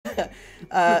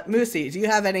Moosie, do you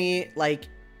have any like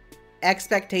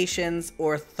expectations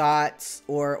or thoughts,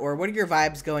 or what are your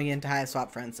vibes going into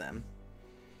Hiveswap Friendsim?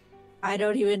 I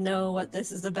don't even know what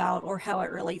this is about or how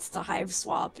it relates to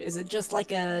Hiveswap. Is it just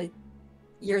like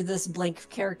you're this blank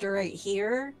character right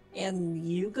here and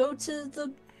you go to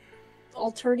the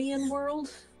Alternian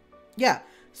world? Yeah.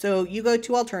 So you go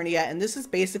to Alternia, and this is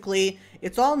basically,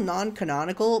 it's all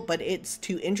non-canonical, but it's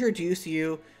to introduce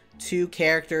you to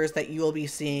characters that you will be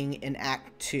seeing in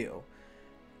Act 2.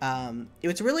 It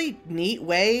was a really neat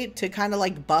way to kind of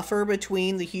like buffer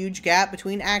between the huge gap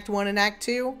between Act 1 and Act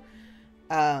 2.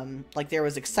 Like there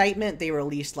was excitement. They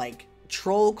released like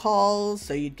troll calls,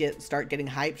 so you'd start getting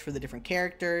hyped for the different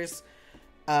characters.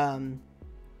 Um,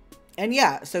 and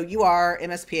yeah, so you are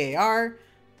MSPAR,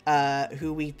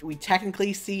 who we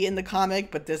technically see in the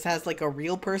comic, but this has like a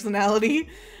real personality.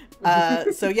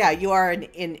 So yeah, you are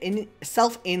an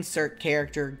self-insert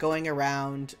character going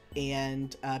around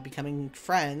and becoming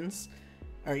friends,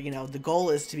 or you know, the goal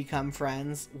is to become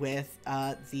friends with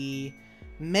the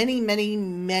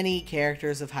many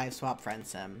characters of Hiveswap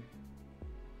Friendsim.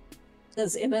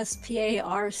 Does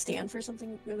MSPAR stand for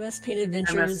something? MS Paint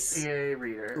Adventures MSPA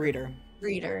reader.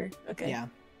 Reader. Okay. Yeah.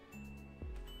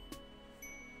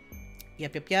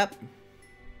 Yep. Let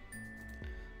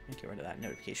me get rid of that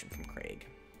notification from Craig.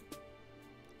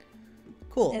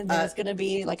 Cool. And there's gonna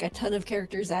be like a ton of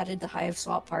characters added to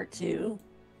Hiveswap Part 2.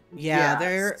 Yeah,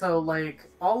 they're so like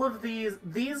all of these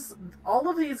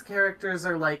characters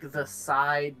are like the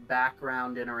side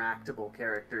background interactable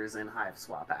characters in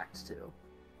Hiveswap Act 2.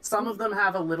 Some of them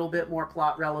have a little bit more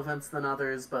plot relevance than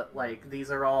others, but like these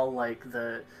are all like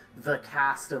the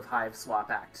cast of Hiveswap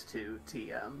Act 2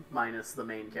 TM minus the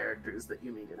main characters that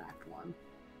you meet in Act 1.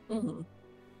 Mm-hmm.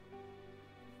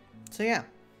 So yeah.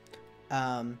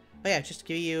 But yeah, just to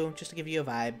give you a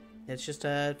vibe. It's just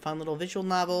a fun little visual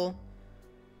novel.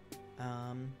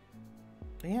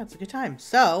 But yeah, it's a good time.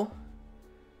 So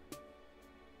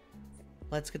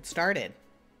let's get started.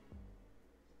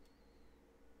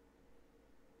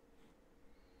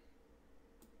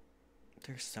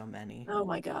 There's so many. Oh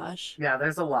my gosh. Yeah,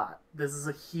 there's a lot. This is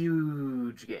a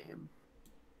huge game.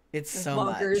 It's so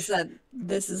bonkers much. that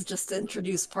this is just to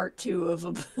introduce part 2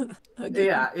 of a game.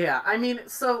 Yeah. I mean,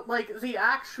 so like the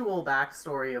actual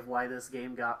backstory of why this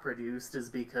game got produced is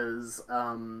because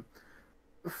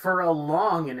for a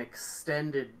long and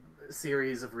extended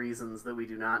series of reasons that we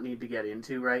do not need to get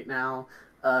into right now,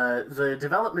 the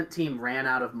development team ran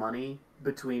out of money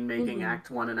between making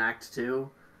Act 1 and Act 2,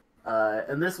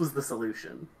 and this was the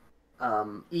solution.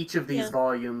 Each of these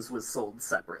volumes was sold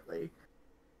separately.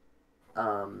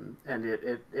 And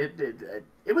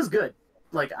it was good.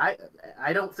 Like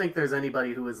I don't think there's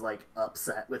anybody who was like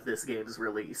upset with this game's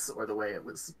release or the way it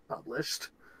was published.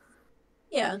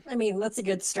 Yeah, I mean that's a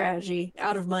good strategy.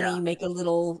 Out of money, you make a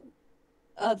little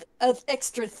of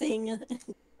extra thing.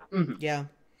 Yeah,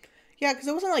 because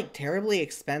it wasn't like terribly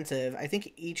expensive. I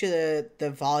think each of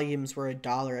the volumes were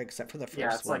 $1 except for the first one.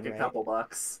 Yeah, it's like a couple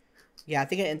bucks. Yeah, I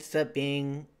think it ends up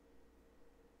being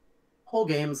whole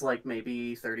game's like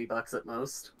maybe $30 at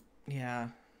most. Yeah.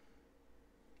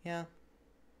 Yeah,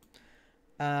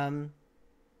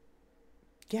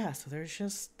 so there's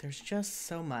just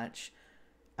so much.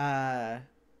 I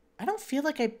don't feel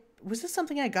like was this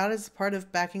something I got as part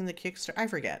of backing the Kickstarter? I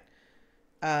forget.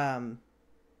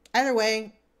 Either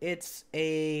way, it's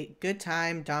a good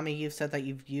time. Domi, you've said that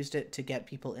you've used it to get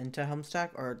people into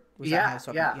Homestuck, or was that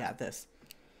Hiveswap? Yeah, this.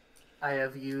 I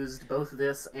have used both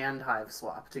this and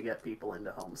Hiveswap to get people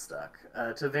into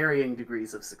Homestuck, to varying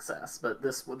degrees of success, but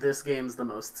this game's the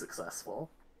most successful.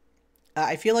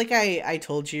 I feel like I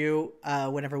told you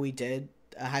whenever we did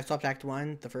Hiveswap Act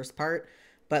 1, the first part,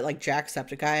 but like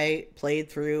Jacksepticeye played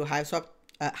through Hiveswap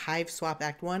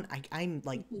Act 1. I'm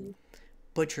like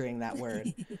butchering that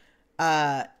word.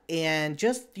 And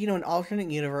just, you know, an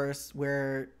alternate universe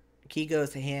where Key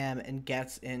goes ham and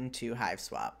gets into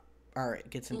Hiveswap. Or it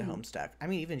gets into Homestuck. I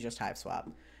mean, even just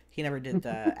Hiveswap. He never did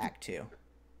the Act 2.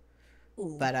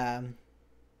 But,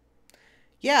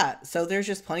 yeah, so there's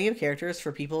just plenty of characters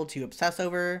for people to obsess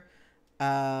over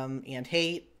and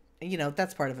hate. You know,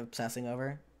 that's part of obsessing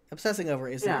over. Obsessing over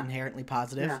isn't inherently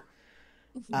positive.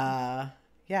 Yeah,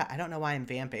 I don't know why I'm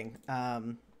vamping.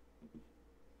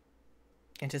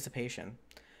 Anticipation.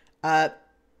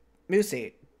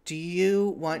 Moosie, do you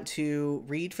want to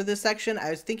read for this section?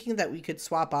 I was thinking that we could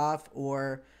swap off,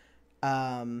 or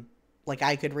like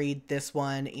I could read this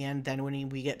one, and then when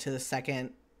we get to the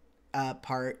second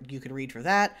part, you could read for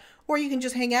that, or you can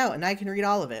just hang out and I can read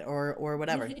all of it, or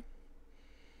whatever.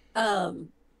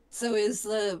 So is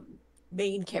the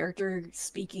main character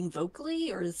speaking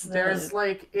vocally, or is There's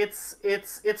like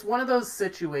it's one of those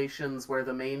situations where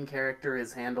the main character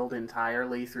is handled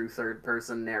entirely through third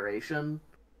person narration.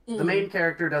 The main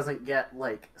character doesn't get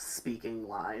like speaking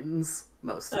lines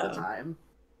most of the time.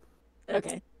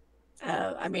 Okay.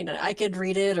 I mean, I could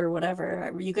read it or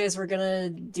whatever. You guys were gonna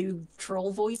do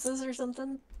troll voices or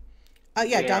something?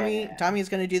 Yeah, Yeah. Domi is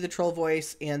going to do the troll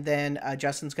voice, and then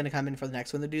Justin's going to come in for the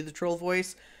next one to do the troll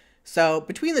voice. So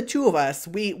between the two of us,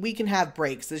 we can have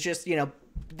breaks. It's just, you know,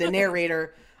 the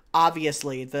narrator,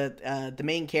 obviously, the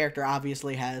main character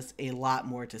obviously has a lot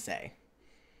more to say.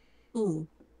 Hmm.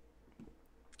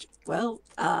 Well,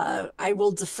 I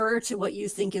will defer to what you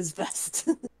think is best.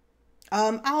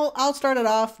 I'll start it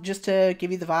off just to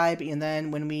give you the vibe, and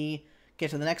then when we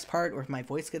get to the next part, or if my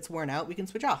voice gets worn out, we can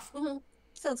switch off.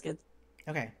 Sounds good.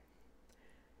 Okay.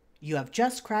 You have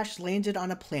just crash landed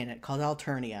on a planet called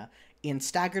Alternia and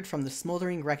staggered from the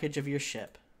smoldering wreckage of your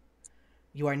ship.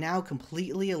 You are now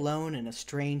completely alone in a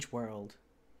strange world.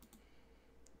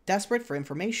 Desperate for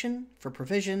information, for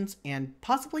provisions, and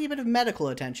possibly a bit of medical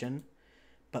attention,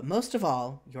 but most of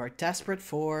all, you are desperate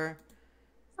for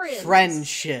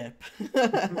friendship.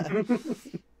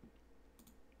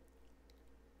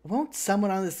 Won't someone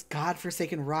on this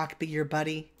godforsaken rock be your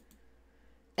buddy?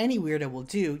 Any weirdo will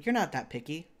do. You're not that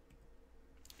picky.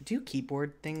 Do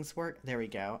keyboard things work? There we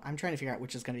go. I'm trying to figure out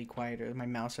which is going to be quieter, my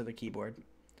mouse or the keyboard.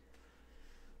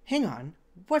 Hang on.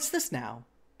 What's this now?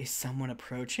 Is someone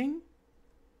approaching?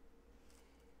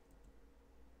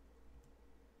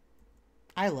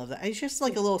 I love that. It's just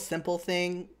like a little simple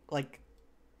thing. Like,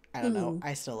 I don't know.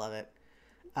 I still love it.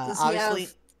 Does Obviously, he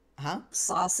have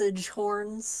sausage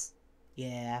horns?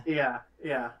 Yeah. Yeah.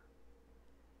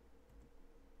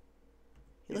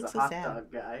 He He's looks a so hot sad.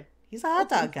 dog guy. He's a hot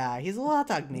dog guy. He's a hot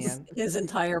dog man. His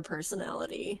entire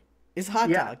personality. Is hot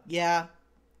dog. Yeah.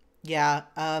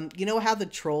 You know how the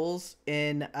trolls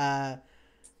in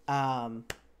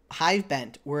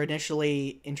Hivebent were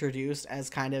initially introduced as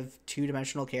kind of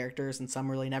two-dimensional characters, and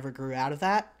some really never grew out of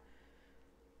that?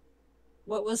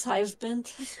 What was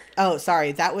Hivesbent? Oh,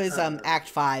 sorry. That was Act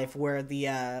 5, where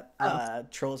the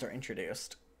trolls are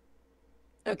introduced.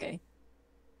 Okay.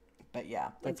 But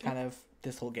yeah, that's kind of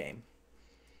this whole game.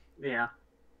 Yeah.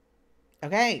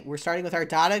 Okay, we're starting with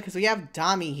Ardata because we have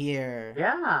Domi here.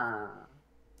 Yeah.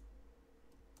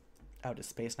 Oh, does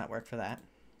space not work for that?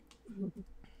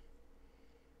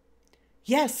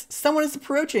 Yes, someone is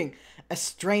approaching. A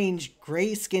strange,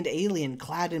 gray-skinned alien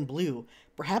clad in blue.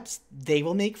 Perhaps they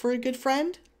will make for a good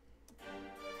friend?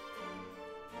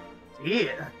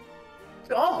 Dear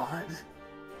God.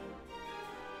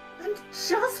 And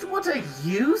just what are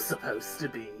you supposed to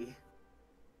be?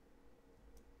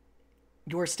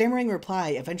 Your stammering reply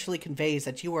eventually conveys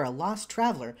that you are a lost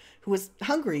traveler who is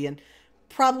hungry and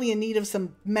probably in need of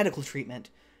some medical treatment.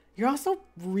 You're also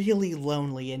really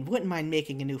lonely and wouldn't mind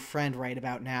making a new friend right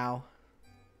about now.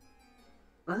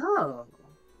 Oh.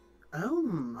 Oh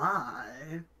my.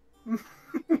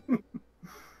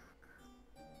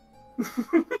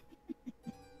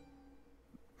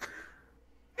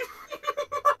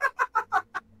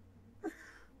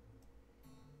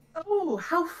 Oh,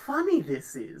 how funny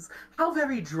this is. How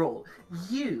very droll.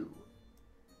 You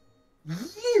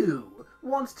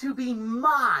want to be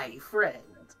my friend.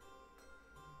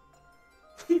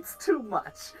 It's too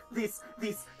much. This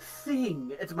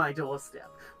thing at my doorstep,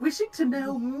 wishing to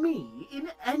know me in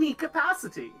any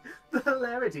capacity. The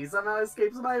hilarity somehow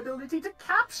escapes my ability to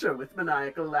capture with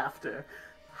maniacal laughter.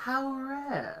 How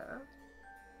rare.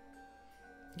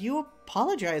 You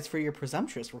apologize for your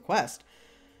presumptuous request.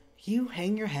 You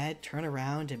hang your head, turn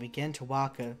around, and begin to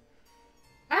walk a...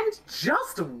 And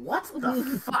just what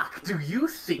the fuck do you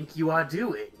think you are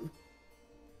doing?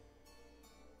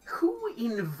 Who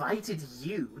invited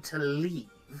you to leave?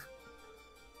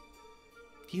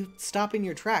 You stop in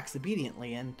your tracks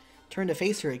obediently and turn to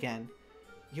face her again.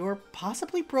 Your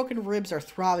possibly broken ribs are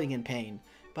throbbing in pain,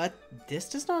 but this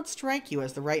does not strike you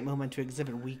as the right moment to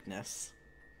exhibit weakness.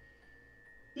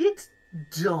 It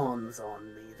dawns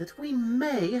on me that we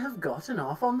may have gotten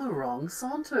off on the wrong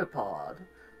saunter pod.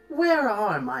 Where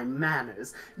are my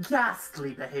manners?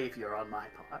 Ghastly behavior on my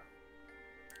part.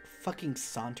 Fucking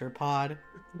saunter pod.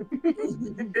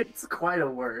 It's quite a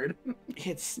word.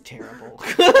 It's terrible.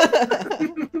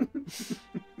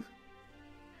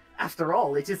 After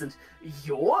all, it isn't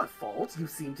your fault you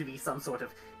seem to be some sort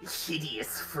of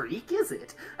hideous freak, is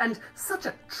it? And such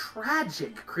a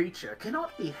tragic creature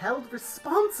cannot be held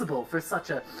responsible for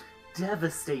such a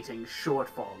devastating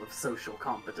shortfall of social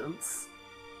competence.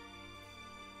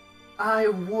 I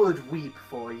would weep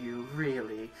for you,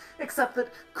 really. Except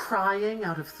that crying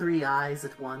out of 3 eyes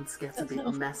at once gets a bit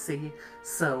messy.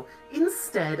 So,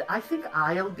 instead, I think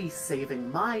I'll be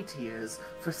saving my tears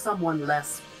for someone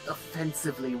less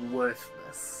offensively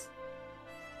worthless.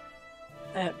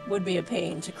 That would be a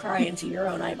pain to cry into your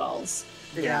own eyeballs.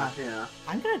 Yeah.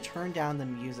 I'm gonna turn down the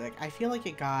music. I feel like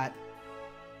it got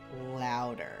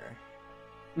louder.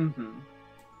 Mm-hmm.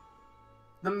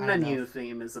 The menu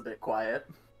theme is a bit quiet.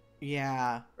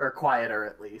 Yeah. Or quieter,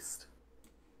 at least.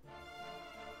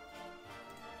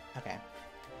 Okay.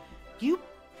 You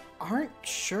aren't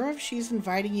sure if she's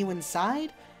inviting you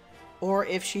inside, or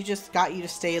if she just got you to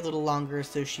stay a little longer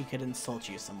so she could insult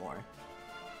you some more.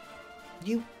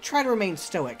 You try to remain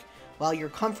stoic, while your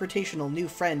confrontational new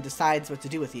friend decides what to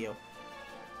do with you.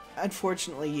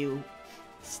 Unfortunately, you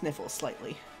sniffle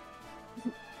slightly.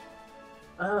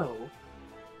 Oh.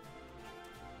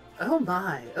 Oh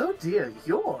my, oh dear,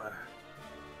 you're...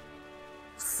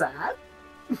 sad?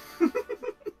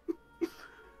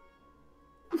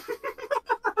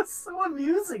 So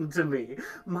amusing to me.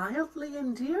 Mildly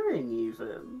endearing,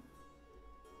 even.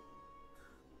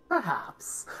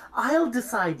 Perhaps. I'll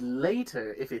decide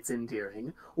later if it's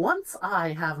endearing, once I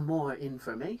have more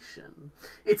information.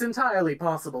 It's entirely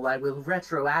possible I will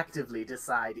retroactively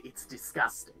decide it's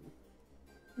disgusting.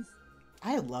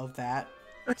 I love that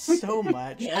so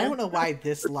much. Yeah. I don't know why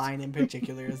this line in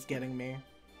particular is getting me.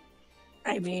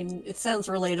 I mean, it sounds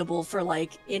relatable for,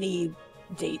 like, any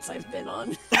dates I've been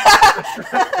on.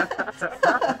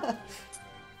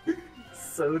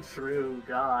 So true,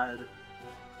 God.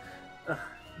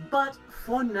 But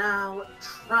for now,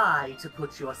 try to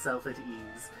put yourself at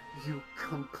ease, you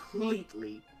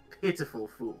completely pitiful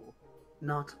fool.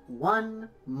 Not one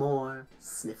more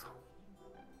sniffle.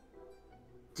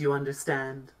 Do you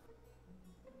understand?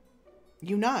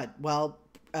 You nod, while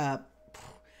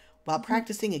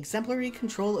practicing exemplary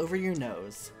control over your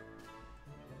nose.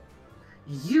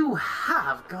 You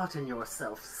have gotten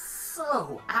yourself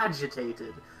so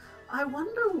agitated. I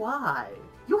wonder why.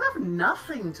 You have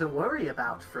nothing to worry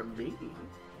about from me.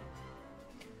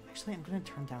 Actually, I'm gonna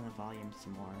turn down the volume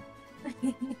some more.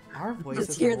 Our voices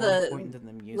Just are hear more important than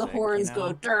the music. The horns you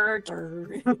know? go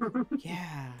dur.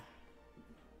 Yeah.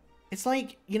 It's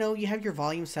like, you know, you have your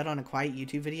volume set on a quiet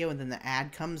YouTube video and then the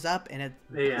ad comes up and it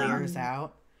blares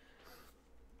out.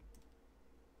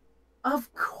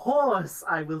 Of course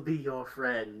I will be your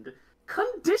friend.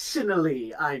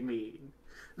 Conditionally, I mean.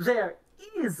 There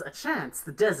is a chance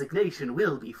the designation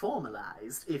will be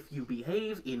formalized if you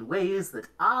behave in ways that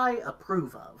I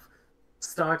approve of.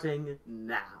 Starting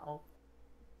now.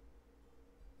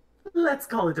 Let's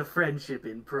call it a friendship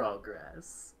in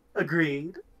progress.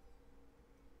 Agreed?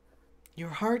 Your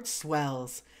heart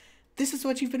swells. This is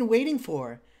what you've been waiting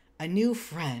for. A new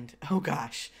friend. Oh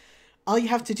gosh. All you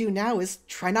have to do now is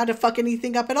try not to fuck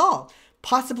anything up at all.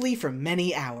 Possibly for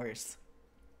many hours.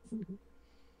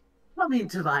 Come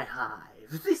into my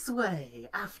hive. This way,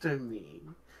 after me.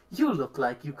 You look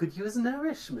like you could use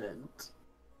nourishment.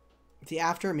 The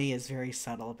after me is very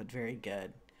subtle, but very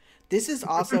good. This is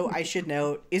also, I should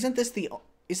note, is this the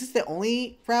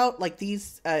only route? Like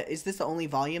these, is this the only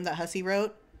volume that Hussey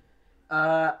wrote?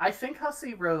 I think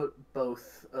Hussey wrote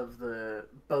both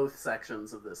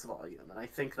sections of this volume, and I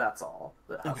think that's all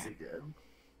that Hussey did.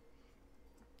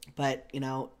 But, you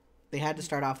know, they had to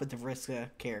start off with the Vriska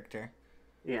character.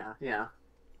 Yeah.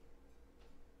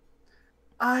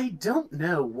 I don't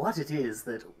know what it is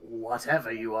that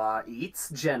whatever you are eats,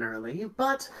 generally,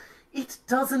 but it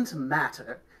doesn't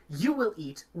matter. You will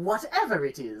eat whatever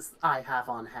it is I have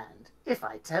on hand, if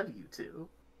I tell you to.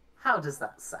 How does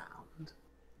that sound?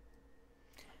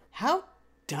 How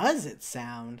does it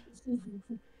sound? What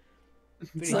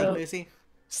do you think, Moosie?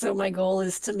 So my goal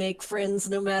is to make friends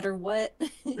no matter what?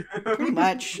 Pretty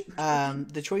much.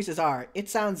 The choices are, it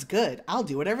sounds good. I'll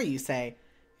do whatever you say.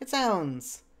 It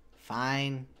sounds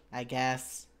fine, I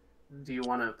guess. Do you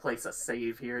want to place a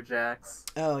save here, Jax?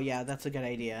 Oh, yeah, that's a good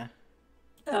idea.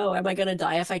 Oh, am I gonna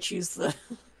die if I choose the...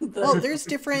 Well, there's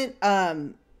different,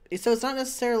 so it's not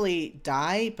necessarily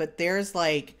die, but there's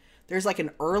like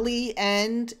an early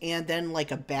end and then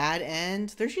like a bad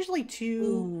end. There's usually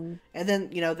two, and then,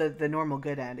 you know, the normal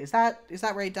good end. Is that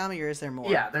right, Domi, or is there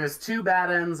more? Yeah, there's 2 bad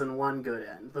ends and 1 good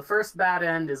end. The first bad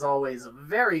end is always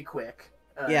very quick.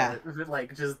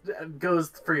 Like, just goes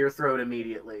for your throat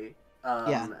immediately.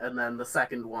 And then the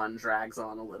second one drags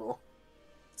on a little.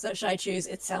 So should I choose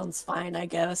it sounds fine, I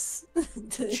guess?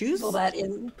 To Choose? fill that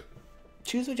in.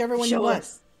 Choose whichever one you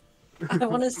want. I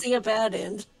want to see a bad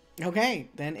end. Okay,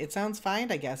 then it sounds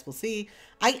fine, I guess. We'll see.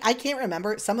 I can't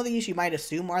remember. Some of these you might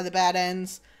assume are the bad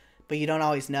ends, but you don't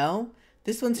always know.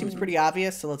 This one seems pretty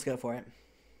obvious, so let's go for it.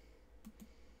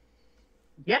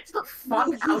 Get the fuck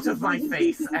out of my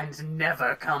face and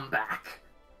never come back.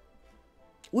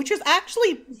 Which is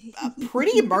actually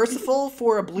pretty merciful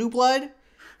for a blue blood.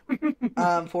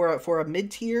 For a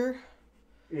mid-tier.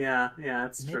 Yeah,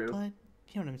 it's true. Mid-blood?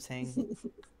 You know what I'm saying?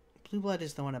 Blue blood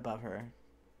is the one above her.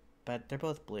 But they're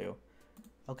both blue.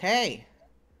 Okay.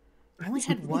 I only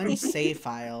had one save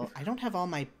file. I don't have all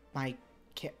my... I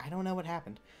don't know what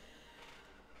happened.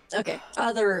 Okay,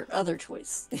 other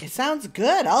choice. It sounds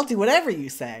good. I'll do whatever you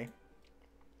say.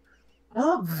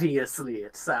 Obviously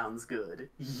it sounds good.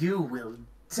 You will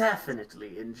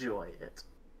definitely enjoy it.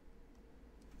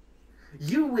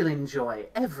 You will enjoy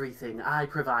everything I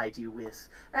provide you with,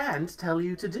 and tell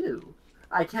you to do.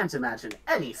 I can't imagine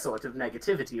any sort of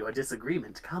negativity or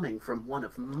disagreement coming from one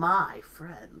of my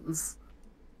friends.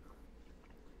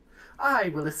 I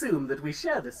will assume that we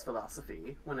share this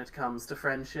philosophy when it comes to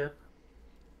friendship.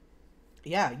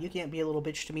 Yeah, you can't be a little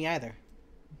bitch to me either.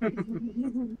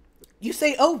 You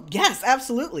say, oh, yes,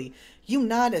 absolutely. You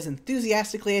nod as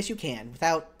enthusiastically as you can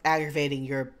without aggravating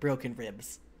your broken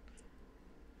ribs.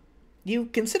 You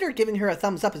consider giving her a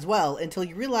thumbs up as well until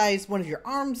you realize one of your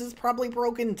arms is probably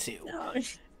broken too. No.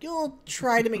 You'll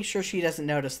try to make sure she doesn't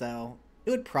notice, though.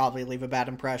 It would probably leave a bad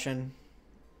impression.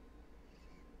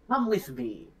 Come with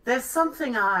me. There's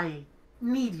something I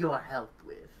need your help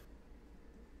with.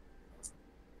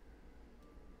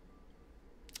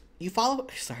 You follow...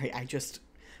 Sorry, I just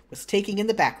was taking in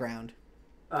the background.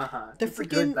 Uh-huh. The It's a freaking...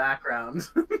 good background.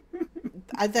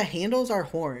 The handles are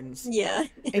horns. Yeah.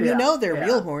 And you know they're yeah.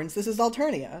 real horns. This is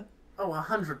Alternia. Oh,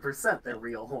 100% they're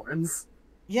real horns.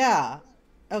 Yeah.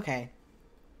 Okay.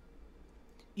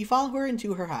 You follow her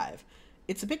into her hive.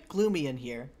 It's a bit gloomy in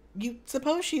here. You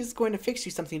suppose she's going to fix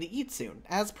you something to eat soon,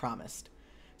 as promised.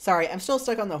 Sorry, I'm still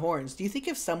stuck on the horns. Do you think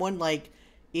if someone, like,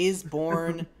 is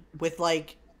born with,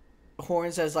 like,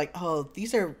 horns as, like, oh,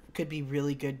 these could be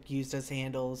really good used as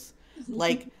handles.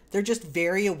 Like, they're just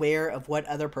very aware of what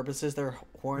other purposes their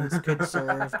horns could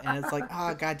serve, and it's like,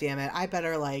 oh, god damn it, I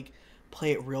better, like,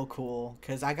 play it real cool,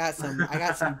 because I got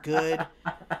some good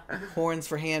horns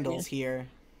for handles here.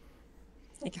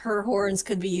 Like her horns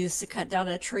could be used to cut down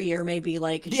a tree or maybe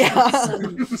like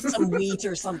some wheat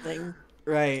or something.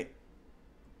 Right.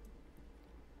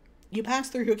 You pass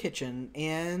through a kitchen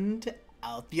and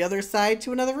out the other side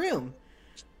to another room.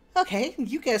 Okay,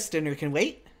 you guess dinner can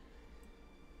wait.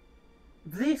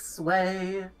 This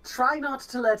way. Try not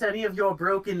to let any of your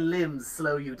broken limbs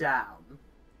slow you down.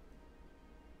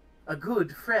 A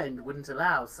good friend wouldn't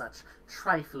allow such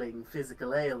trifling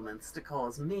physical ailments to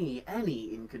cause me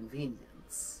any inconvenience.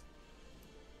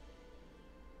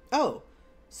 Oh,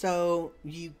 so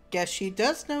you guess she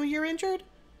does know you're injured?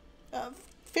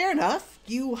 Fair enough.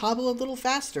 You hobble a little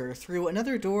faster through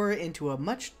another door into a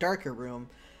much darker room,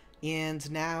 and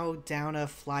now down a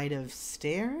flight of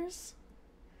stairs?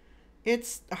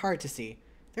 It's hard to see.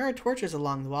 There are torches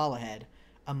along the wall ahead.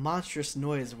 A monstrous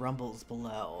noise rumbles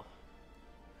below.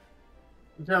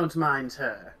 Don't mind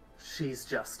her. She's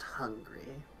just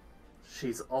hungry.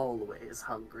 She's always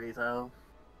hungry, though.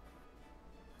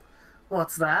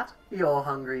 What's that? You're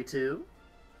hungry too?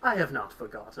 I have not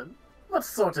forgotten. What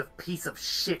sort of piece of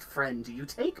shit friend do you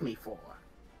take me for?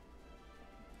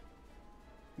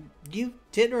 You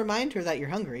didn't remind her that you're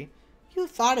hungry. You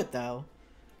thought it, though.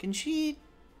 Can she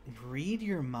read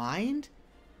your mind?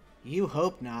 You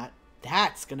hope not.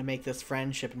 That's gonna make this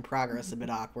friendship in progress a bit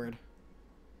awkward.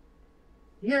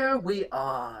 Here we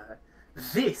are.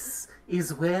 This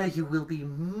is where you will be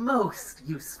most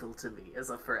useful to me as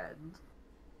a friend.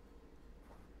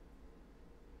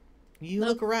 You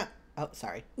look around. Oh,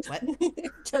 sorry. What?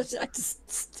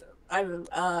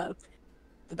 The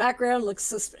background looks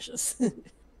suspicious.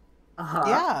 Uh-huh.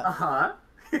 Yeah. Uh-huh.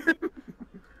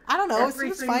 I don't know. It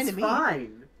seems fine to me.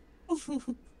 Fine.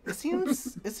 It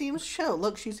seems chill.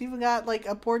 Look, she's even got like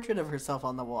a portrait of herself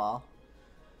on the wall.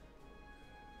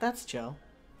 That's chill.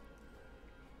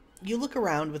 You look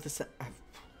around with a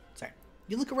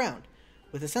You look around.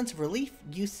 With a sense of relief,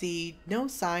 you see no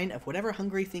sign of whatever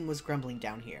hungry thing was grumbling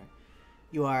down here.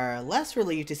 You are less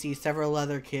relieved to see several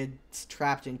other kids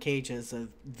trapped in cages of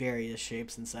various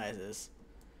shapes and sizes.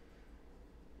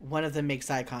 One of them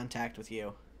makes eye contact with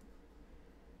you.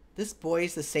 This boy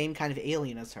is the same kind of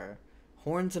alien as her,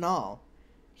 horns and all.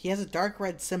 He has a dark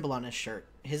red symbol on his shirt.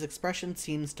 His expression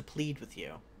seems to plead with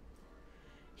you.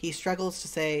 He struggles to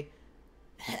say,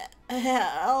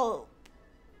 "Help."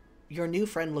 Your new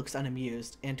friend looks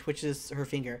unamused and twitches her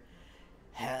finger.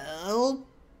 "Help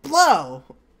low,"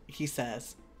 he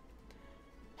says.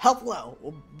 "Help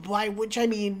low," by which I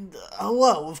mean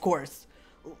hello, of course.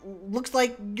 Looks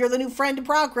like you're the new friend in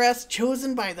progress,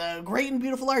 chosen by the great and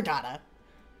beautiful Ardata.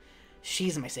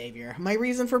 She's my savior, my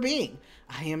reason for being.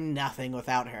 I am nothing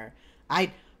without her.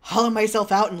 I'd hollow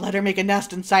myself out and let her make a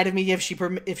nest inside of me if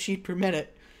she'd permit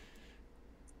it.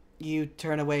 You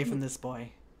turn away from this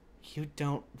boy. You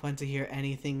don't want to hear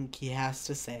anything he has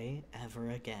to say ever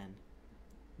again.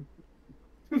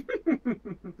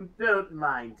 Don't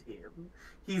mind him.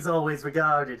 He's always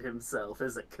regarded himself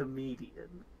as a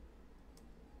comedian.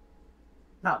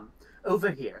 Come, over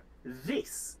here.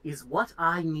 This is what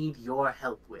I need your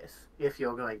help with, if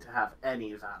you're going to have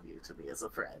any value to me as a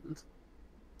friend.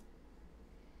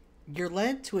 You're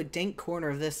led to a dank corner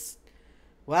of this...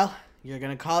 Well, you're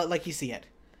gonna call it like you see it.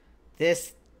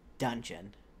 This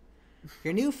dungeon.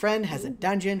 Your new friend has a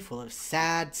dungeon full of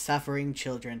sad, suffering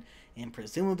children, and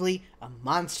presumably a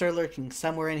monster lurking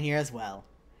somewhere in here as well.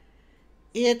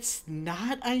 It's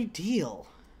not ideal.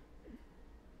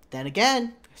 Then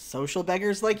again, social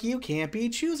beggars like you can't be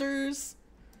choosers.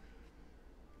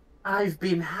 I've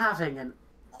been having an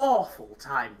awful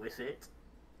time with it.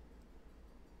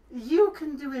 You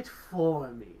can do it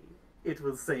for me. It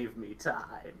will save me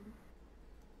time.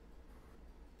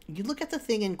 You look at the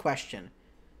thing in question.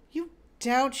 You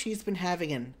doubt she's been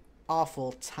having an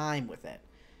awful time with it.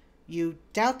 You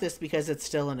doubt this because it's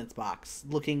still in its box,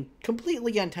 looking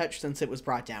completely untouched since it was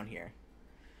brought down here.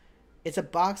 It's a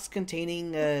box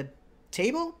containing a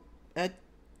table? A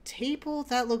table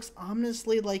that looks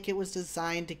ominously like it was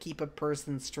designed to keep a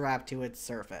person strapped to its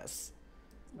surface.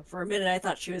 For a minute, I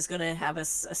thought she was going to have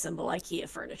us assemble IKEA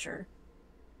furniture.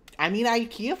 I mean,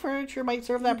 IKEA furniture might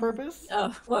serve that purpose.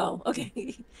 Oh, well,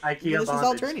 okay. IKEA this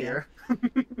bondage is Alternia. here.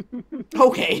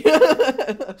 Okay.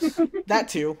 That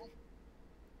too.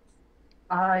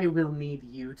 I will need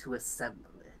you to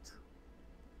assemble it.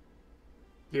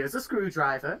 Here's a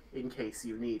screwdriver, in case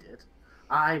you need it.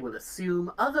 I will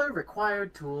assume other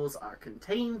required tools are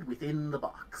contained within the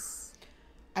box.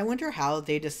 I wonder how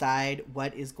they decide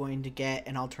what is going to get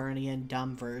an Alternian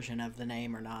dumb version of the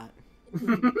name or not.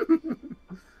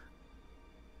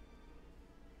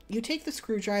 You take the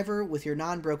screwdriver with your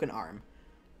non-broken arm.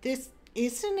 This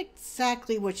isn't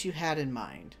exactly what you had in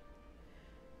mind.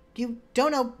 You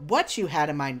don't know what you had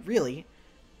in mind, really.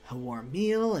 A warm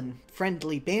meal and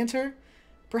friendly banter?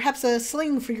 Perhaps a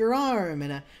sling for your arm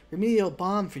and a remedial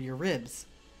balm for your ribs.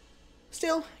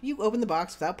 Still, you open the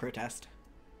box without protest.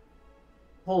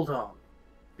 Hold on.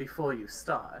 Before you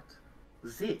start,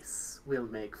 this will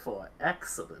make for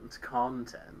excellent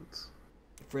content.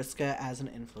 Vriska as an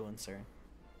influencer.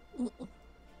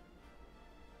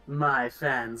 My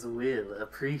fans will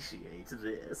appreciate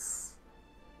this.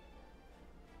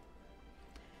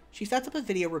 She sets up a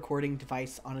video recording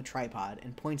device on a tripod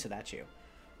and points it at you.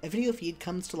 A video feed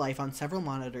comes to life on several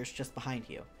monitors just behind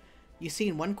you. You see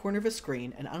in one corner of a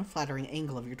screen an unflattering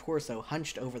angle of your torso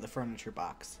hunched over the furniture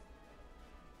box.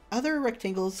 Other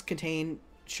rectangles contain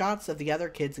shots of the other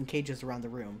kids in cages around the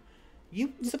room.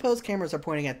 You suppose cameras are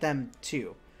pointing at them,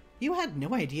 too. You had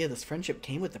no idea this friendship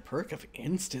came with the perk of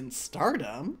instant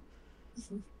stardom.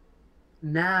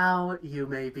 Now you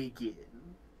may begin.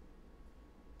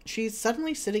 She's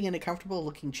suddenly sitting in a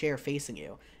comfortable-looking chair facing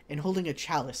you, and holding a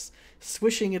chalice,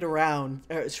 swishing around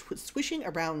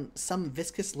some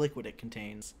viscous liquid it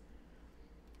contains.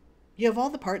 You have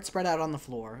all the parts spread out on the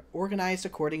floor, organized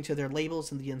according to their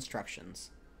labels and the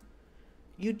instructions.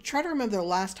 You try to remember the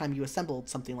last time you assembled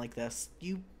something like this.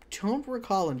 You don't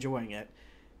recall enjoying it.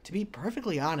 To be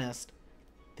perfectly honest,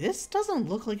 this doesn't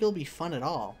look like it'll be fun at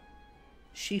all.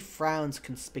 She frowns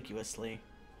conspicuously.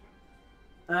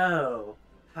 Oh,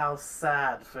 how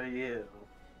sad for you.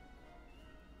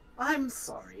 I'm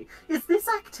sorry. Is this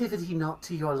activity not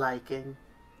to your liking?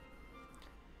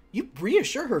 You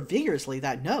reassure her vigorously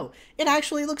that no, it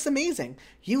actually looks amazing.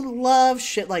 You love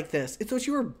shit like this. It's what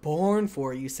you were born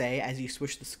for, you say, as you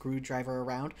swish the screwdriver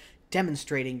around,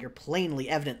 demonstrating your plainly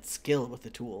evident skill with the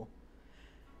tool.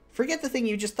 Forget the thing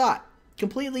you just thought.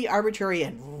 Completely arbitrary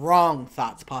and wrong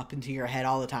thoughts pop into your head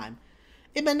all the time.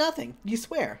 It meant nothing, you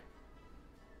swear.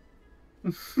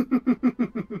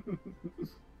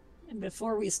 And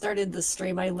before we started the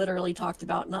stream, I literally talked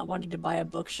about not wanting to buy a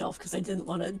bookshelf because I didn't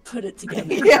want to put it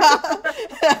together.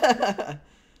 Yeah.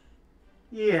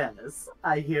 Yes,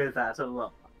 I hear that a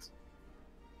lot.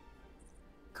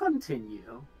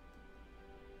 Continue.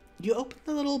 You open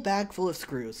the little bag full of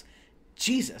screws.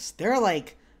 Jesus, there are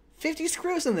like 50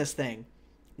 screws in this thing.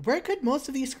 Where could most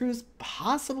of these screws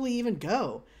possibly even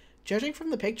go? Judging from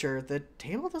the picture, the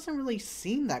table doesn't really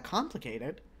seem that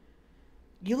complicated.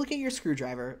 You look at your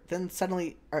screwdriver, then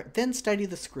study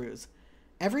the screws.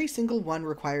 Every single one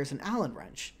requires an Allen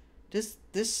wrench. Does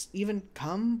this even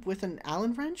come with an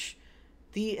Allen wrench?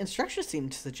 The instructions seem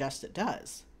to suggest it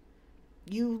does.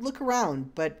 You look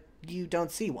around, but you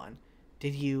don't see one.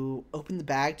 Did you open the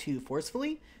bag too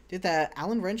forcefully? Did the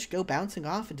Allen wrench go bouncing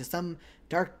off into some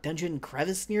dark dungeon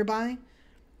crevice nearby?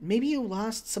 Maybe you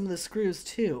lost some of the screws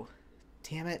too.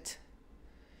 Damn it.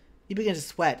 You begin to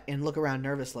sweat and look around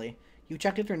nervously. You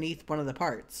check underneath one of the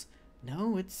parts.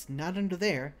 No, it's not under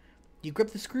there. You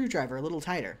grip the screwdriver a little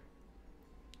tighter.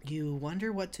 You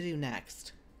wonder what to do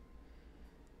next.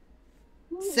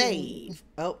 Save!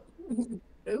 Oh.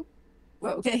 Oh.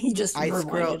 Well, okay, he just I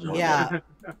rewinded scroll. it. Yeah.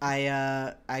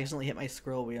 I accidentally hit my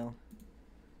scroll wheel.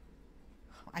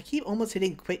 I keep almost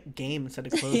hitting quit game instead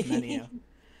of close menu.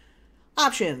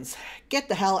 Options. Get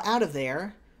the hell out of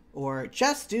there. Or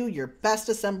just do your best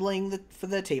assembling for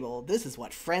the table. This is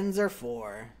what friends are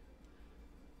for.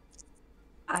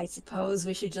 I suppose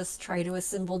we should just try to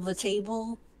assemble the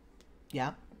table.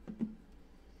 Yeah.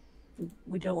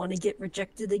 We don't want to get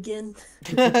rejected again.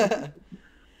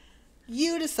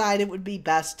 You decide it would be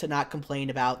best to not complain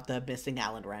about the missing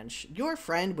Allen wrench. Your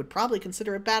friend would probably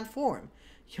consider it bad form.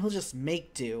 You'll just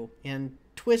make do and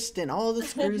twist in all the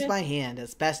screws by hand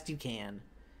as best you can.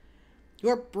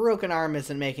 Your broken arm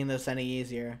isn't making this any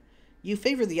easier. You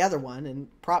favor the other one and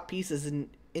prop pieces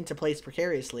into place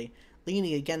precariously,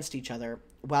 leaning against each other,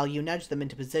 while you nudge them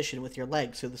into position with your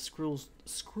legs so the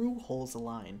screw holes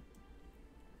align.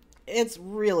 It's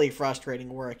really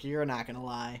frustrating work, you're not gonna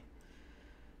lie.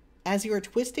 As you are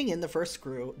twisting in the first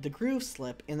screw, the grooves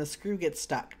slip and the screw gets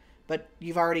stuck, but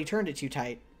you've already turned it too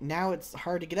tight. Now it's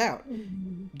hard to get out.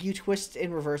 You twist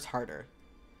in reverse harder.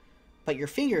 But your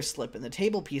fingers slip and the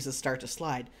table pieces start to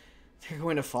slide. They're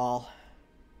going to fall.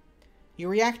 You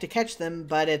react to catch them,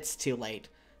 but it's too late.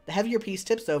 The heavier piece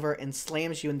tips over and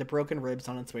slams you in the broken ribs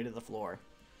on its way to the floor.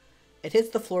 It hits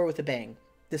the floor with a bang.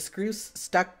 The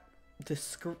stuck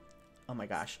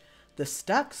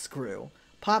screw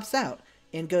pops out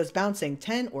and goes bouncing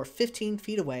 10 or 15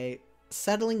 feet away,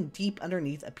 settling deep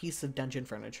underneath a piece of dungeon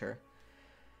furniture.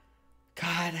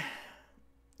 God,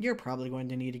 you're probably going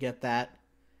to need to get that.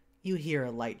 You hear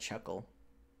a light chuckle.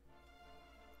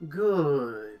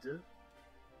 Good.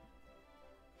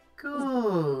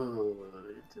 Good.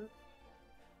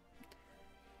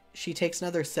 She takes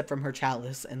another sip from her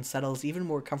chalice and settles even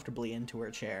more comfortably into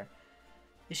her chair.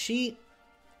 Is she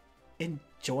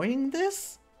enjoying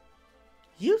this?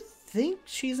 You think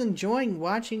she's enjoying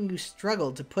watching you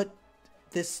struggle to put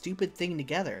this stupid thing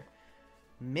together.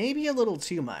 Maybe a little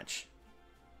too much.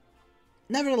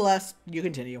 Nevertheless, you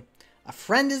continue. A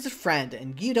friend is a friend,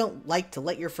 and you don't like to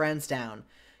let your friends down.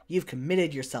 You've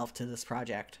committed yourself to this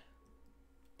project.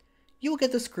 You will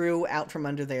get the screw out from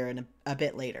under there a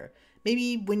bit later.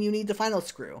 Maybe when you need the final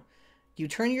screw. You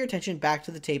turn your attention back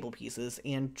to the table pieces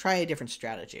and try a different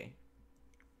strategy.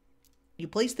 You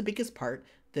place the biggest part,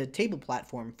 the table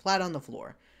platform, flat on the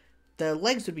floor. The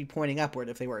legs would be pointing upward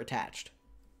if they were attached.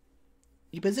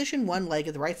 You position one leg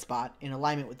at the right spot, in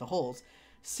alignment with the holes,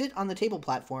 sit on the table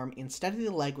platform and steady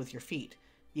the leg with your feet.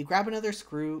 You grab another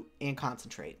screw and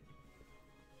concentrate.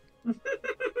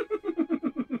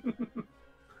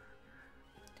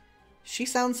 She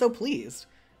sounds so pleased.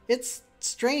 It's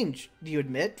strange, you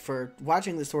admit, for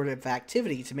watching this sort of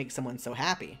activity to make someone so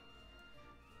happy.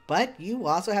 But you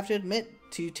also have to admit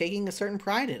to taking a certain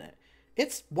pride in it.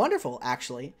 It's wonderful,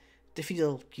 actually, to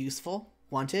feel useful,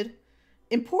 wanted,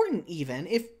 important even,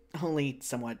 if only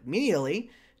somewhat menially,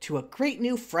 to a great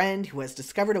new friend who has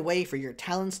discovered a way for your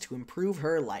talents to improve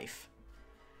her life.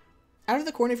 Out of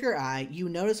the corner of your eye, you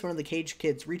notice one of the caged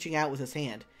kids reaching out with his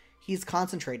hand. He's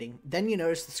concentrating. Then you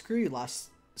notice the screw you lost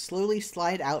slowly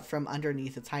slide out from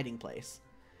underneath its hiding place.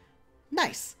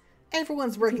 Nice.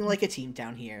 Everyone's working like a team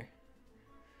down here.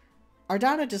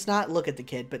 Ardata does not look at the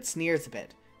kid, but sneers a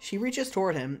bit. She reaches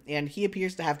toward him, and he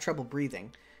appears to have trouble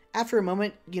breathing. After a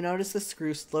moment, you notice the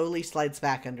screw slowly slides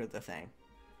back under the thing.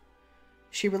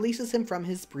 She releases him from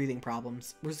his breathing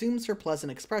problems, resumes her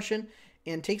pleasant expression,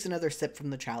 and takes another sip from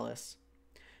the chalice.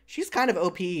 She's kind of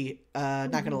OP,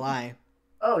 not gonna lie.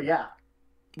 Oh, yeah.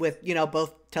 With,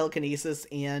 both telekinesis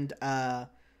and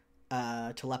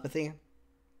telepathy.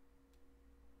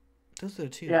 Those are the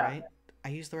two, Yeah. right? I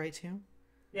used the right two?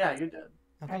 Yeah, you did.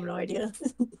 I have no idea.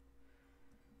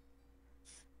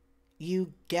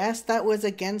 You guessed that was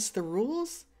against the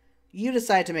rules? You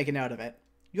decide to make a note of it.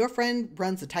 Your friend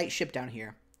runs a tight ship down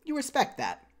here. You respect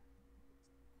that.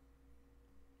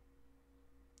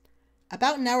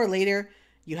 About an hour later,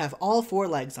 you have all 4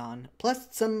 legs on, plus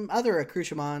some other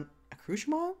accoutrement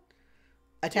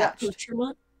attached.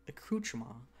 Accoutrement?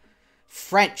 Accoutrement.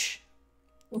 French.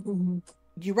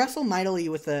 You wrestle mightily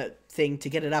with the thing to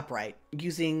get it upright,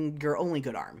 using your only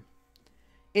good arm.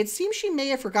 It seems she may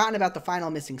have forgotten about the final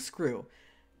missing screw.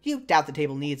 You doubt the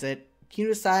table needs it. You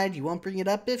decide you won't bring it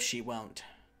up if she won't.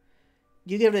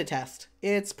 You give it a test.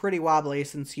 It's pretty wobbly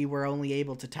since you were only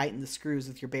able to tighten the screws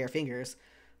with your bare fingers,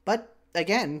 but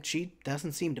again, she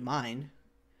doesn't seem to mind.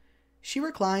 She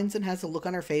reclines and has a look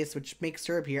on her face which makes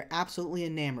her appear absolutely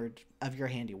enamored of your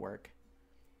handiwork.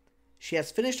 She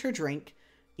has finished her drink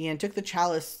and took the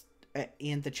chalice,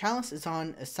 and the chalice is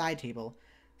on a side table.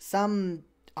 Some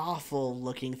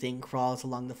awful-looking thing crawls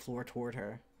along the floor toward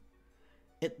her.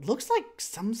 It looks like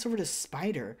some sort of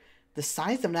spider, the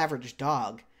size of an average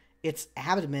dog. Its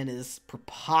abdomen is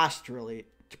preposterously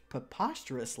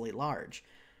large.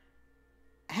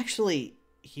 Actually,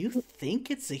 you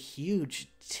think it's a huge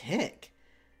tick.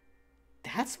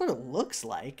 That's what it looks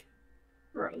like.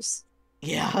 Gross.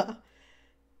 Yeah.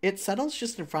 It settles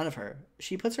just in front of her.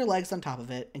 She puts her legs on top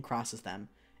of it and crosses them.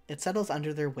 It settles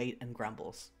under their weight and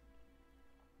grumbles.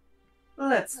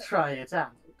 Let's try it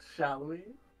out, shall we?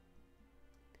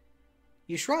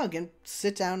 You shrug and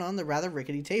sit down on the rather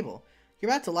rickety table.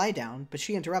 You're about to lie down, but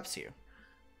she interrupts you.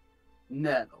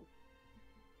 No.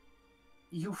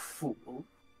 You fool.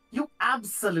 You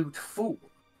absolute fool.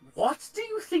 What do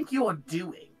you think you're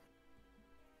doing?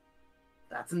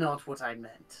 That's not what I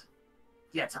meant.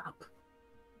 Get up.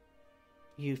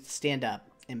 You stand up,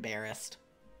 embarrassed.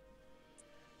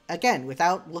 Again,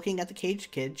 without looking at the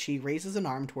caged kid, she raises an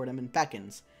arm toward him and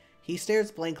beckons. He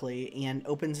stares blankly and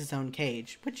opens his own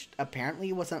cage, which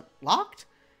apparently wasn't locked.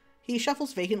 He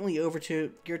shuffles vacantly over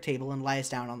to your table and lies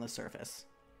down on the surface.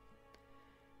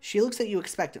 She looks at you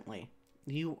expectantly.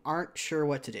 You aren't sure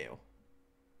what to do.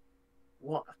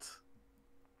 What?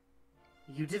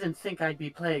 You didn't think I'd be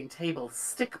playing table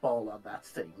stickball on that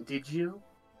thing, did you?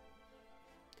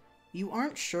 You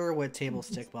aren't sure what table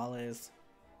stickball is.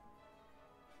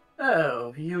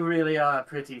 Oh, you really are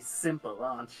pretty simple,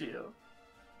 aren't you?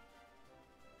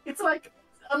 It's like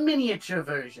a miniature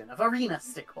version of arena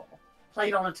stickball,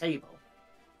 played on a table.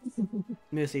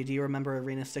 Moosie, do you remember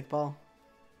arena stickball?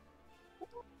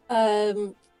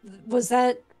 Was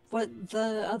that what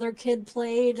the other kid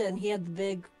played and he had the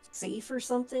big safe or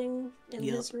something in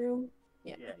Yep. this room?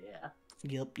 Yeah.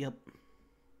 Yep.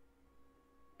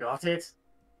 Got it?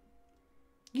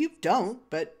 You don't,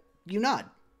 but you nod.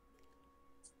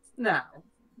 Now,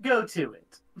 go to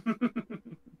it.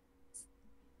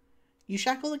 You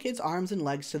shackle the kid's arms and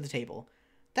legs to the table.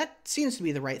 That seems to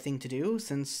be the right thing to do,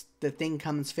 since the thing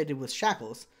comes fitted with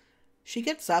shackles. She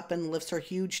gets up and lifts her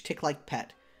huge tick-like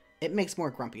pet. It makes more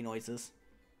grumpy noises.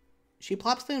 She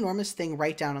plops the enormous thing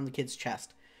right down on the kid's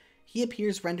chest. He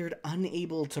appears rendered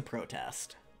unable to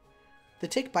protest. The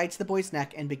tick bites the boy's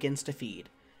neck and begins to feed.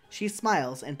 She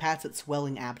smiles and pats its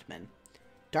swelling abdomen.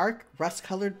 Dark,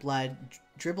 rust-colored blood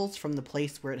dribbles from the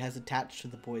place where it has attached to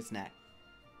the boy's neck.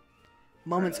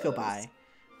 Moments go by.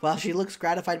 While she looks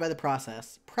gratified by the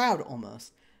process, proud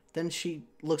almost, then she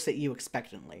looks at you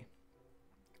expectantly.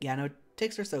 Yeah, no,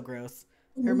 ticks are so gross.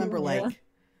 I remember, Yeah. like,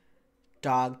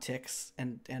 dog ticks,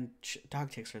 and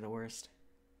dog ticks are the worst.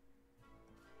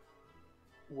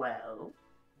 Well,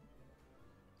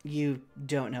 You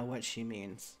don't know what she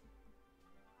means.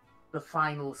 the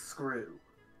final screw.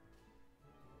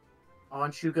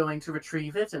 Aren't you going to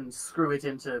retrieve it and screw it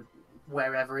into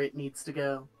wherever it needs to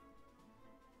go?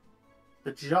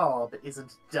 The job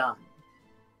isn't done.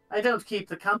 I don't keep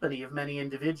the company of many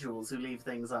individuals who leave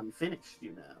things unfinished,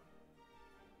 you know.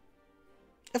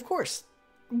 Of course.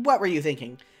 What were you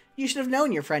thinking? You should have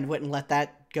known your friend wouldn't let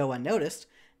that go unnoticed.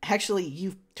 Actually,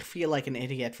 you feel like an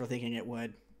idiot for thinking it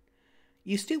would.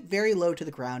 You stoop very low to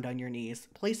the ground on your knees,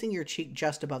 placing your cheek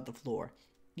just above the floor.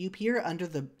 You peer under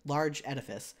the large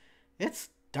edifice. It's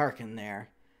dark in there,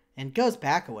 and goes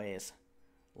back a ways.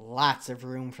 Lots of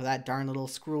room for that darn little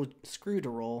screw to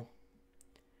roll.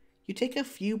 You take a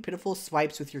few pitiful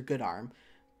swipes with your good arm,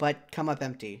 but come up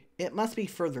empty. It must be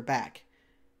further back.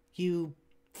 You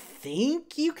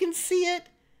think you can see it?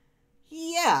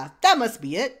 Yeah, that must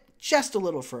be it. Just a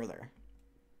little further.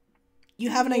 You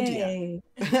have an idea.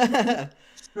 Yay.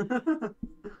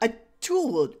 A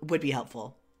tool would be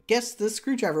helpful. Guess the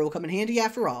screwdriver will come in handy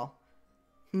after all.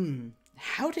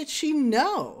 How did she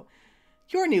know?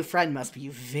 Your new friend must be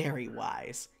very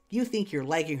wise. You think you're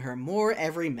liking her more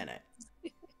every minute.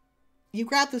 You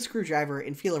grab the screwdriver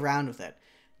and feel around with it.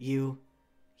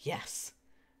 Yes.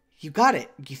 You got it,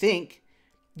 you think.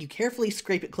 You carefully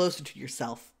scrape it closer to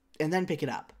yourself, and then pick it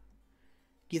up.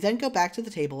 You then go back to the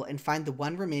table and find the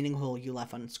one remaining hole you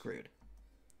left unscrewed.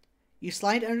 You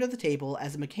slide under the table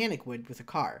as a mechanic would with a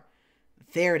car.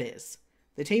 There it is.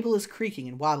 The table is creaking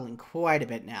and wobbling quite a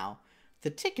bit now. The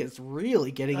tick is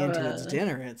really getting into its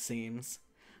dinner, it seems.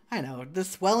 I know, the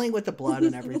swelling with the blood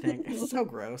and everything. It's so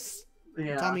gross.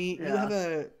 Yeah, Tommy, yeah. you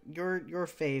have your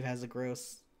fave has a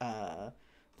gross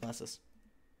glasses.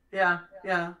 Yeah,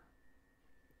 yeah.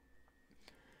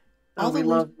 All Oh,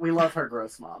 the we love her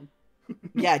gross mom.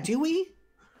 Yeah, do we?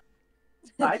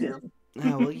 I do.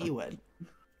 Oh, well, you would.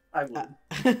 I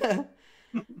would.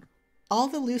 All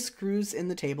the loose screws in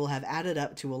the table have added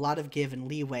up to a lot of give and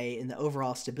leeway in the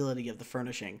overall stability of the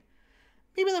furnishing.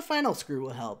 Maybe the final screw will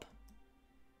help.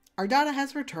 Ardata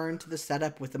has returned to the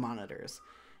setup with the monitors.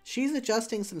 She's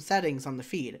adjusting some settings on the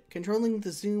feed, controlling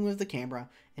the zoom of the camera,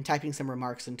 and typing some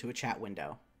remarks into a chat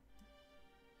window.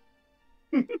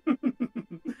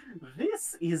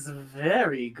 This is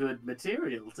very good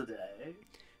material today.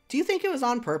 Do you think it was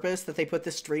on purpose that they put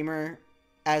the streamer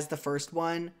as the first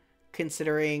one,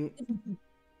 considering,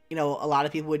 you know, a lot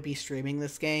of people would be streaming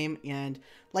this game? And,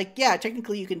 like, yeah,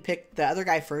 technically you can pick the other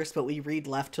guy first, but we read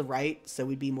left to right, so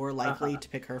we'd be more likely to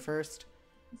pick her first.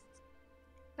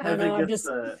 I don't know, I'm it's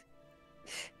just...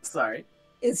 Sorry.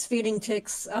 It's feeding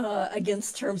ticks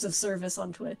against terms of service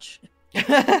on Twitch.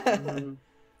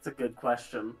 It's a good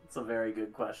question. It's a very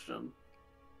good question.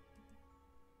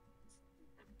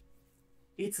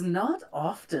 It's not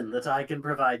often that I can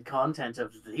provide content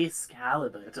of this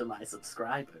caliber to my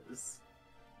subscribers.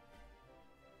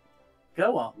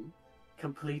 Go on,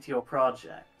 complete your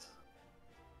project.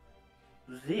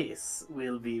 This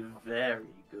will be very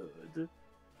good.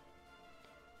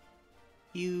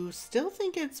 You still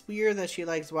think it's weird that she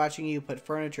likes watching you put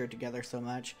furniture together so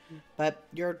much, but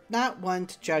you're not one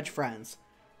to judge friends.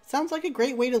 Sounds like a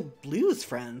great way to lose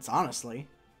friends, honestly.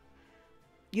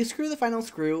 You screw the final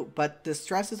screw, but the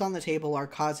stresses on the table are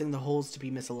causing the holes to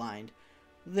be misaligned.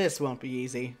 This won't be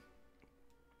easy.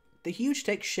 The huge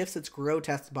tick shifts its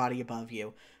grotesque body above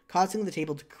you, causing the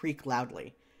table to creak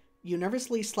loudly. You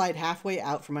nervously slide halfway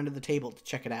out from under the table to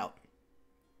check it out.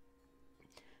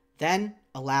 Then,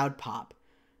 a loud pop.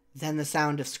 Then the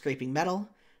sound of scraping metal.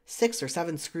 6 or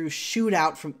 7 screws shoot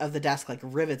out of the desk like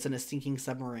rivets in a sinking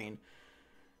submarine.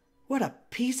 What a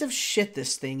piece of shit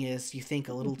this thing is, you think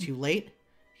a little too late.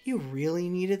 You really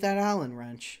needed that Allen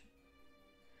wrench.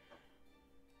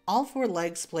 All 4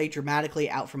 legs splay dramatically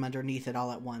out from underneath it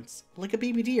all at once, like a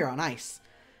baby deer on ice.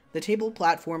 The table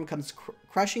platform comes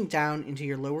crushing down into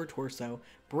your lower torso,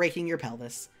 breaking your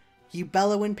pelvis. You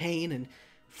bellow in pain and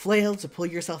flail to pull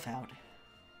yourself out.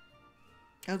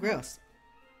 Oh, gross.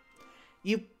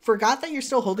 You forgot that you're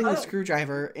still holding the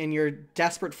screwdriver in your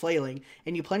desperate flailing,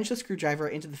 and you plunge the screwdriver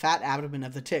into the fat abdomen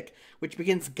of the tick, which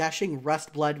begins gushing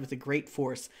rust blood with a great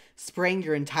force, spraying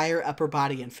your entire upper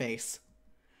body and face.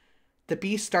 The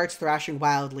beast starts thrashing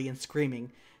wildly and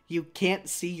screaming. You can't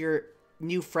see your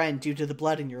new friend due to the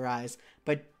blood in your eyes,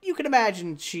 but you can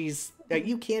imagine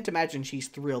you can't imagine she's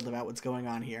thrilled about what's going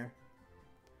on here.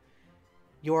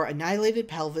 Your annihilated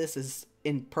pelvis is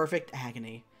in perfect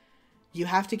agony. You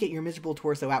have to get your miserable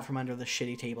torso out from under the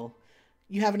shitty table.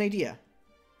 You have an idea.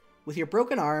 With your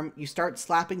broken arm, you start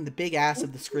slapping the big ass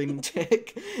of the screaming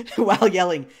tick while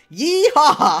yelling,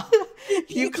 "Yee-haw!"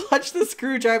 You clutch the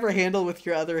screwdriver handle with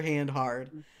your other hand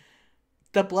hard.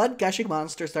 The blood-gushing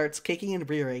monster starts kicking and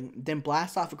rearing, then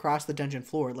blasts off across the dungeon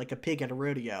floor like a pig at a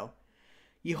rodeo.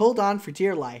 You hold on for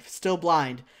dear life, still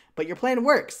blind, but your plan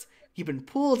works. You've been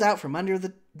pulled out from under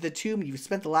the tomb you've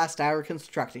spent the last hour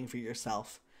constructing for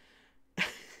yourself.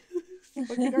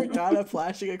 Fucking Ardata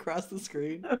flashing across the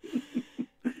screen.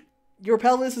 Your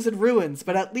pelvis is in ruins,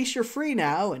 but at least you're free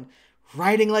now and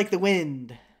riding like the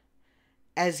wind.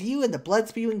 As you and the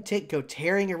blood-spewing tick go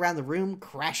tearing around the room,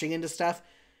 crashing into stuff,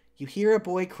 you hear a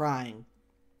boy crying.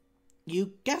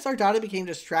 You guess Ardata became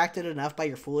distracted enough by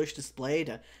your foolish display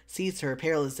to seize her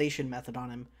paralyzation method on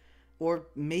him. Or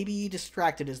maybe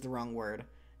distracted is the wrong word.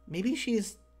 Maybe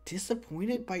she's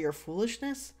disappointed by your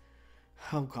foolishness?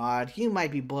 Oh god, you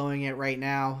might be blowing it right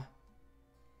now.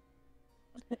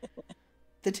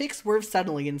 The tick swerves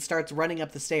suddenly and starts running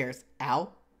up the stairs. Ow,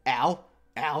 ow,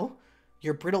 ow.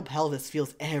 Your brittle pelvis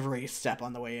feels every step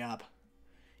on the way up.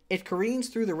 It careens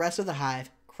through the rest of the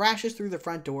hive, crashes through the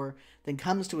front door, then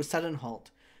comes to a sudden halt.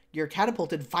 You're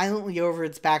catapulted violently over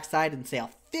its backside and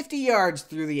sail 50 yards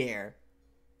through the air.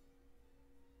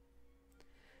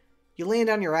 You land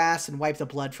on your ass and wipe the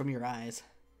blood from your eyes.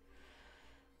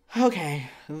 Okay,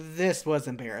 this was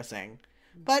embarrassing.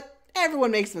 But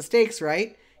everyone makes mistakes,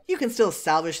 right? You can still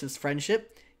salvage this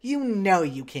friendship. You know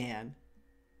you can.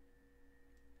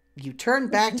 You turn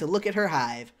back to look at her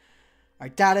hive.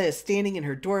 Ardata is standing in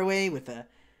her doorway with a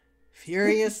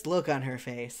furious look on her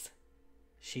face.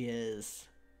 She is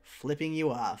flipping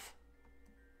you off.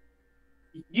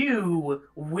 You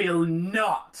will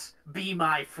not be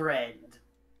my friend.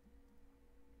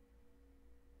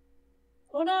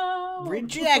 Oh no!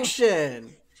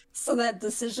 Rejection! So that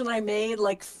decision I made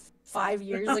like 5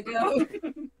 years ago.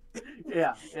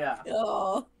 Yeah, yeah.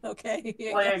 Oh, okay.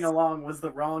 I Playing guess. along was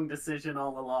the wrong decision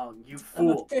all along. You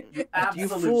fool. You You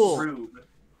absolute fool. rube.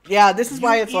 Yeah, this is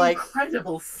why You it's like...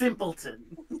 incredible simpleton.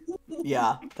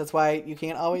 Yeah, that's why you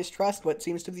can't always trust what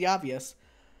seems to be obvious.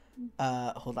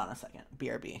 Hold on a second.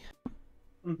 BRB.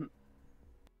 Mhm.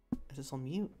 Is this on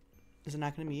mute? Is it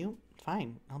not going to mute?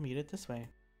 Fine, I'll mute it this way.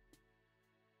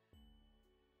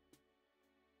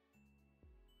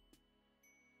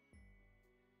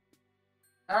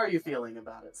 How are you feeling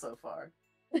about it so far?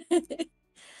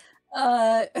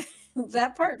 uh,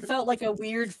 that part felt like a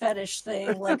weird fetish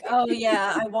thing. Like, oh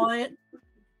yeah, I want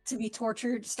to be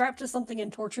tortured, strapped to something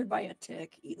and tortured by a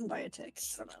tick, eaten by a tick.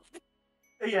 I don't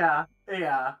know.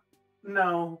 Yeah.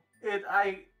 No,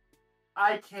 I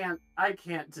can't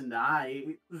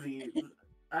deny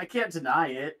I can't deny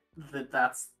it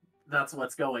that's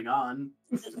what's going on.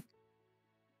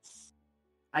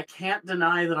 I can't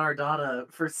deny that Ardata,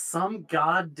 for some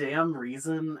goddamn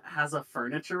reason, has a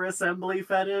furniture assembly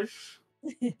fetish.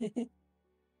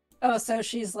 Oh, so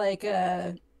she's like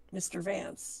Mr.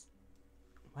 Vance.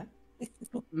 What?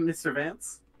 Mr.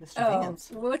 Vance? Mr.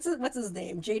 Vance. What's his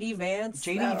name? JD Vance?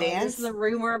 JD Vance? This is a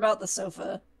rumor about the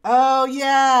sofa. Oh,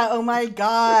 yeah! Oh my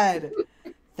god!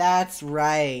 That's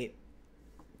right.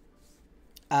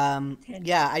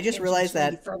 Yeah, I just realized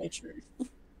that furniture.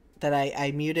 that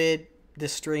I muted the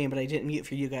stream, but I didn't mute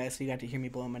for you guys, so you got to hear me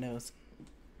blowing my nose.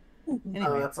 Anyway.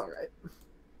 Oh, that's alright.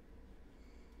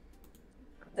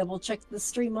 Double check the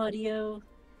stream audio.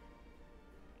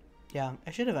 Yeah,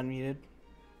 I should have unmuted.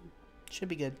 Should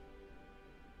be good.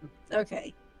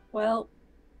 Okay. Well,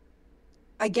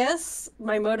 I guess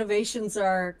my motivations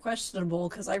are questionable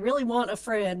because I really want a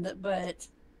friend, but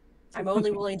I'm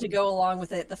only willing to go along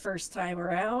with it the first time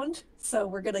around. So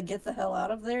we're gonna get the hell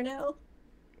out of there now.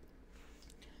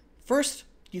 First,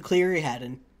 you clear your head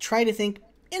and try to think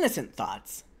innocent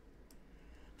thoughts.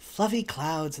 Fluffy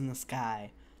clouds in the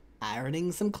sky,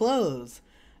 ironing some clothes,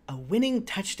 a winning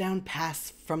touchdown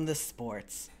pass from the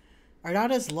sports,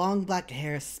 Ardata's long black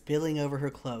hair spilling over her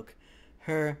cloak,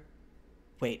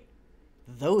 Wait,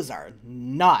 those are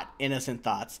not innocent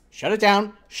thoughts. Shut it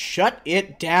down. Shut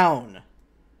it down.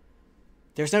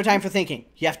 There's no time for thinking.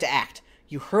 You have to act.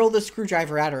 You hurl the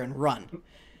screwdriver at her and run.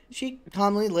 She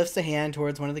calmly lifts a hand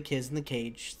towards one of the kids in the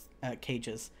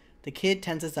cages. The kid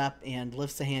tenses up and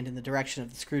lifts a hand in the direction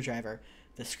of the screwdriver.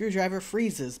 The screwdriver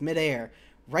freezes midair,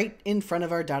 right in front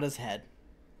of Ardata's head.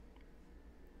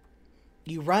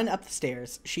 You run up the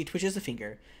stairs. She twitches a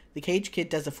finger. The cage kid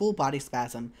does a full body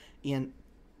spasm, and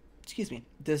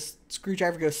this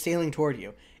screwdriver goes sailing toward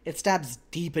you. It stabs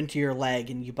deep into your leg,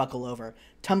 and you buckle over,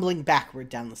 tumbling backward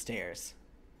down the stairs.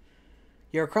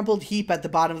 You're a crumpled heap at the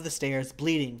bottom of the stairs,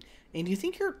 bleeding, and you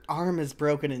think your arm is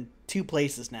broken in 2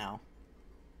 places now.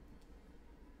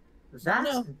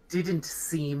 That didn't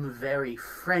seem very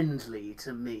friendly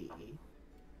to me.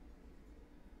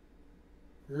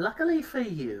 Luckily for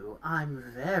you, I'm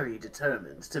very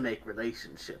determined to make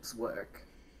relationships work.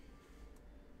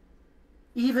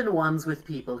 Even ones with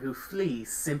people who flee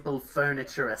simple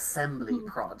furniture assembly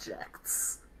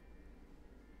projects.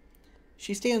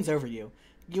 She stands over you.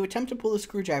 You attempt to pull the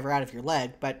screwdriver out of your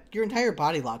leg, but your entire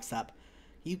body locks up.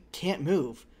 You can't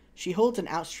move. She holds an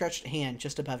outstretched hand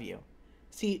just above you.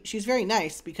 See, she's very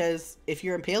nice because if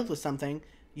you're impaled with something,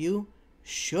 you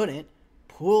shouldn't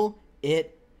pull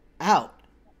it out.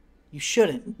 You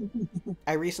shouldn't.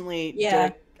 I recently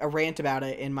did a rant about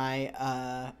it in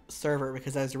my server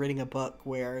because I was reading a book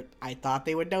where I thought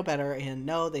they would know better, and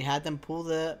no, they had them pull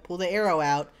the arrow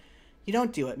out. You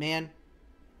don't do it, man.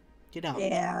 You don't.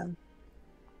 Yeah.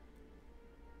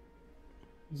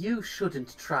 You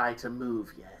shouldn't try to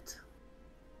move yet.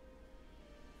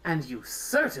 And you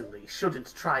certainly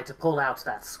shouldn't try to pull out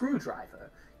that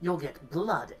screwdriver. You'll get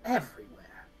blood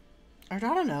everywhere.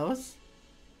 Ardata knows.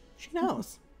 She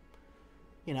knows.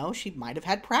 You know, she might have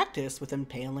had practice with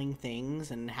impaling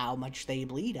things and how much they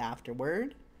bleed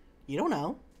afterward. You don't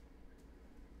know.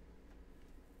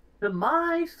 To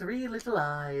my 3 little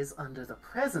eyes, under the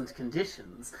present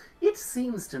conditions, it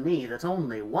seems to me that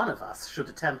only one of us should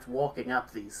attempt walking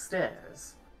up these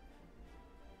stairs.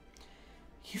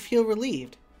 You feel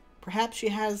relieved. Perhaps she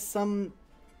has some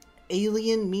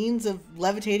alien means of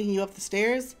levitating you up the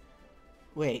stairs?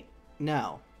 Wait,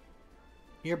 no.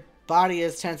 Your body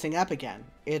is tensing up again.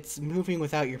 It's moving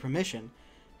without your permission.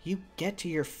 You get to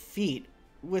your feet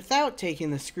without taking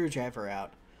the screwdriver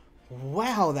out.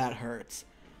 Wow, that hurts.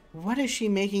 What is she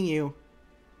making you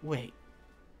Wait.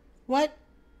 What?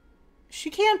 She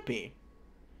can't be.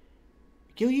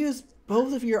 You'll use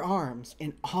both of your arms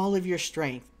and all of your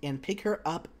strength and pick her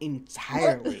up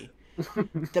entirely.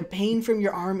 The pain from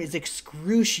your arm is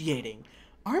excruciating.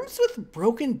 Arms with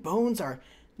broken bones are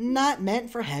not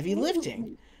meant for heavy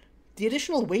lifting. The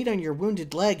additional weight on your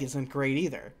wounded leg isn't great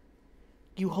either.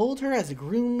 You hold her as a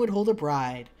groom would hold a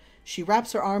bride. She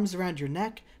wraps her arms around your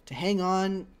neck to hang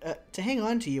on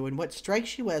to you in what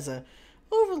strikes you as a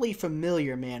overly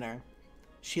familiar manner.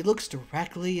 She looks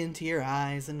directly into your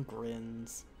eyes and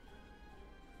grins.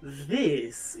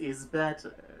 This is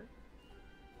better.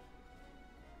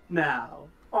 Now,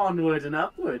 onward and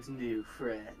upward, new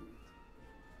friend.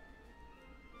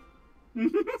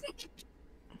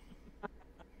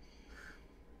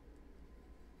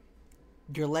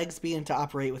 Your legs begin to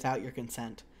operate without your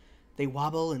consent. They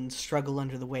wobble and struggle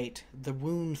under the weight. The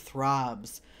wound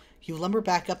throbs. You lumber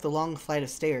back up the long flight of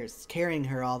stairs, carrying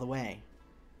her all the way.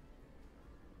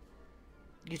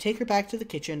 You take her back to the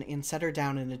kitchen and set her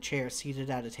down in a chair seated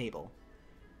at a table.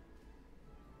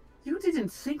 You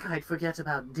didn't think I'd forget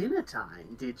about dinner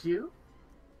time, did you?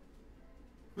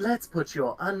 Let's put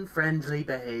your unfriendly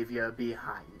behavior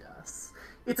behind us.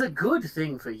 It's a good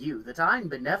thing for you that I'm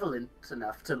benevolent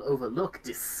enough to overlook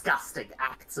disgusting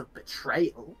acts of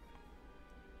betrayal.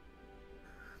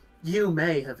 You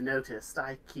may have noticed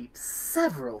I keep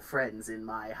several friends in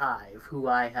my hive who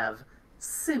I have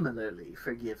similarly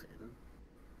forgiven.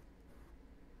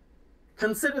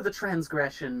 Consider the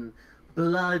transgression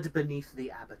blood beneath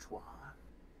the abattoir.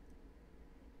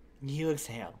 You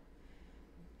exhale.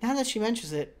 Now that she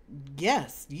mentions it,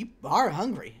 yes, you are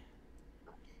hungry.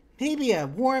 Maybe a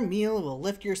warm meal will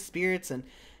lift your spirits and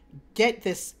get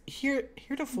this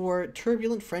heretofore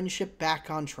turbulent friendship back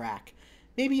on track.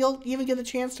 Maybe you'll even get a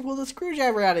chance to pull the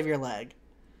screwdriver out of your leg.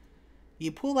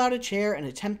 You pull out a chair and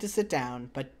attempt to sit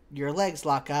down, but your legs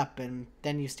lock up and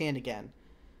then you stand again.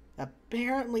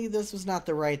 Apparently this was not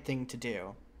the right thing to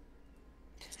do.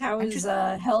 How is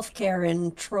healthcare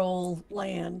in Troll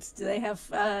Land? Do they have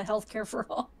healthcare for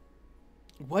all?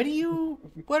 What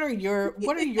are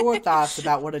your thoughts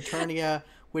about what Eternia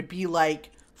would be like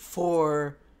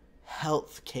for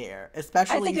healthcare,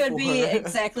 especially I think it would be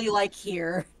exactly like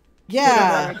here.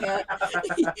 Yeah.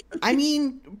 I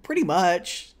mean, pretty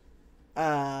much.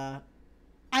 I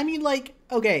mean, like,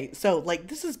 okay, so, like,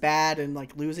 this is bad, and,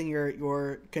 like, losing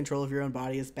your control of your own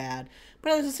body is bad.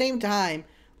 But at the same time,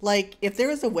 like, if there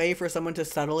was a way for someone to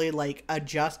subtly, like,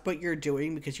 adjust what you're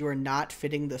doing because you are not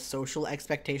fitting the social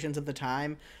expectations of the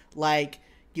time, like,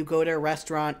 you go to a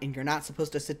restaurant and you're not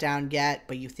supposed to sit down yet,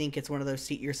 but you think it's one of those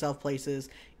seat-yourself places,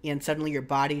 and suddenly your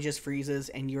body just freezes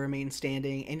and you remain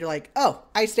standing, and you're like, oh,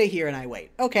 I stay here and I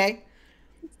wait. Okay.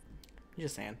 I'm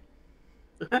just saying.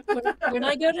 When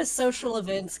I go to social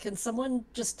events, can someone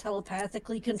just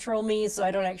telepathically control me so I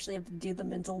don't actually have to do the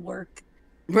mental work?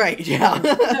 Right, yeah.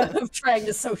 Of trying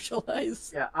to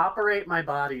socialize. Yeah, operate my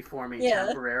body for me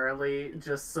temporarily,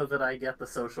 just so that I get the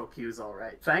social cues all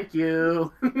right. Thank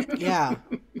you. Yeah.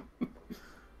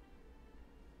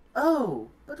 Oh,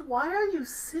 but why are you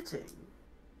sitting?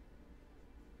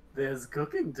 There's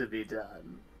cooking to be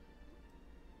done.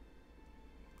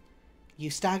 You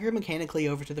stagger mechanically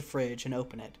over to the fridge and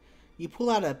open it. You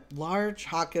pull out a large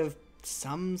hock of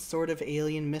some sort of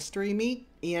alien mystery meat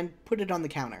and put it on the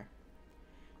counter.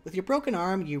 With your broken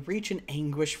arm, you reach in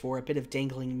anguish for a bit of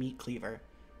dangling meat cleaver.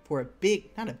 A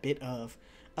big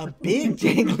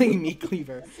dangling meat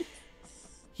cleaver.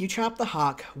 You chop the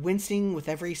hock, wincing with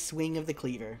every swing of the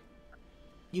cleaver.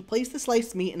 You place the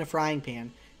sliced meat in a frying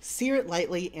pan, sear it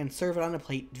lightly, and serve it on a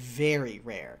plate very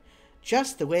rare,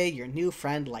 just the way your new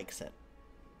friend likes it.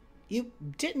 You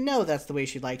didn't know that's the way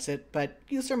she likes it, but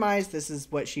you surmise this is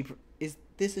what she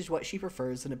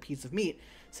prefers in a piece of meat,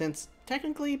 since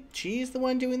technically she's the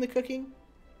one doing the cooking.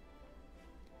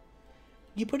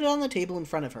 You put it on the table in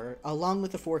front of her, along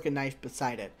with a fork and knife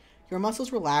beside it. Your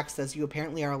muscles relax as you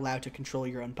apparently are allowed to control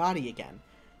your own body again.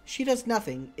 She does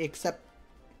nothing except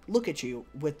look at you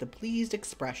with the pleased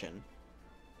expression.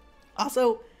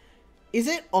 Also, is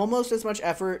it almost as much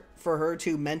effort for her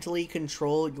to mentally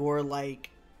control your, like,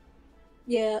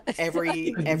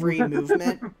 every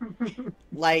movement?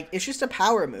 Like, it's just a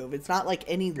power move. It's not like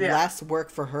any less work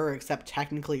for her except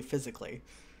technically physically.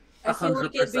 I feel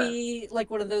like it'd be like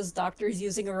one of those doctors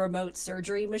using a remote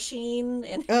surgery machine,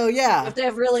 and oh yeah, you have to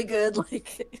have really good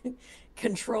like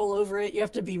control over it. You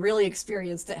have to be really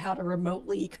experienced at how to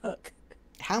remotely cook.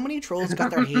 How many trolls got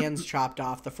their hands chopped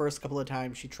off the first couple of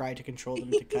times she tried to control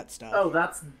them to cut stuff? Oh,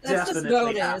 that's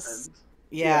definitely happened.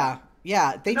 Yeah.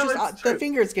 They the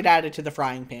fingers get added to the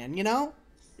frying pan, you know?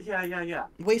 Yeah.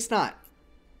 Waste not.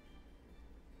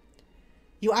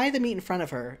 You eye the meat in front of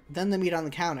her, then the meat on the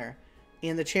counter,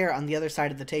 and the chair on the other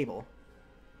side of the table.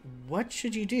 What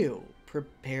should you do?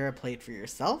 Prepare a plate for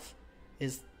yourself?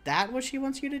 Is that what she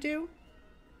wants you to do?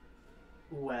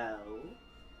 Well,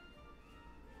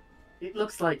 it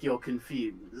looks like you're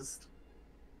confused.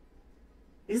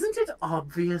 Isn't it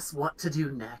obvious what to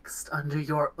do next under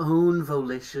your own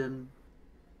volition?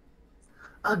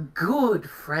 A good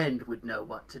friend would know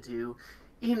what to do.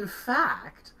 In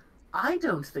fact, I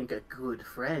don't think a good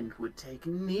friend would take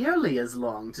nearly as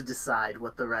long to decide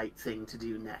what the right thing to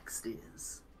do next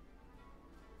is.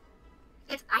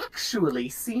 It actually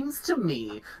seems to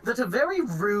me that a very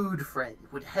rude friend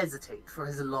would hesitate for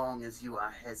as long as you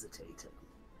are hesitating.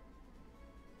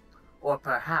 Or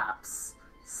perhaps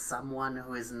someone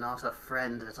who is not a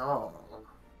friend at all.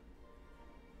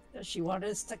 Does she want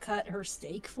us to cut her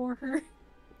steak for her?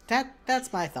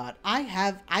 That's my thought.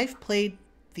 I've played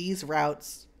these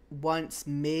routes once,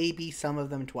 maybe some of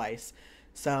them twice.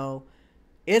 So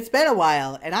it's been a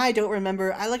while, and I don't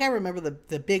remember. I remember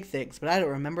the big things, but I don't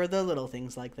remember the little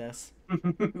things like this.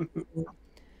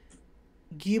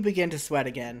 You begin to sweat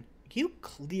again. You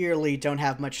clearly don't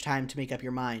have much time to make up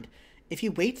your mind. If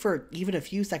you wait for even a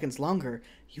few seconds longer,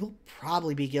 you'll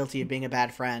probably be guilty of being a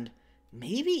bad friend.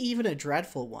 Maybe even a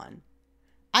dreadful one.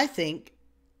 I think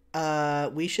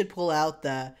we should pull out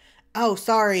the, oh,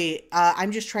 sorry,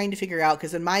 I'm just trying to figure out,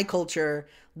 because in my culture,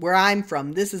 where I'm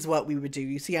from, this is what we would do.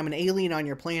 You see, I'm an alien on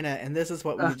your planet, and this is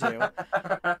what we do.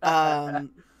 And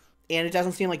it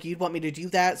doesn't seem like you'd want me to do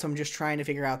that, so I'm just trying to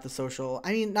figure out the social.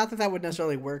 I mean, not that that would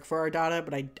necessarily work for Ardata,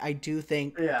 but I do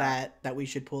think that we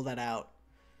should pull that out.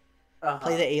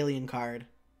 Play the alien card.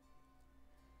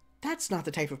 That's not the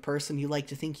type of person you like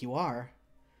to think you are.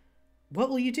 What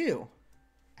will you do?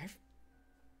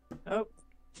 Oh.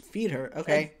 Feed her.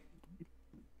 Okay.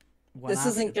 This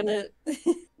isn't gonna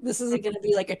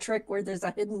be like a trick where there's a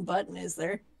hidden button, is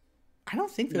there? I don't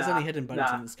think there's any hidden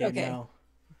buttons in this game, okay. no.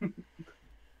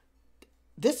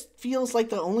 This feels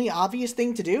like the only obvious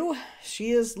thing to do.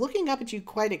 She is looking up at you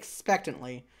quite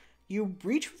expectantly. You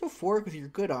reach for the fork with your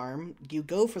good arm. You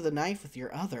go for the knife with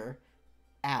your other.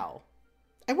 Ow.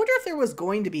 I wonder if there was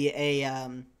going to be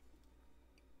a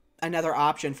another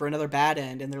option for another bad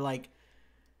end, and they're like,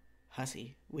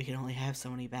 Hussy, we can only have so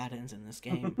many bad ends in this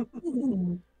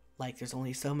game. Like, there's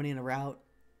only so many in a route.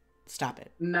 Stop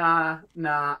it. Nah.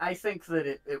 I think that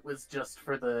it was just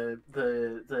for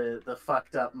the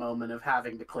fucked up moment of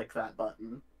having to click that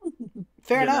button.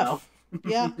 Fair enough.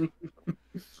 Yeah.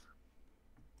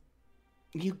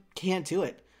 You can't do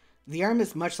it. The arm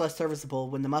is much less serviceable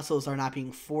when the muscles are not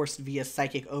being forced via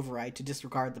psychic override to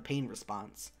disregard the pain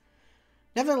response.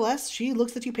 Nevertheless, she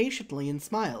looks at you patiently and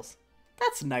smiles.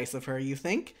 That's nice of her, you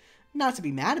think. Not to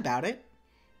be mad about it.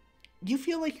 You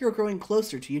feel like you're growing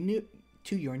closer to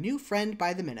your new friend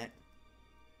by the minute.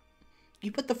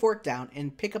 You put the fork down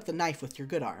and pick up the knife with your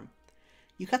good arm.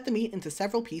 You cut the meat into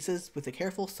several pieces with a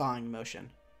careful sawing motion.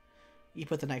 You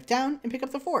put the knife down and pick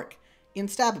up the fork and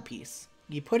stab a piece.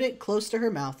 You put it close to her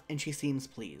mouth and she seems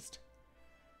pleased.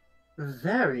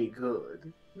 Very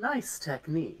good. Nice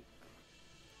technique.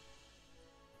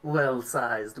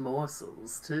 Well-sized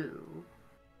morsels, too.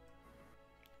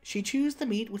 She chews the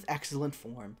meat with excellent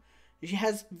form. She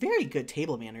has very good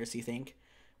table manners, you think.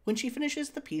 When she finishes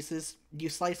the pieces, you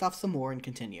slice off some more and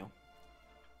continue.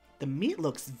 The meat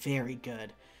looks very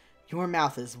good. Your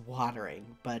mouth is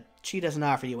watering, but she doesn't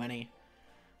offer you any.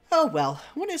 Oh well,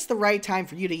 when it's the right time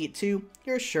for you to eat too,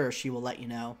 you're sure she will let you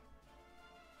know.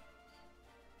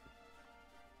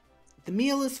 The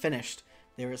meal is finished.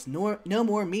 There is no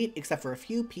more meat except for a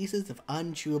few pieces of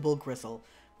unchewable gristle,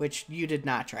 which you did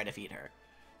not try to feed her.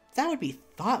 That would be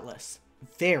thoughtless.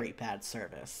 Very bad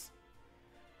service.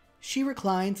 She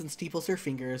reclines and steeples her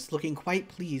fingers, looking quite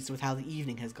pleased with how the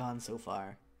evening has gone so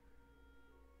far.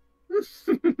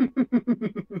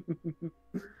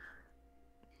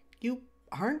 You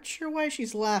aren't sure why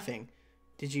she's laughing.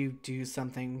 Did you do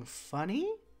something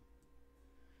funny?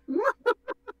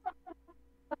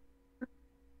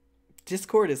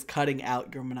 Discord is cutting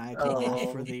out your maniacal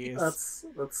laugh for these. That's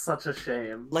such a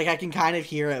shame. Like, I can kind of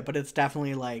hear it, but it's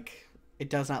definitely like, it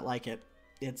does not like it.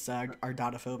 It's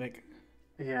Ardata-phobic.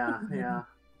 Yeah.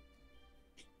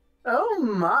 Oh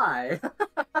my!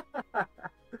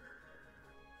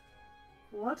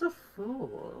 What a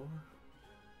fool.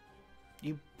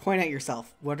 You point at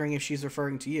yourself, wondering if she's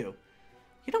referring to you.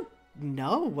 You don't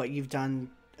know what you've done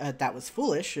that was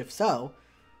foolish, if so.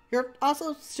 You're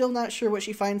also still not sure what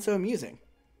she finds so amusing.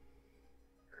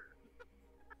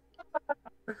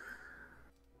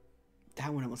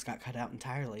 That one almost got cut out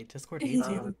entirely. Discord hates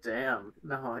you. Oh damn!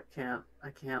 No, I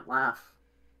can't laugh.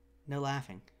 No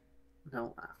laughing.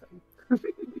 No laughing.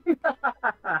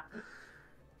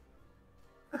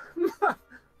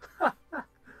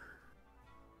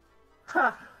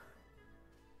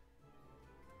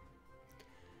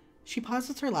 She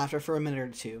pauses her laughter for a minute or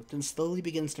two, then slowly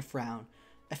begins to frown.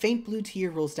 A faint blue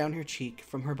tear rolls down her cheek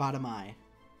from her bottom eye.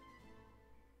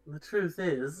 The truth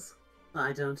is,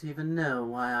 I don't even know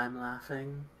why I'm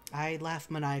laughing. I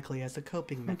laugh maniacally as a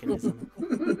coping mechanism.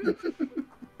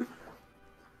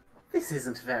 This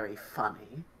isn't very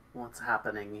funny, what's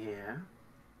happening here.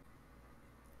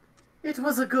 It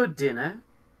was a good dinner.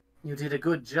 You did a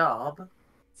good job,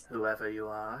 whoever you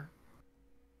are.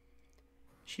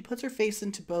 She puts her face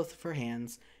into both of her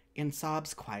hands and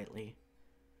sobs quietly.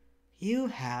 You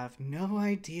have no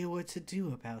idea what to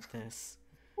do about this.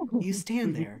 You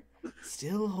stand there,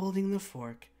 still holding the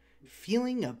fork,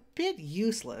 feeling a bit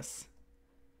useless.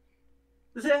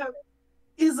 There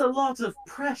is a lot of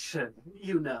pressure,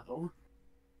 you know.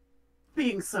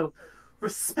 Being so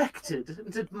respected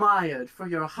and admired for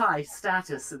your high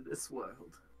status in this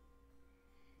world.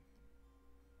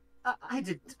 I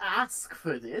didn't ask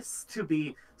for this, to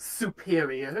be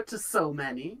superior to so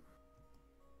many.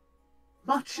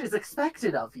 Much is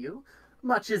expected of you.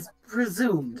 Much is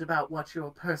presumed about what your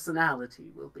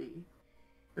personality will be,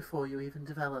 before you even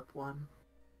develop one.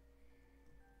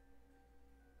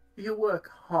 You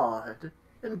work hard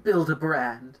and build a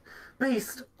brand,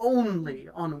 based only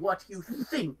on what you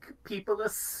think people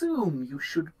assume you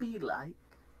should be like.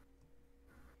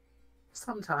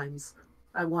 Sometimes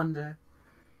I wonder,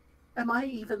 am I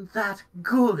even that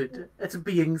good at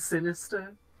being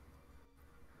sinister?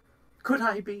 Could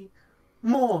I be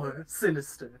more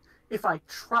sinister if I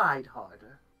tried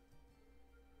harder?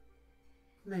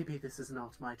 Maybe this is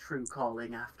not my true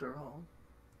calling after all.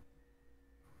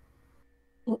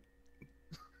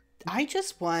 I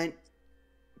just want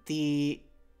the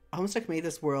Homestuck Made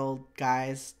This World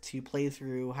guys to play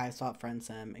through Hiveswap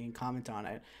Friendsim and comment on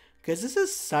it. Because this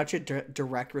is such a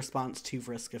direct response to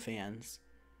Vriska fans.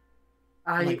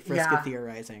 Like Vriska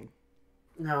theorizing.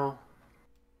 No.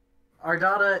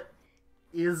 Ardata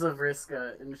is a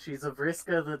Vriska, and she's a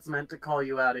Vriska that's meant to call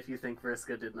you out if you think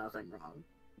Vriska did nothing wrong.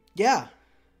 Yeah.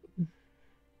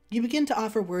 You begin to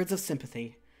offer words of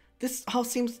sympathy. This all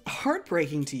seems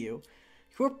heartbreaking to you.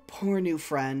 Your poor new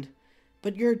friend.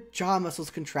 But your jaw muscles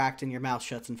contract and your mouth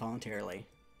shuts involuntarily.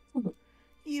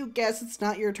 You guess it's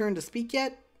not your turn to speak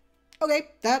yet? Okay,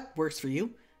 that works for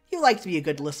you. You like to be a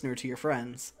good listener to your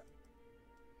friends.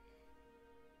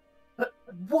 But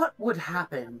what would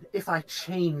happen if I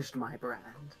changed my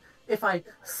brand? If I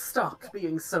stopped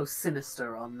being so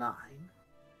sinister online?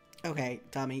 Okay,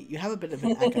 Domi, you have a bit of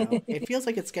an echo. It feels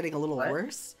like it's getting a little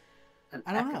worse.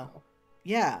 I don't know.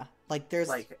 Yeah, like there's...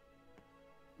 Like,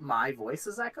 my voice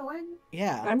is echoing?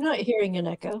 Yeah. I'm not hearing an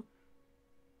echo.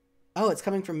 Oh, it's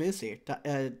coming from Moosie.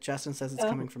 Justin says it's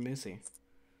coming from Moosie.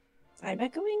 I'm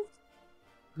echoing?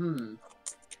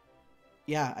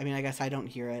 Yeah, I mean, I guess I don't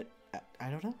hear it. I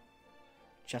don't know.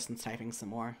 Justin's typing some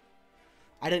more.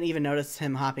 I didn't even notice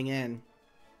him hopping in.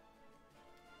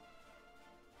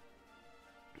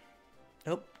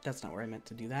 Oh, that's not where I meant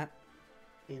to do that.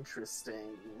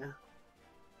 Interesting.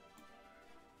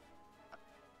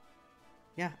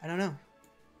 Yeah, I don't know.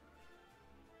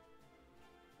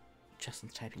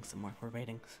 Justin's typing some more. We're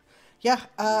waiting. Yeah,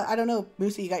 I don't know.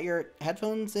 Moosie, you got your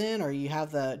headphones in, or you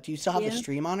have the... Do you still have the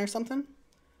stream on or something?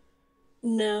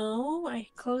 No, I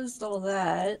closed all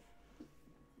that.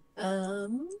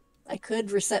 I could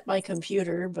reset my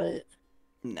computer, but...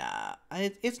 Nah,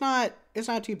 it's not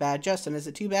too bad. Justin, is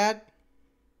it too bad?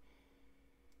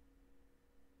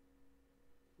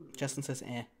 Justin says,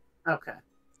 eh. Okay.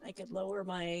 I could lower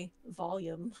my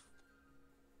volume.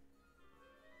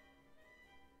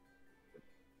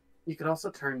 You could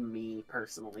also turn me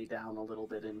personally down a little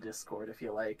bit in Discord if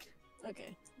you like.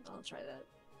 Okay, I'll try that.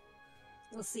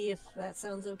 We'll see if that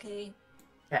sounds okay.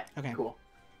 Okay, cool.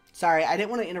 Sorry, I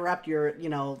didn't want to interrupt your,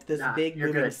 this big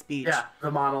moving speech. Yeah,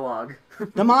 the monologue.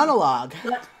 The monologue.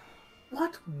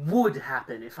 What would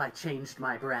happen if I changed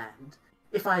my brand?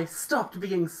 If I stopped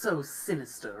being so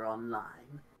sinister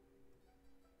online?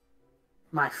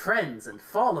 My friends and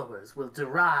followers will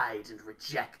deride and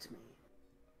reject me.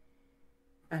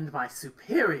 And my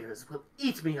superiors will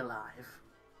eat me alive.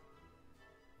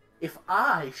 If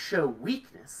I show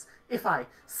weakness, if I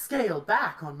scale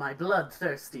back on my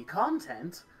bloodthirsty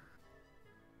content,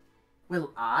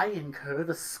 will I incur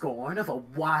the scorn of a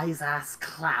wise-ass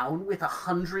clown with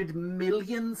 100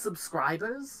 million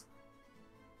subscribers?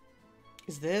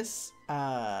 Is this,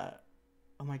 oh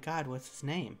my god, what's his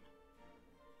name?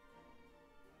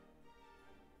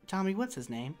 Tommy, what's his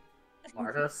name?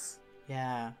 Martus?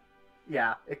 Yeah.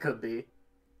 Yeah, it could be.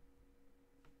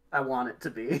 I want it to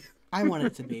be. I want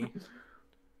it to be.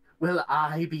 Will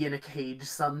I be in a cage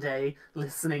someday,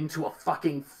 listening to a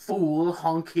fucking fool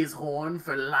honk his horn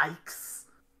for likes?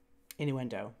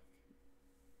 Innuendo.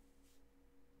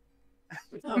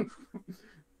 Oh,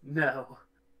 No,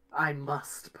 I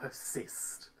must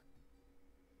persist.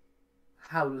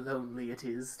 How lonely it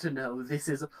is to know this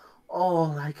is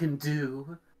all I can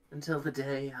do until the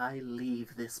day I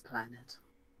leave this planet.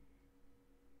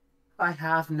 I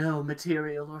have no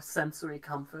material or sensory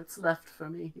comforts left for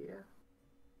me here.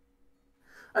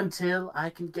 Until I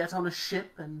can get on a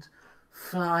ship and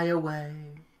fly away,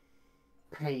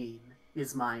 pain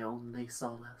is my only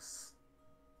solace.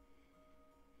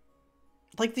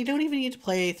 Like, they don't even need to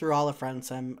play through all of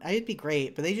Friendsim. It'd be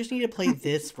great, but they just need to play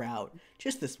this route.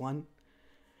 Just this one.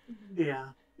 Yeah,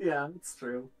 it's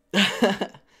true.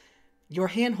 Your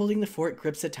hand holding the fort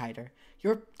grips it tighter.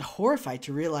 You're horrified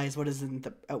to realize what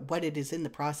it is in the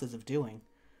process of doing.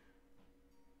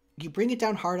 You bring it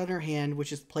down hard on her hand,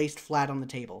 which is placed flat on the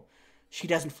table. She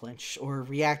doesn't flinch or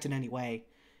react in any way.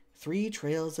 3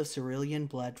 trails of cerulean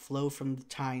blood flow from the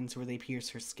tines where they pierce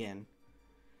her skin.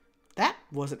 That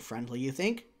wasn't friendly, you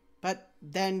think? But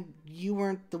then you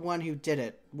weren't the one who did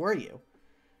it, were you?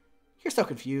 You're so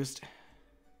confused.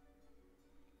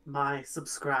 My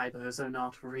subscribers are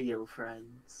not real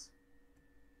friends.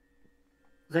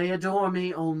 They adore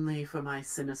me only for my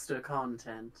sinister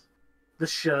content, the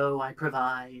show I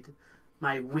provide,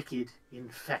 my wicked,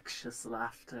 infectious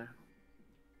laughter.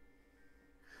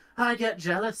 I get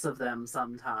jealous of them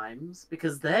sometimes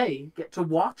because they get to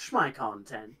watch my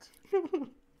content.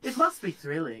 It must be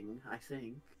thrilling, I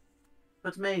think.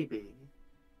 But maybe.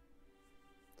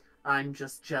 I'm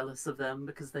just jealous of them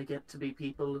because they get to be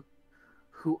people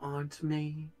who aren't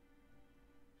me.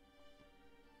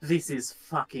 This is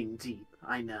fucking deep,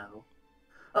 I know.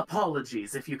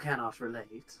 Apologies if you cannot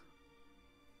relate.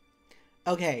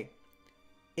 Okay.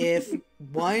 If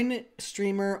one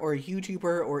streamer or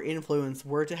YouTuber or influencer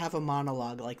were to have a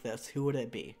monologue like this, who would it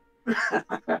be?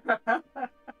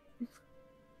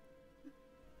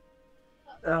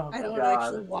 Oh, I don't God.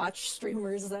 actually watch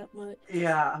streamers that much.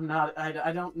 Yeah, I'm not.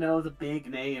 I don't know the big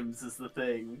names is the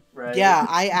thing, right? Yeah,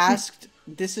 I asked.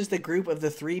 This is the group of the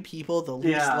 3 people the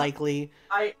least likely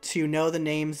to know the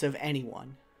names of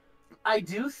anyone. I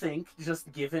do think,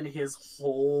 just given his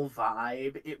whole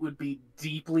vibe, it would be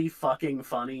deeply fucking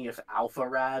funny if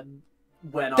AlphaRad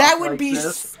went That off would like be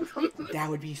this. That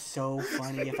would be so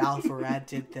funny if AlphaRad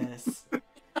did this.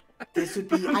 This would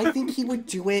be. I think he would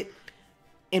do it,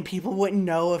 and people wouldn't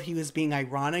know if he was being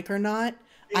ironic or not.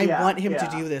 I want him to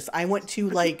do this. I want to,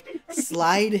 like,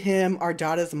 slide him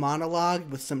Ardata's monologue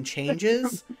with some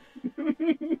changes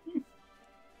and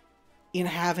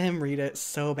have him read it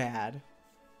so bad.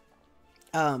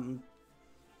 Moosie,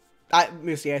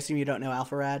 I assume you don't know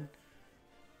AlphaRad?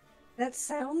 That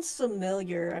sounds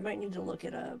familiar. I might need to look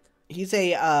it up. He's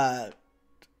a, I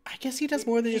guess he does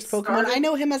more than just Pokemon. I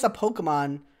know him as a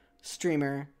Pokemon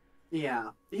streamer.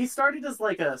 Yeah. He started as,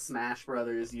 like, a Smash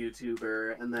Brothers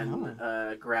YouTuber, and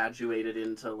then graduated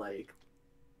into, like,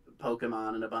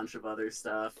 Pokemon and a bunch of other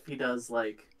stuff. He does,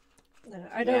 like,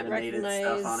 I don't animated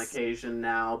recognize stuff on occasion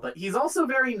now, but he's also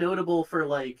very notable for,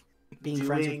 like, being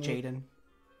friends with Jaden.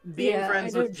 Being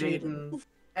friends with Jaden.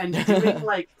 And doing,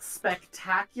 like,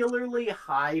 spectacularly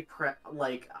high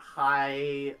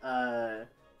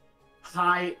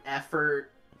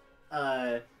effort,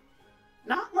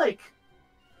 not, like,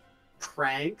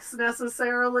 pranks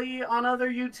necessarily on other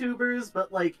YouTubers,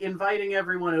 but, like, inviting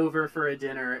everyone over for a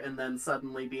dinner and then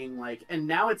suddenly being like, and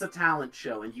now it's a talent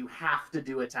show and you have to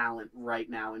do a talent right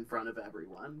now in front of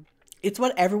everyone. It's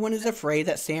what everyone is afraid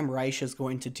that Sam Reich is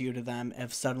going to do to them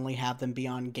if suddenly have them be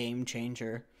on Game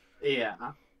Changer. Yeah.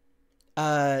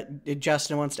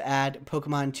 Justin wants to add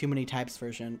Pokemon Too Many Types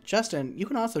version. Justin, you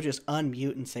can also just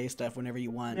unmute and say stuff whenever you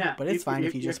want, but it's fine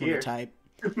if you just want to type.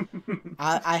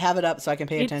 I have it up so I can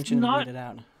pay attention and read it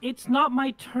out. It's not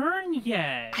my turn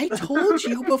yet. I told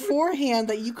you beforehand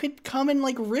that you could come and,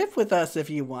 like, riff with us if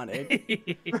you wanted.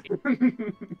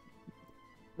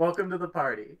 Welcome to the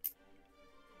party.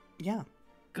 Yeah.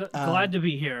 Glad to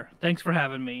be here. Thanks for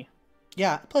having me.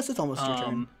 Yeah, plus it's almost your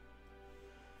turn.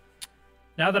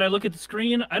 Now that I look at the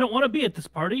screen, I don't want to be at this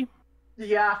party.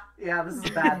 Yeah, this is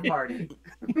a bad party.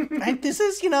 This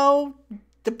is,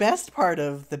 the best part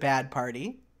of the bad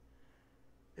party.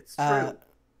 It's true.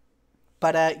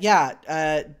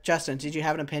 Justin, did you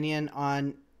have an opinion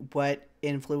on what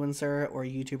influencer or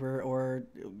YouTuber or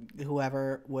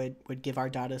whoever would give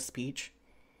Ardata's speech?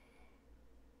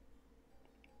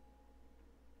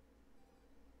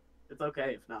 It's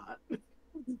okay if not.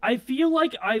 I feel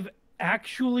like I've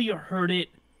actually heard it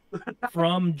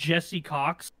from Jesse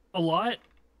Cox a lot.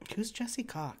 Who's Jesse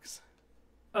Cox?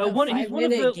 The He's one of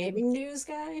 5-minute the gaming news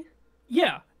guy?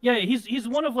 yeah. He's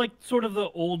one of like sort of the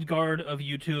old guard of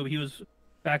YouTube. He was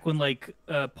back when like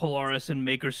Polaris and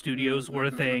Maker Studios were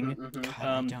a thing. God, I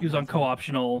don't He was know on that.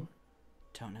 Co-optional.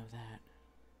 Don't know that.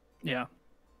 Yeah.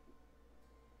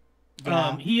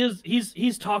 Yeah.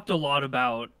 He's talked a lot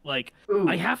about like Ooh.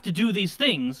 I have to do these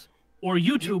things or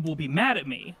YouTube will be mad at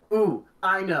me. Ooh,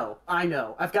 I know.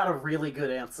 I've got a really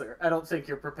good answer. I don't think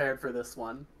you're prepared for this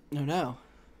one. No.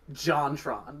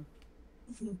 JonTron.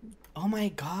 Oh my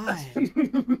god.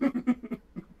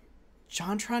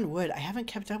 JonTron Wood. I haven't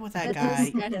kept up with that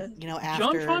guy. You know,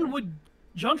 after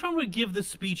JonTron would give this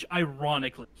speech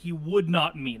ironically. He would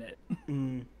not mean it.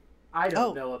 I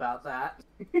don't know about that.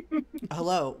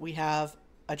 Hello, we have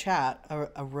a chat.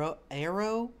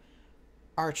 Arrow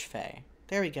Archfey.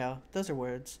 There we go. Those are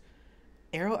words.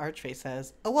 Arrow Archfey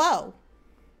says, "Oh whoa,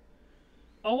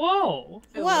 Oh whoa,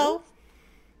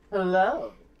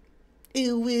 Hello.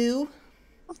 ooh woo."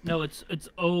 no, it's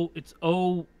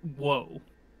oh whoa.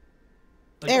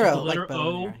 Like, Arrow, the letter like bow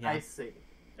O. and arrow, I see.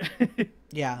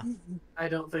 yeah. I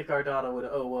don't think Ardata would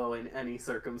OWO in any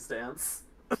circumstance.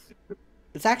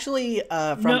 It's actually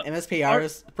from No,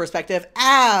 MSPAR's perspective.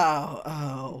 Ow!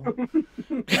 Oh.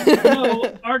 No,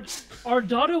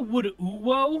 Ardata would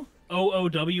Uwo,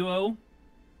 OOWO.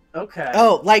 Okay.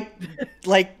 Oh, like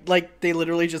they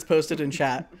literally just posted in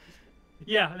chat.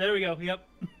 Yeah, there we go. Yep.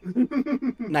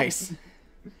 Nice.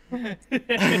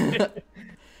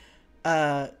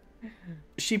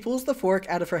 She pulls the fork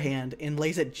out of her hand and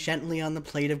lays it gently on the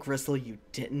plate of gristle you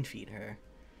didn't feed her.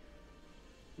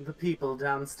 The people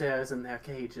downstairs in their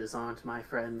cages aren't my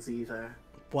friends either.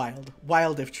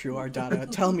 Wild if true, Ardata.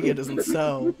 Tell me it isn't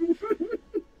so.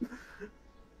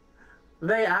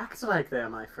 They act like they're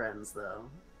my friends, though.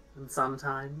 And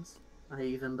sometimes, I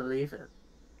even believe it.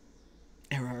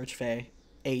 Error Archfey.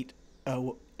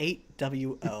 8-WO.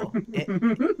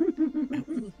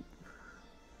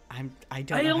 I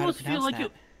don't know how to pronounce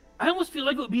that. I almost feel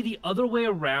like it would be the other way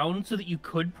around so that you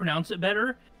could pronounce it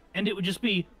better, and it would just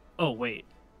be, oh wait.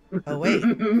 Oh wait.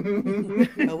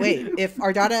 Oh wait. If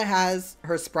Ardata has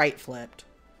her sprite flipped.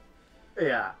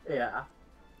 Yeah.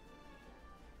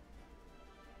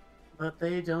 But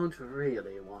they don't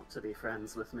really want to be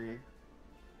friends with me.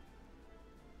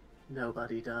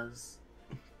 Nobody does.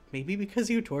 Maybe because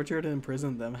you tortured and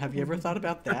imprisoned them. Have you ever thought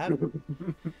about that?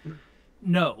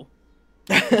 No.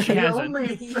 She hasn't.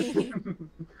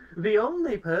 The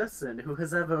only person who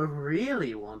has ever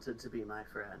really wanted to be my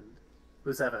friend,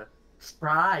 who's ever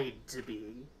tried to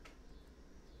be,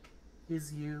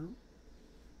 is you.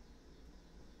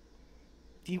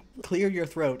 You clear your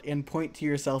throat and point to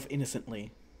yourself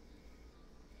innocently.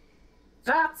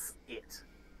 That's it.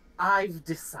 I've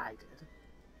decided.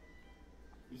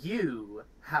 You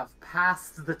have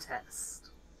passed the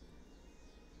test.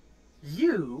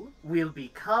 You will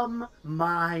become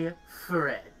my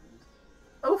friend.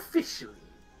 Officially.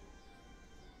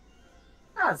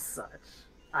 As such,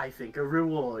 I think a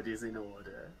reward is in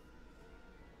order.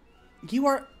 You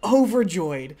are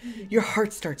overjoyed. Your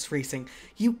heart starts racing.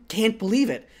 You can't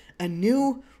believe it. A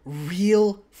new,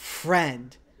 real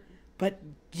friend. But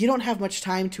you don't have much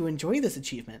time to enjoy this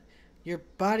achievement. Your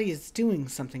body is doing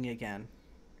something again.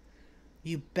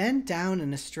 You bend down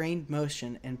in a strained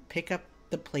motion and pick up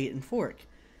the plate and fork.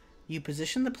 You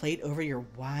position the plate over your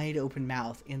wide open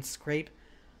mouth and scrape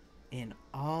in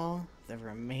all the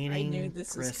remaining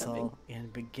gristle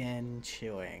and begin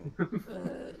chewing.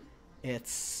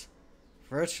 It's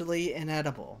virtually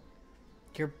inedible.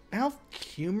 Your mouth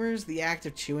humors the act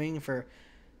of chewing for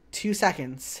 2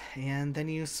 seconds, and then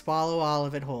you swallow all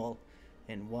of it whole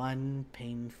in one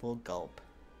painful gulp.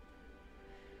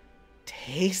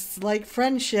 Tastes like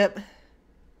friendship.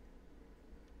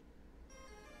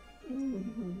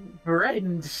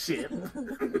 Friendship.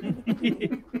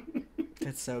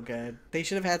 It's so good. They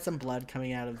should have had some blood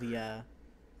coming out of the out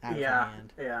of her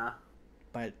hand. Yeah.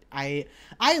 But I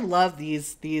love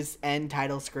these end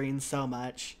title screens so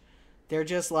much. They're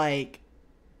just like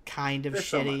kind of They're shitty.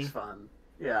 so much fun.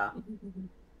 Yeah.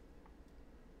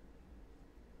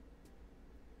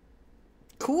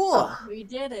 Cool. We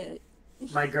did it.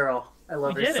 My girl. I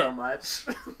love her so much.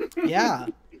 Yeah.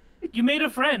 You made a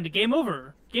friend. Game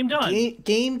over. Game done.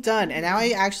 Game done. And now I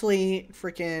actually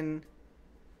freaking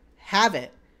have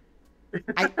it.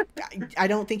 I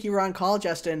don't think you were on call,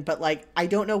 Justin, but like I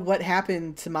don't know what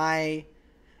happened to my.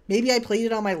 Maybe I played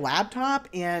it on my laptop,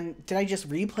 and did I just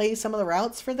replay some of the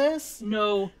routes for this?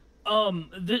 No.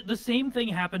 The same thing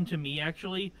happened to me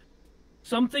actually.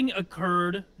 Something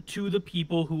occurred to the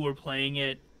people who were playing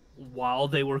it while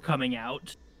they were coming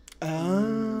out.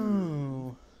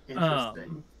 Oh.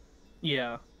 Interesting.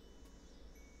 Yeah.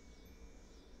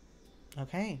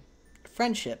 Okay.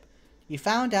 Friendship. You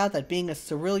found out that being a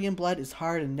cerulean blood is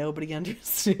hard and nobody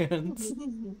understands.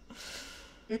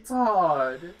 It's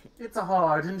hard. It's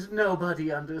hard and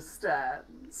nobody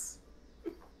understands.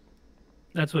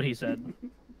 That's what he said.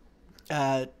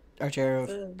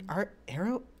 Archero.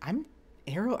 Arrow? I'm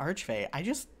Arrow Archfey. I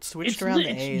just switched around the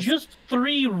A's. It's just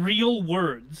 3 real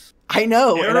words. I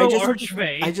know. Arrow and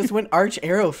Archfey. I just went Arch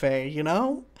Arrow Fey, you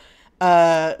know?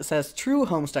 Says true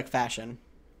Homestuck fashion.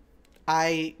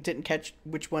 I didn't catch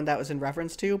which one that was in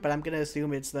reference to, but I'm going to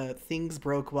assume it's the things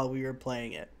broke while we were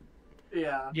playing it.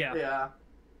 Yeah.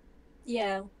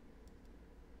 Yeah.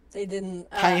 They didn't.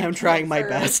 I am trying my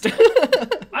best.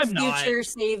 I'm not. Future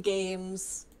save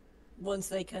games, once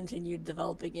they continued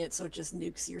developing it, so it just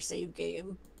nukes your save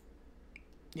game.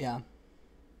 Yeah.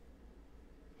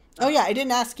 Oh yeah, I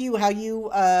didn't ask you how you,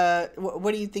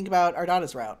 what do you think about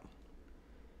Ardata's route?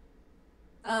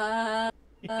 I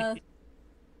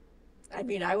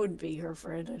mean, I wouldn't be her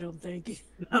friend, I don't think.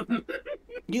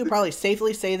 You could probably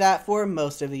safely say that for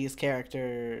most of these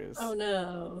characters. Oh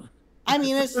no. I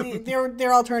mean,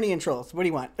 they're all turning into trolls. What do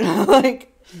you want?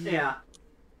 Like, Yeah.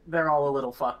 They're all a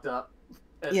little fucked up.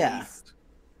 At least.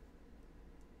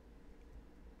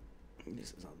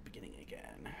 This is on the beginning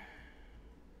again.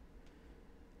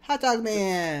 Hot Dog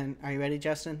Man! Are you ready,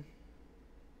 Justin?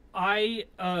 I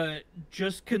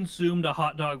just consumed a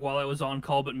hot dog while I was on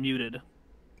call but muted.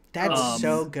 That's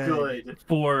so good.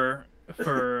 For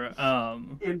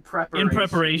in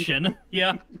preparation.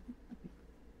 Yeah.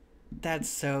 That's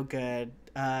so good.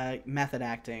 Method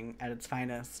acting at its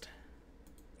finest.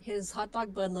 His hot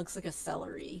dog bun looks like a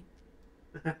celery.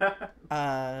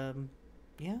 Yeah.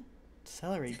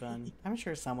 Celery bun. I'm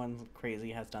sure someone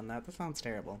crazy has done that. That sounds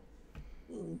terrible.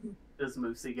 Does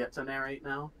Moosie get to narrate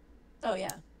now? Oh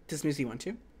yeah. Does Moosie want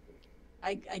to?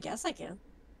 I guess I can.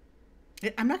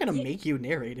 I'm not gonna make you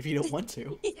narrate if you don't want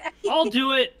to. I'll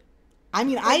do it. I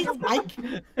mean,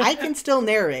 I can still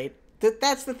narrate.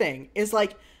 That's the thing. Is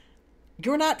like,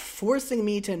 you're not forcing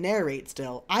me to narrate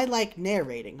still. I like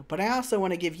narrating, but I also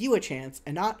want to give you a chance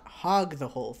and not hog the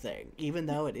whole thing, even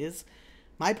though it is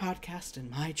my podcast and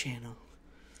my channel.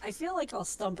 I feel like I'll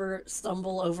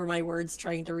stumble over my words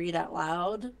trying to read out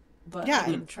loud, but Yeah. I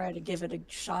can try to give it a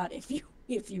shot if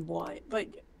you want. But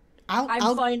I'm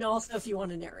I'm fine also if you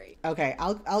want to narrate. Okay,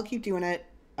 I'll keep doing it.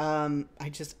 I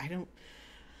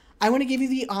want to give you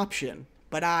the option,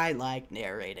 but I like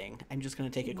narrating. I'm just gonna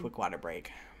take a quick water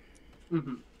break.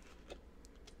 Mm-hmm.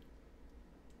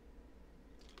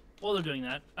 While they're doing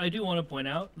that, I do want to point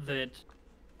out that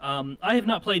I have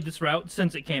not played this route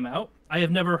since it came out. I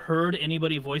have never heard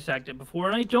anybody voice act it before,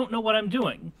 and I don't know what I'm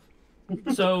doing.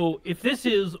 So if this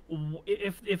is,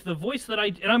 if the voice that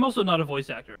and I'm also not a voice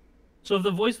actor, so if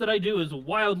the voice that I do is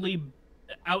wildly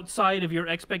outside of your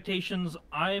expectations,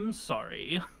 I'm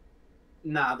sorry.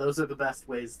 Nah, those are the best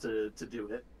ways to do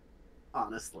it.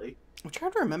 Honestly. I'm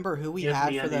trying to remember who we Give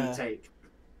had me a new take.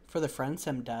 for the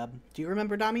Friendsim dub. Do you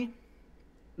remember, Domi?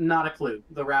 Not a clue.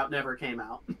 The route never came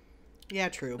out. Yeah,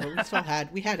 true, but we still had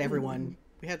everyone.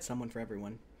 We had someone for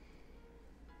everyone.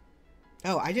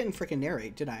 Oh, I didn't freaking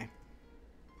narrate, did I?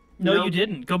 No, Nope. you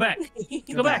didn't. Go back.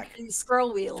 Go back.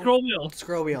 Scroll wheel. Scroll wheel.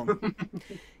 Scroll wheel.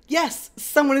 Yes,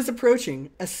 someone is approaching.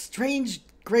 A strange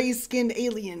gray-skinned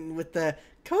alien with the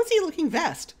cozy-looking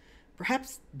vest.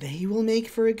 Perhaps they will make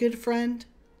for a good friend?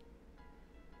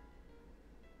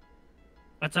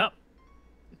 What's up?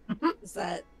 Is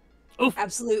that Oof.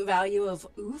 absolute value of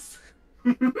oof?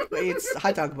 It's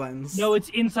hot dog buns. No, it's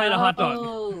inside a hot dog.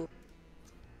 Oh,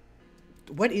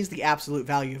 What is the absolute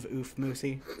value of oof,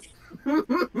 Moosie?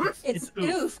 it's It's oof.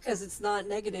 oof because it's not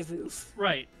negative oof.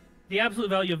 Right. The absolute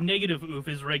value of negative oof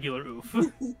is regular oof.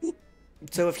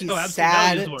 So if he's So absolute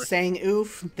value is sad worse. saying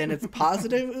oof, then it's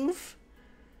positive oof?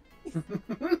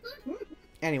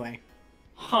 Anyway.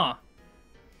 Huh.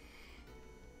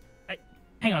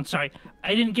 Hang on, sorry.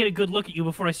 I didn't get a good look at you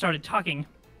before I started talking.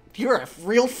 You're a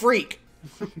real freak.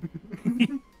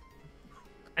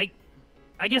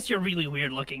 I guess you're really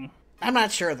weird looking. I'm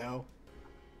not sure, though.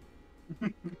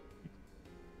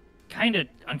 Kinda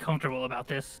uncomfortable about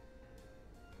this.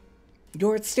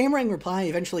 Your stammering reply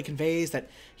eventually conveys that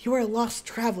you are a lost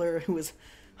traveler who is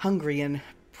hungry and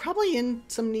probably in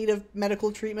some need of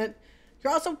medical treatment.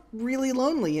 You're also really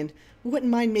lonely and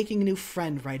wouldn't mind making a new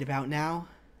friend right about now.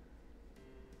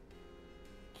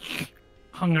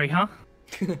 Hungry, huh?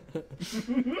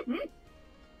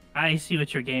 I see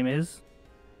what your game is.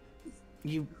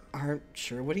 You aren't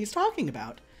sure what he's talking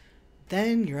about.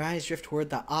 Then your eyes drift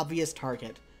toward the obvious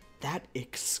target, that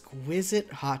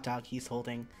exquisite hot dog he's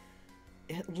holding.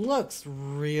 It looks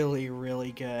really,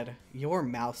 really good. Your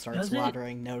mouth starts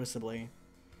watering noticeably.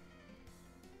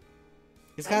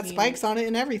 It's got spikes on it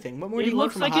and everything. What more do you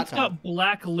want from a hot dog? It looks like it's got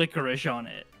black licorice on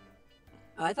it.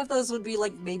 I thought those would be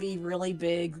like maybe really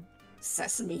big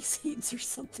sesame seeds or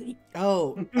something.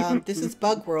 Oh, this is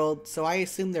Bug World, so I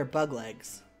assume they're bug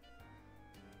legs.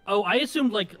 Oh, I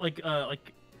assumed like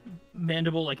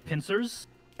mandible like pincers.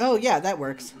 Oh yeah, that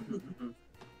works.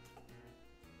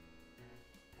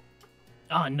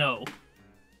 Ah, no.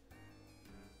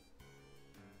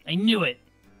 I knew it.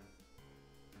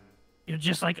 You're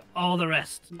just like all the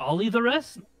rest. Ollie the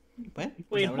rest? What?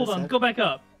 Wait, hold on. Go back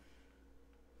up.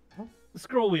 Huh? The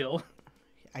scroll wheel.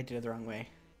 I did it the wrong way.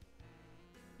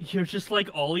 You're just like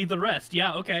Ollie the rest.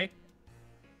 Yeah, okay.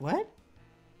 What?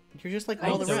 You're just like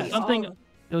all the rest.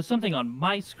 There was something on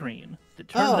my screen that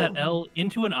turned that L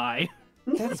into an I.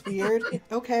 That's weird.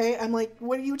 Okay, I'm like,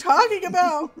 what are you talking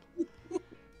about?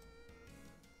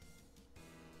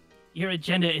 Your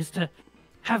agenda is to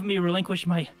have me relinquish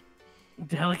my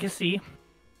delicacy.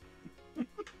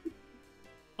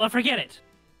 Well, forget it.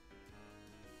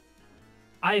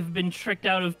 I've been tricked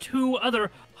out of 2 other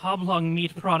Hoblong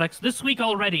meat products this week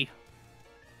already.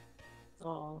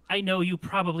 Oh. I know you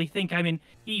probably think I'm an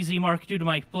easy mark due to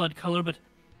my blood color, but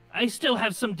I still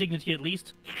have some dignity at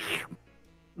least.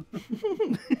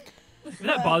 If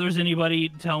that bothers anybody,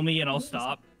 tell me and I'll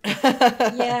stop.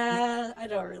 Yeah, I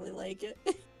don't really like it.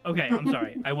 Okay, I'm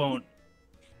sorry. I won't.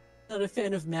 Not a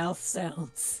fan of mouth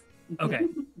sounds. Okay,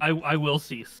 I will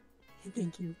cease.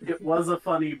 Thank you. It was a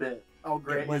funny bit. I'll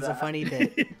grant you that. It was a funny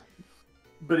bit.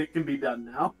 But it can be done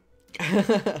now.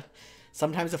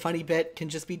 Sometimes a funny bit can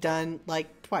just be done,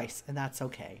 like, twice, and that's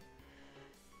okay.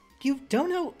 You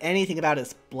don't know anything about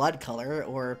his blood color,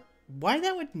 or why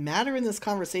that would matter in this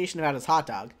conversation about his hot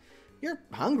dog. You're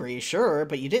hungry, sure,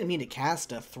 but you didn't mean to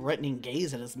cast a threatening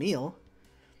gaze at his meal.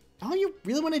 All you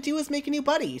really want to do is make a new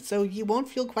buddy, so you won't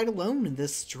feel quite alone in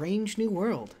this strange new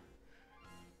world.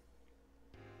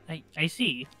 I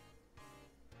see.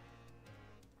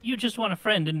 You just want a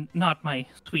friend and not my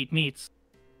sweet meats.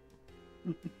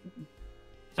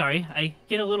 Sorry, I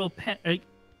get a little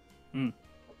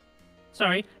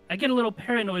Sorry, I get a little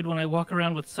paranoid when I walk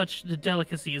around with such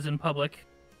delicacies in public.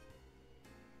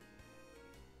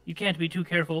 You can't be too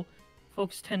careful.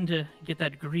 Folks tend to get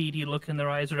that greedy look in their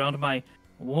eyes around my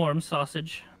warm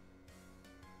sausage.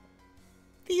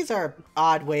 These are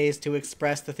odd ways to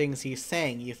express the things he's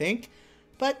saying, you think?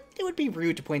 But it would be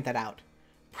rude to point that out.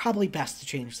 Probably best to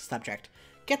change the subject.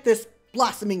 Get this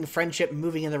blossoming friendship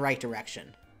moving in the right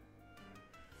direction.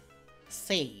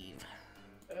 Save.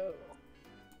 Oh.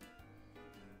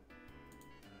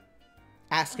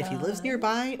 Ask if he lives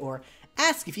nearby, or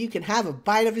ask if you can have a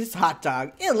bite of his hot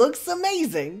dog. It looks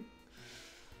amazing!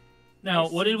 Now,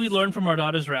 what did we learn from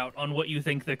Ardata's route on what you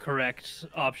think the correct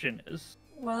option is?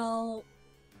 Well,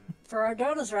 for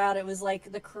Ardata's route, it was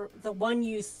like the one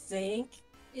you think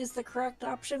is the correct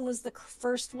option was the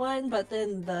first one, but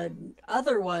then the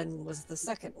other one was the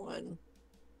second one.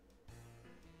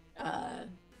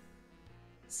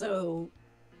 So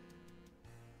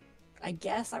I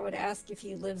guess I would ask if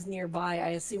he lives nearby. I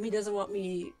assume he doesn't want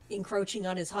me encroaching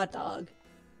on his hot dog.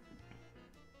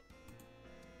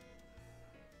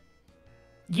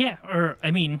 Yeah, or,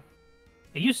 I mean,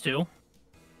 I used to.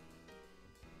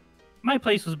 My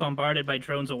place was bombarded by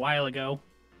drones a while ago.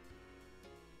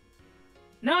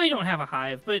 Now I don't have a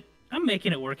hive, but I'm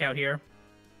making it work out here.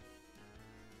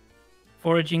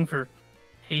 Foraging for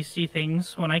tasty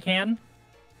things when I can.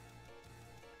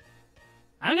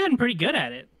 I've gotten pretty good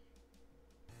at it.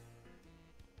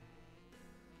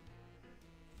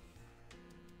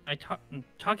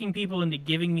 Talking people into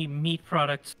giving me meat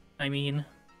products, I mean.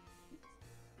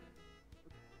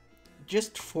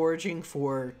 Just foraging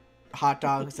for hot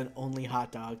dogs and only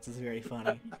hot dogs is very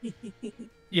funny.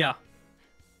 Yeah.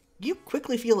 You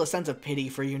quickly feel a sense of pity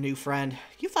for your new friend.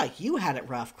 You thought you had it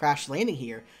rough crash landing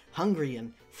here, hungry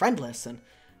and friendless, and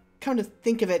come to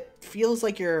think of it, feels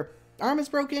like your arm is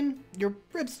broken, your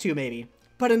ribs too maybe,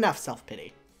 but enough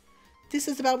self-pity. This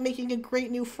is about making a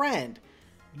great new friend.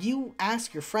 You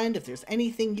ask your friend if there's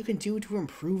anything you can do to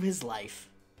improve his life.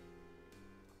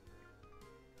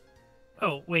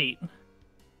 Oh, wait.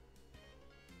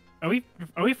 Are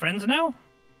we friends now?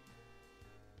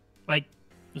 Like,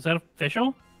 is that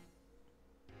official?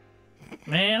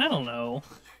 Man, I don't know.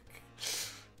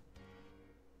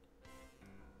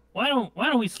 Why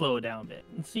don't we slow it down a bit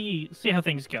and see how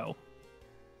things go?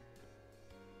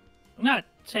 I'm not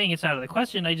saying it's out of the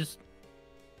question, I just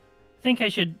think I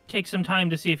should take some time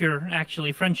to see if you're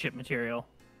actually friendship material.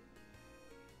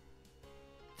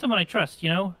 Someone I trust, you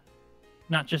know?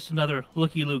 Not just another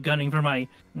looky-loo gunning for my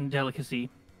delicacy.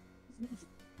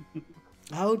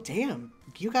 Oh, damn.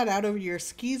 You got out over your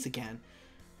skis again.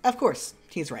 Of course,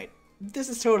 he's right. This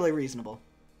is totally reasonable.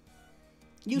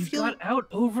 You got out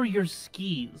over your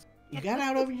skis. You got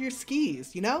out over your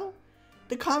skis, you know?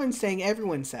 The common saying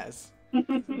everyone says. I've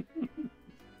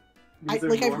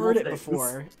heard it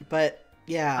before, but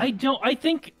yeah. I don't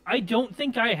think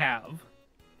I have.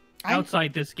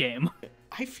 Outside this game.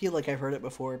 I feel like I've heard it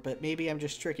before, but maybe I'm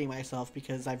just tricking myself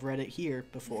because I've read it here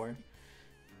before.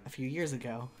 A few years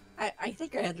ago. I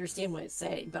think I understand what it's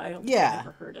saying, but I don't Yeah. think I've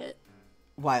ever heard it.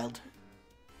 Wild.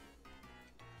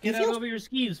 Get out over your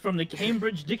skis from the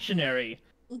Cambridge Dictionary.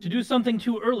 To do something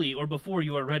too early or before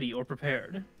you are ready or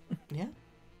prepared. Yeah.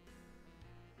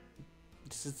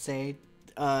 Does it say...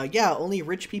 yeah, only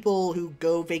rich people who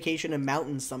go vacation in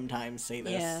mountains sometimes say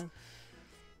this. Yeah.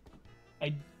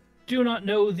 I do not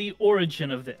know the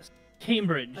origin of this.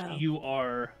 Cambridge, Oh. you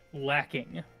are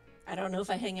lacking. I don't know if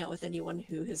I hang out with anyone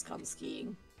who has gone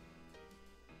skiing.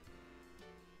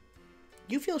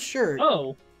 You feel sure...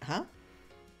 Oh. Huh?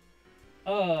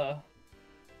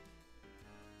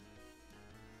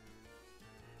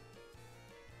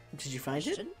 Did you find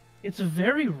it? It's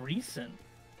very recent.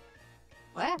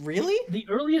 What? Really? The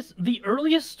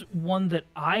earliest one that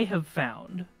I have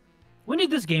found. When did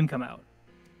this game come out?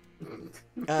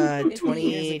 20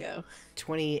 years ago.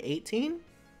 2018?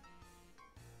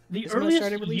 The Is when it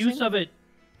started earliest releasing? use of it,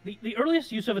 the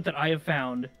earliest use of it that I have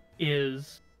found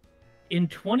is in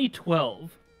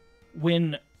 2012,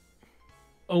 when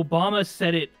Obama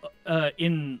said it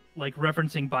in like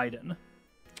referencing Biden.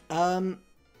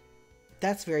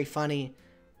 That's very funny.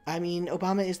 I mean,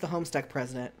 Obama is the Homestuck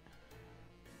president.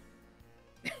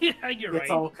 Yeah, you're right.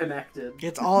 It's all connected.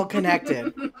 It's all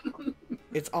connected.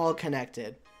 It's all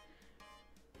connected.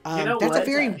 You know that's a what?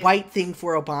 very white thing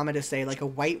for Obama to say, like a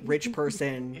white rich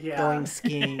person Yeah. going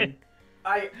skiing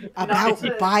about not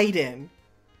to, Biden.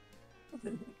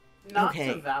 not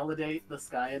Okay. to validate the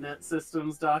Skynet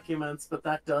systems documents, but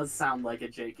that does sound like a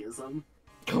Jakeism.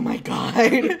 Oh my god.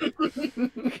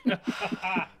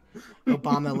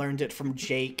 Obama learned it from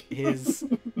Jake, his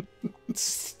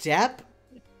step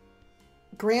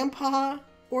grandpa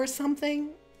or something.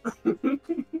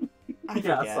 I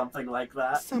Yeah, forget. something like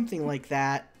that. Something like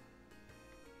that.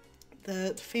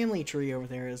 The family tree over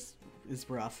there is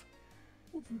rough.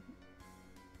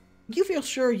 You feel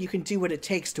sure you can do what it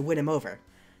takes to win him over.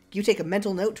 You take a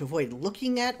mental note to avoid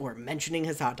looking at or mentioning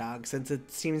his hot dog, since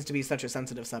it seems to be such a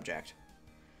sensitive subject.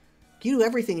 You do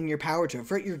everything in your power to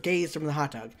avert your gaze from the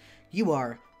hot dog. You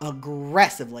are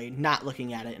aggressively not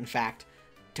looking at it, in fact.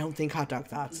 Don't think hot dog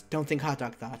thoughts. Don't think hot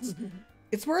dog thoughts.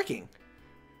 It's working.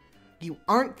 You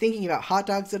aren't thinking about hot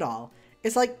dogs at all.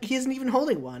 It's like he isn't even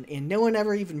holding one, and no one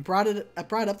ever even brought up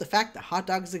the fact that hot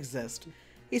dogs exist.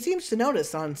 He seems to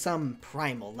notice on some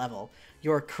primal level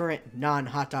your current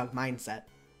non-hot dog mindset.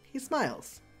 He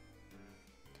smiles.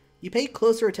 You pay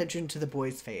closer attention to the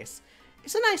boy's face.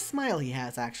 It's a nice smile he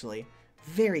has, actually.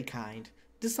 Very kind.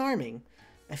 Disarming.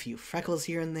 A few freckles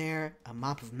here and there, a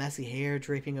mop of messy hair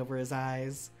draping over his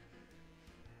eyes.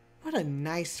 What a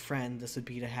nice friend this would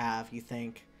be to have, you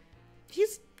think.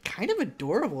 He's kind of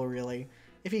adorable, really,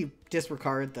 if you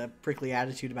disregard the prickly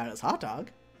attitude about his hot dog.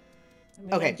 I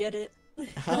mean, Okay. I get it.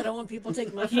 I don't want people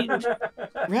taking my food.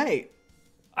 Right.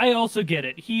 I also get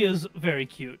it. He is very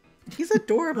cute. He's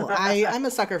adorable. I'm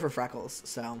a sucker for freckles,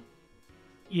 so...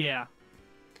 Yeah.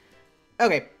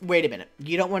 Okay, wait a minute.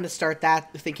 You don't want to start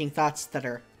that thinking thoughts that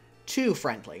are too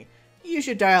friendly. You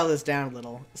should dial this down a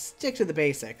little. Stick to the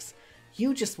basics.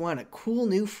 You just want a cool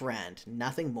new friend,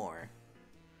 nothing more.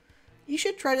 You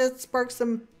should try to spark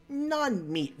some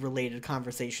non-meat related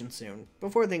conversation soon,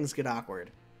 before things get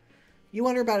awkward. You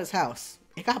wonder about his house.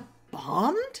 It got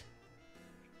bombed?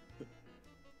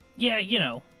 Yeah, you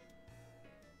know.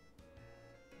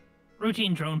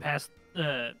 Routine drone pass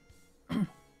through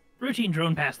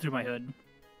my hood.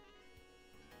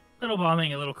 Little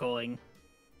bombing, a little coaling.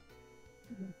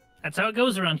 That's how it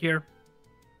goes around here.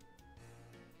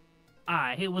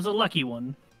 It was a lucky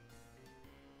one.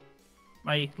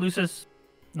 My Lucis,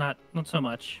 not so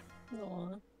much. Aw.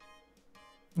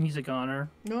 He's a goner.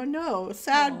 No,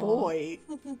 sad Aw. boy.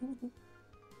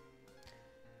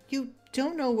 You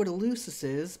don't know what a lucis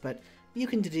is, but you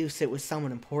can deduce it was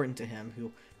someone important to him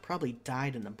who probably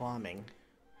died in the bombing.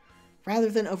 Rather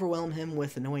than overwhelm him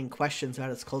with annoying questions about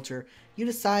his culture, you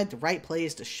decide the right play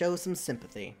is to show some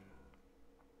sympathy.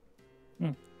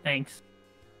 Thanks.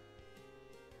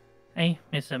 I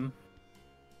miss him.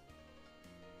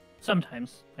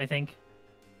 Sometimes, I think.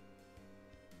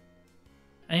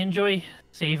 I enjoy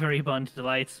savory bunned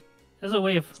delights, as a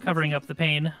way of covering up the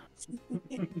pain.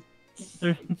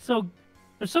 They're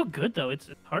so good though. It's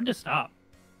hard to stop.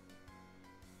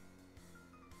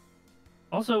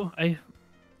 Also,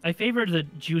 I favored the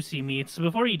juicy meats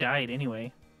before he died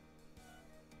anyway.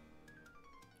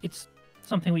 It's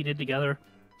something we did together.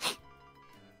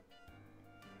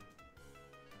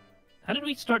 How did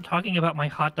we start talking about my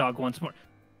hot dog once more?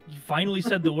 You finally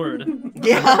said the word.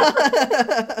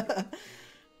 Yeah.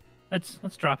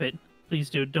 Let's drop it. Please,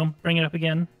 dude. Don't bring it up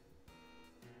again.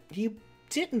 You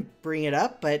didn't bring it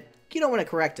up, but you don't want to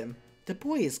correct him. The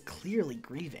boy is clearly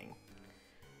grieving.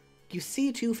 You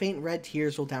see 2 faint red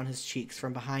tears roll down his cheeks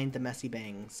from behind the messy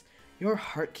bangs. Your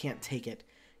heart can't take it.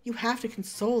 You have to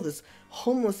console this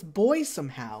homeless boy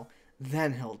somehow.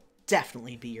 Then he'll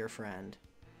definitely be your friend.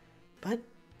 But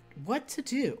what to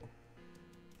do?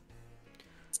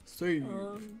 Save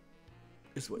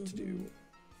is what to do.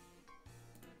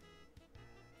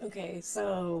 Okay,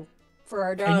 so for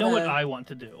Ardata... I know what I want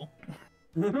to do.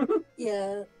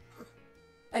 Yeah.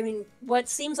 I mean, what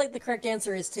seems like the correct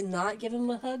answer is to not give him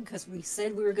a hug, because we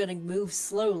said we were going to move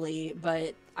slowly,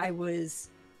 but I was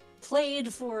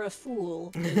played for a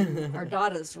fool in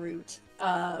Ardata's route.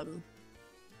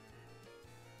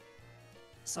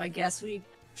 So I guess we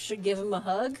should give him a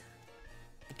hug?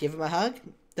 Give him a hug?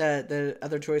 The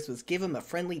other choice was give him a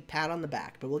friendly pat on the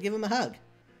back, but we'll give him a hug.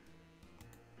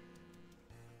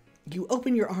 You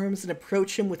open your arms and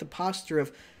approach him with a posture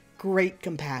of great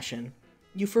compassion.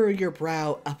 You furrow your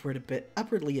brow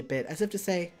upwardly a bit, as if to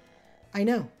say, I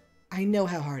know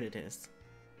how hard it is.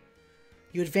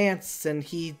 You advance, and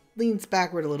he leans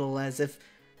backward a little, as if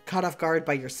caught off guard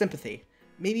by your sympathy.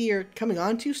 Maybe you're coming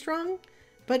on too strong?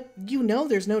 But you know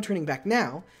there's no turning back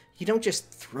now. You don't just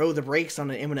throw the brakes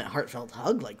on an imminent heartfelt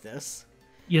hug like this.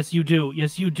 Yes, you do.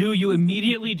 Yes, you do. You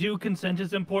immediately do. Consent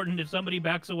is important. If somebody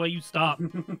backs away, you stop.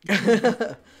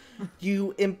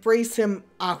 You embrace him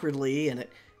awkwardly, and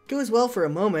it goes well for a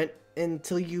moment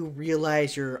until you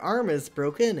realize your arm is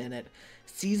broken and it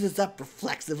seizes up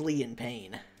reflexively in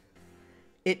pain.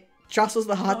 It jostles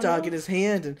the hot dog in his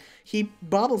hand and he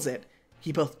bobbles it.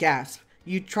 You both gasp.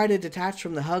 You try to detach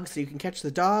from the hug so you can catch the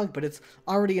dog, but it's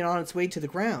already on its way to the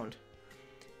ground.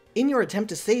 In your attempt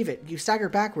to save it, you stagger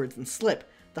backwards and slip.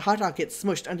 The hot dog gets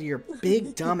smushed under your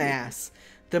big dumb ass.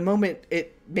 The moment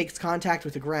it makes contact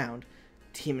with the ground,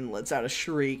 Diemen lets out a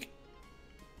shriek.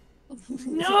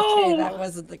 No! Okay, that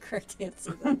wasn't the correct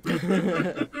answer.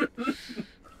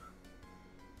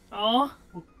 Oh,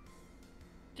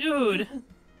 dude,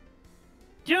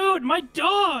 my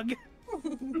dog!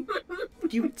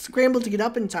 You scramble to get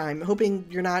up in time, hoping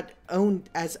you're not owned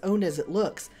as it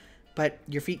looks, but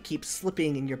your feet keep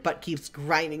slipping and your butt keeps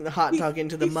grinding the hot dog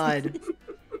into the mud.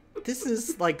 This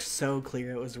is, like, so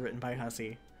clear it was written by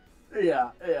Hussey.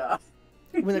 Yeah.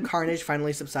 When the carnage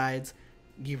finally subsides,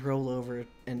 you roll over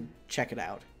and check it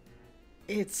out.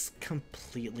 It's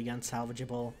completely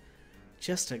unsalvageable.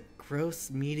 Just a gross,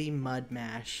 meaty mud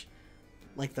mash.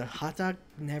 Like the hot dog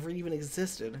never even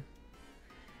existed.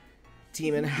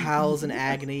 Diemen howls in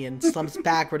agony and slumps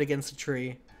backward against a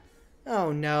tree.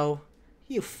 Oh no.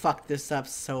 You fucked this up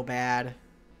so bad.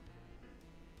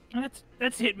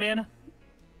 That's it, man.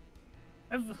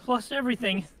 I've lost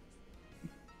everything.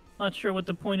 Not sure what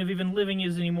the point of even living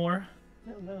is anymore.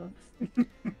 I don't know.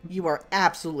 You are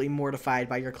absolutely mortified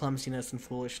by your clumsiness and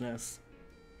foolishness.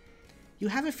 You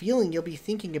have a feeling you'll be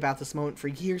thinking about this moment for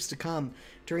years to come,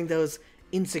 during those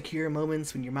insecure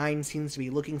moments when your mind seems to be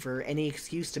looking for any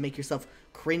excuse to make yourself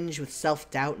cringe with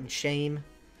self-doubt and shame.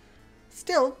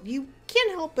 Still, you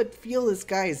can't help but feel this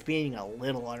guy is being a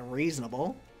little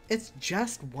unreasonable. It's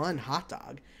just one hot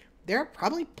dog. There are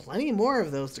probably plenty more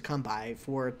of those to come by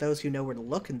for those who know where to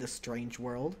look in this strange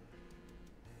world.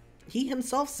 He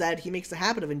himself said he makes a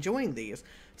habit of enjoying these,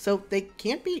 so they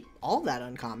can't be all that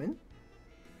uncommon.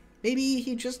 Maybe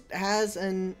he just has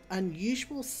an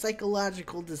unusual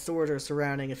psychological disorder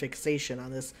surrounding a fixation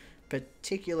on this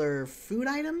particular food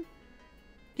item?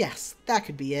 Yes, that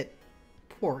could be it.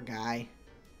 Poor guy.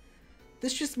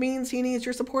 This just means he needs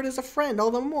your support as a friend all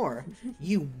the more.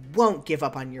 You won't give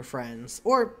up on your friends,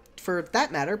 or, for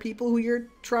that matter, people who you're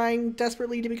trying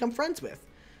desperately to become friends with.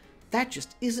 That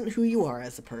just isn't who you are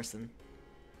as a person.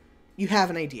 You have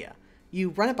an idea. You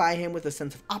run it by him with a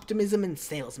sense of optimism and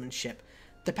salesmanship.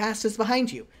 The past is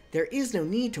behind you. There is no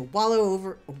need to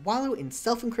wallow in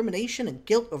self-incrimination and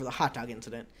guilt over the hot dog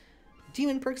incident.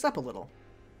 Diemen perks up a little.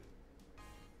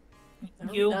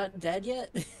 I'm not dead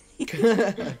yet?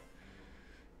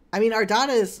 I mean,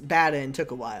 Ardata is bad and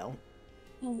took a while.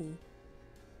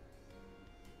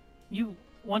 You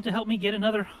want to help me get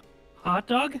another hot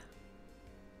dog?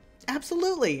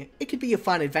 Absolutely. It could be a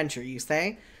fun adventure, you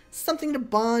say? something to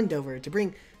bond over, to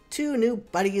bring two new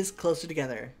buddies closer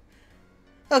together.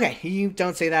 Okay, you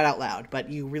don't say that out loud, but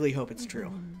you really hope it's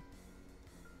true.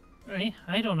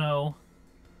 I don't know.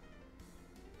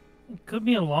 It could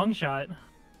be a long shot.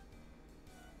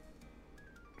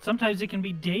 Sometimes it can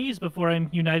be days before I'm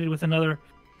united with another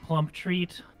plump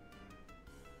treat.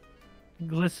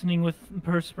 Glistening with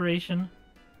perspiration.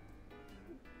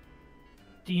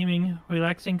 Steaming,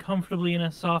 relaxing comfortably in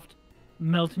a soft,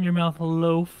 melt-in-your-mouth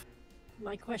loaf.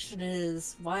 My question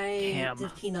is, why Damn.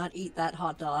 did he not eat that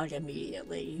hot dog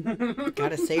immediately?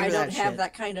 Gotta savor I that don't have shit.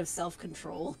 that kind of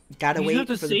self-control. Gotta You wait have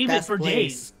to for the save it best for place.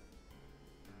 days.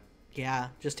 Yeah,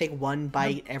 just take one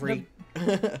bite every...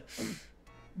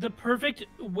 The perfect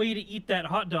way to eat that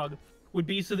hot dog would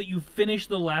be so that you finish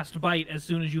the last bite as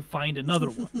soon as you find another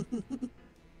one.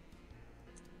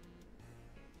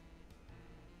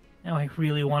 Now I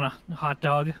really want a hot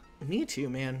dog. Me too,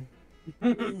 man.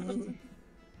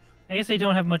 I guess I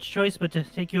don't have much choice but to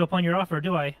take you up on your offer,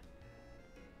 do I?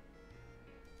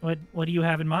 What do you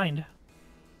have in mind?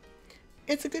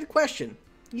 It's a good question.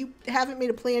 You haven't made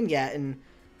a plan yet, and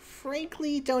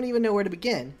frankly don't even know where to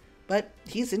begin. But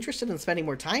he's interested in spending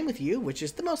more time with you, which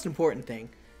is the most important thing.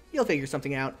 You'll figure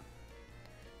something out.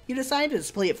 You decide a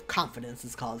display of confidence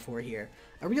is called for here.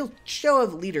 A real show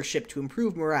of leadership to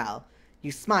improve morale.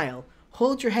 You smile,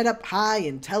 hold your head up high,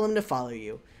 and tell him to follow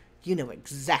you. You know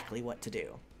exactly what to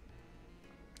do.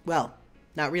 Well,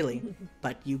 not really,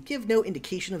 but you give no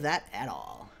indication of that at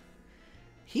all.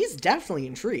 He's definitely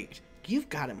intrigued. You've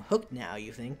got him hooked now,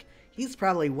 you think. He's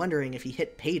probably wondering if he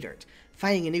hit pay dirt,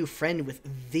 finding a new friend with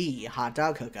the hot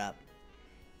dog hookup.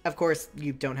 Of course,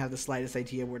 you don't have the slightest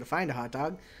idea where to find a hot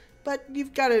dog, but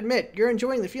you've got to admit, you're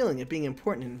enjoying the feeling of being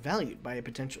important and valued by a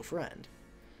potential friend.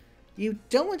 You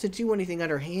don't want to do anything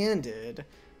underhanded,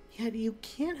 yet you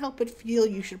can't help but feel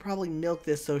you should probably milk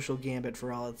this social gambit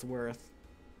for all it's worth.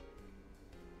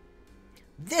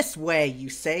 This way, you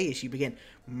say as you begin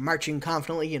marching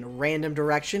confidently in a random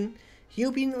direction. He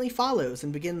obediently follows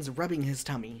and begins rubbing his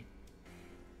tummy.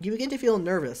 You begin to feel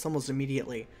nervous almost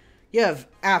immediately. You have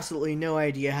absolutely no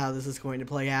idea how this is going to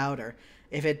play out, or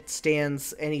if it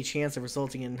stands any chance of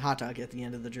resulting in hot dog at the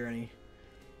end of the journey.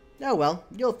 Oh well,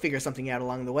 you'll figure something out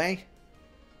along the way.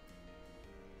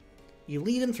 You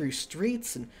lead him through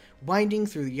streets and winding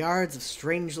through yards of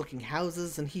strange-looking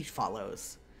houses, and he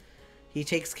follows. He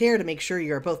takes care to make sure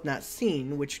you are both not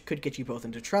seen, which could get you both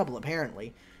into trouble,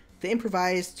 apparently. The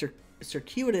improvised,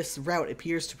 circuitous route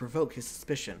appears to provoke his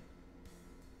suspicion.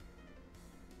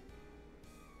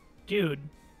 Dude.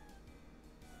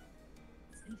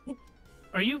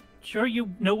 Are you sure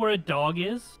you know where a dog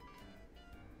is?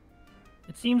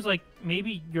 It seems like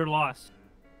maybe you're lost.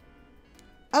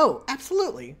 Oh,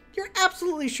 absolutely. You're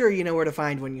absolutely sure you know where to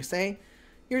find one, you say.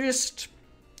 You're just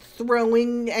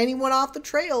throwing anyone off the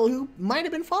trail who might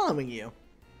have been following you.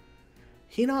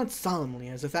 He nods solemnly,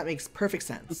 as if that makes perfect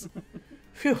sense.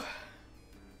 Phew.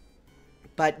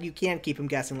 But you can't keep him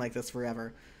guessing like this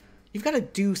forever. You've got to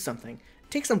do something.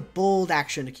 Take some bold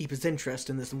action to keep his interest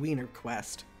in this wiener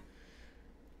quest.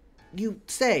 You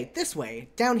say, this way,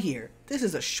 down here. This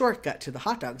is a shortcut to the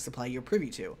hot dog supply you're privy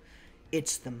to.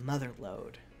 It's the mother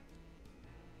lode.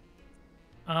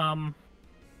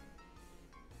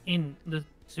 In the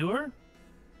sewer?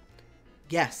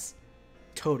 Yes,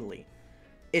 totally.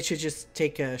 It should just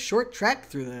take a short trek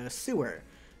through the sewer.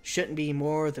 Shouldn't be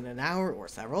more than an hour or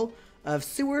several of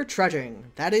sewer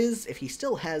trudging. That is, if he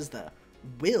still has the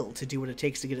will to do what it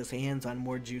takes to get his hands on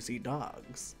more juicy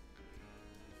dogs.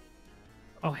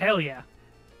 Oh, hell yeah.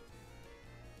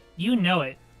 You know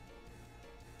it.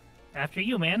 After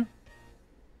you, man.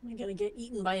 Am I gonna get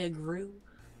eaten by a grue?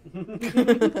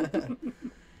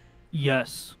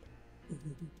 Yes.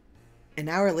 An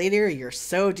hour later, you're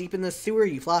so deep in the sewer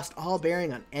you've lost all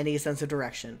bearing on any sense of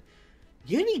direction.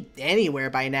 You'd be anywhere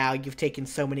by now, you've taken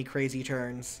so many crazy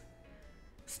turns.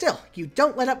 Still, you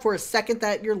don't let up for a second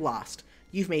that you're lost.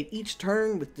 You've made each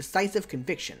turn with decisive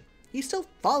conviction. He's still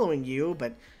following you,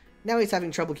 but now he's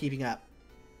having trouble keeping up.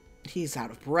 He's out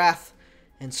of breath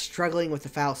and struggling with the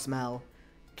foul smell.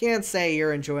 Can't say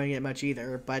you're enjoying it much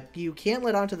either, but you can't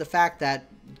let on to the fact that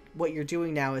what you're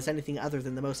doing now is anything other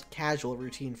than the most casual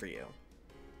routine for you.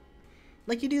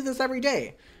 Like you do this every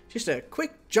day. Just a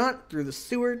quick jaunt through the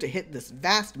sewer to hit this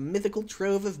vast mythical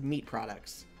trove of meat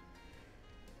products.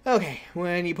 Okay,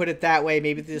 when you put it that way,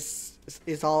 maybe this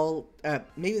all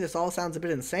sounds a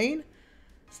bit insane.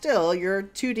 Still, you're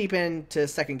too deep in to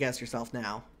second guess yourself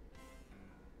now.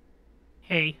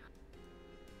 Hey.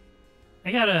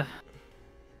 I gotta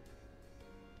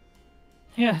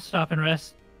stop and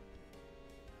rest.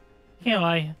 Can't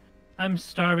lie, I'm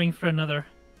starving for another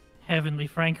heavenly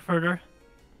Frankfurter.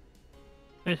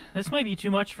 But this might be too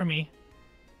much for me.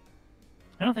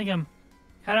 I don't think I'm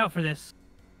cut out for this.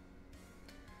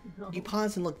 You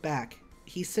pause and look back.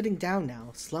 He's sitting down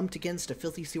now, slumped against a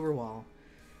filthy sewer wall.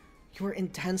 You are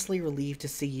intensely relieved to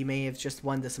see you may have just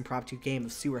won this impromptu game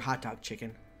of sewer hot dog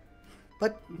chicken.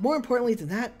 But more importantly than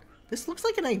that, this looks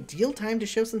like an ideal time to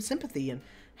show some sympathy and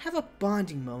have a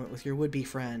bonding moment with your would-be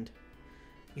friend.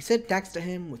 You sit next to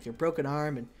him with your broken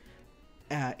arm and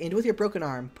with your broken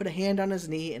arm, put a hand on his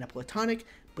knee in a platonic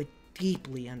but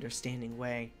deeply understanding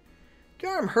way.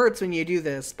 Your arm hurts when you do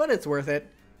this, but it's worth it.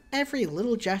 Every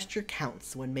little gesture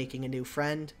counts when making a new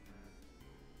friend.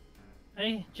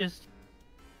 I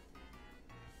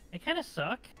kind of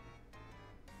suck.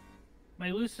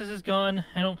 My looseness is gone.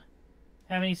 I don't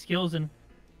have any skills, and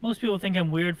most people think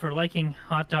I'm weird for liking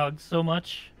hot dogs so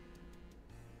much.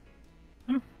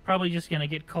 I'm probably just gonna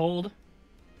get cold.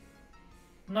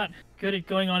 I'm not good at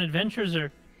going on adventures or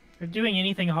doing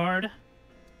anything hard.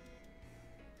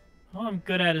 All I'm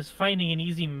good at is finding an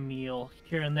easy meal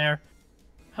here and there,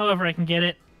 however I can get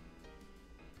it.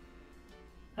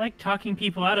 I like talking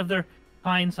people out of their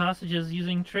fine sausages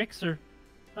using tricks or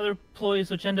other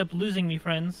ploys which end up losing me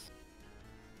friends.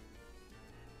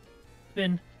 It's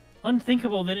been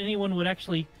unthinkable that anyone would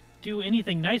actually do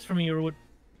anything nice for me or would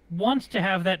want to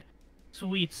have that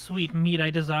sweet, sweet meat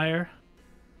I desire.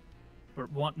 Or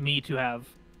want me to have.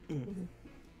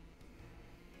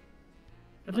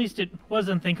 At least it was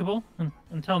unthinkable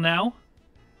until now.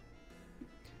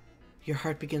 Your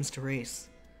heart begins to race.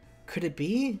 Could it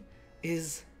be?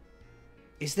 Is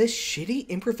this shitty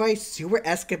improvised sewer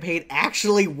escapade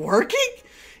actually working?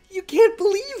 You can't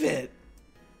believe it!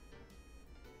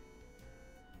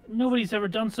 Nobody's ever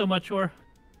done so much or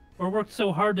worked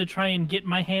so hard to try and get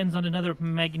my hands on another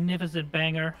magnificent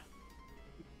banger.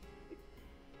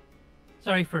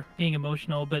 Sorry for being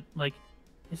emotional, but, like,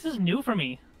 this is new for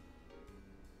me.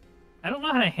 I don't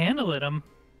know how to handle it. I'm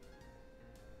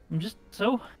just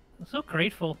so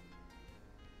grateful.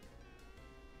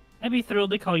 I'd be thrilled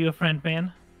to call you a friend,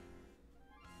 man.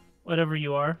 Whatever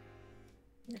you are.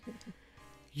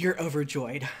 You're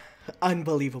overjoyed.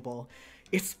 Unbelievable.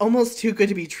 It's almost too good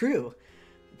to be true.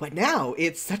 But now,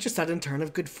 it's such a sudden turn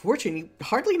of good fortune, you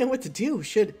hardly know what to do.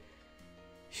 Should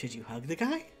you hug the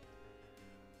guy?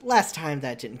 Last time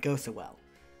that didn't go so well.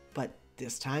 But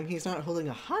this time he's not holding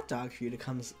a hot dog for you to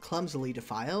clumsily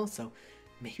defile, so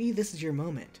maybe this is your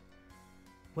moment.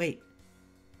 Wait,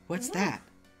 what's that?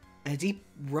 A deep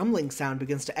rumbling sound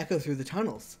begins to echo through the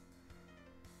tunnels.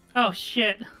 Oh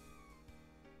shit.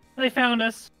 They found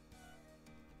us.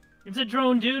 It's a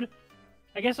drone, dude.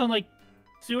 I guess on, like,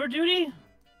 sewer duty?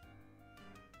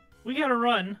 We gotta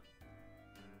run.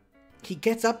 He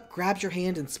gets up, grabs your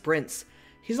hand, and sprints.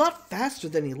 He's a lot faster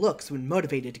than he looks when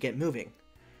motivated to get moving.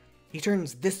 He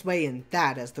turns this way and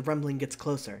that as the rumbling gets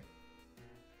closer.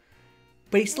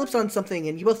 But he slips on something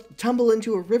and you both tumble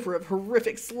into a river of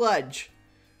horrific sludge.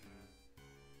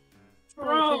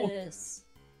 Troll piss.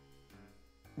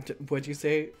 What'd you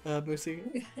say,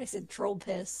 Moosie? I said troll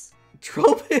piss.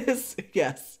 Troll piss?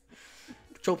 Yes.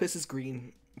 Troll piss is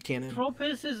green. Canon. Troll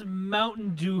piss is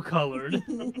Mountain Dew colored.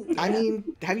 I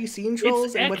mean, have you seen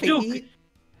trolls and what they eat?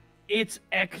 It's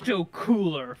ecto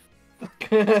cooler.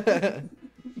 I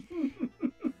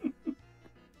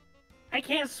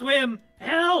can't swim.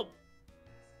 Help!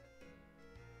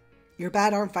 Your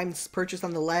bad arm finds purchase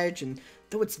on the ledge, and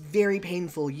though it's very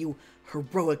painful, you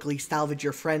heroically salvage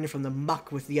your friend from the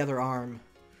muck with the other arm.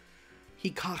 He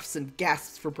coughs and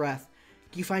gasps for breath.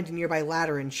 You find a nearby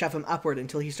ladder and shove him upward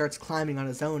until he starts climbing on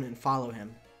his own and follow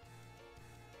him.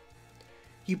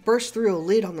 You burst through a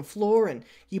lid on the floor, and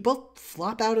you both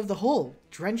flop out of the hole,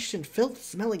 drenched in filth,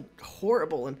 smelling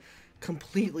horrible and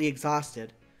completely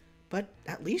exhausted. But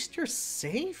at least you're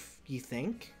safe, you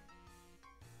think?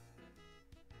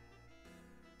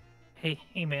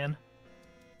 Hey man.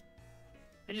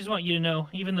 I just want you to know,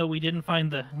 even though we didn't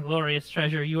find the glorious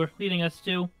treasure you were leading us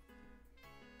to,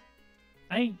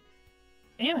 I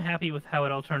am happy with how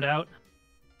it all turned out.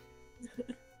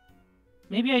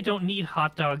 Maybe I don't need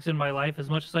hot dogs in my life as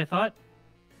much as I thought.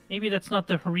 Maybe that's not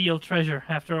the real treasure,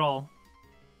 after all.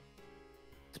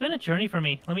 It's been a journey for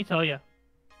me, let me tell you.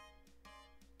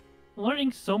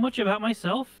 Learning so much about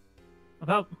myself,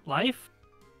 about life,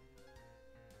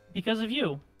 because of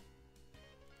you.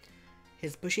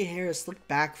 His bushy hair is slicked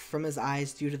back from his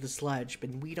eyes due to the sludge,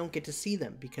 but we don't get to see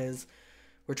them because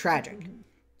we're tragic.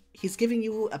 He's giving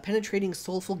you a penetrating,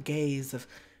 soulful gaze of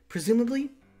presumably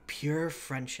pure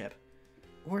friendship.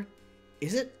 Or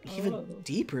is it even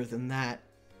deeper than that?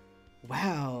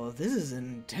 Wow, this is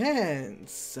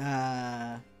intense.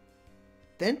 That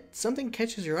Then something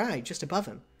catches your eye just above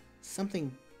him.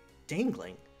 Something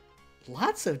dangling.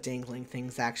 Lots of dangling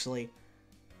things, actually.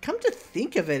 Come to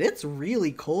think of it, it's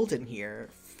really cold in here.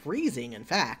 Freezing, in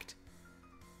fact.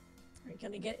 Are you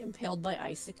gonna get impaled by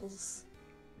icicles?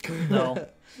 No.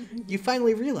 You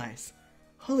finally realize,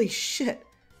 holy shit,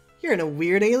 you're in a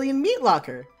weird alien meat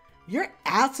locker. You're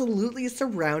absolutely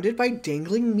surrounded by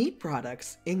dangling meat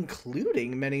products,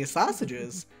 including many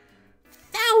sausages.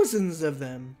 Thousands of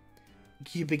them.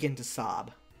 You begin to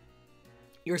sob.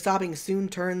 Your sobbing soon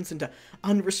turns into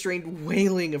unrestrained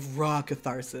wailing of raw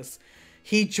catharsis.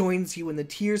 He joins you and the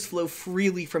tears flow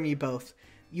freely from you both.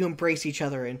 You embrace each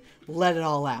other and let it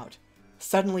all out.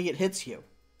 Suddenly it hits you,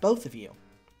 both of you.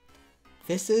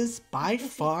 This is, by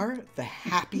far, the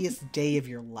happiest day of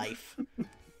your life.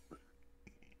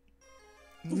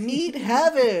 Meat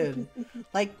heaven!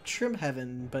 Like trim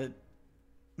heaven, but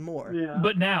more. Yeah.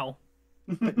 But now.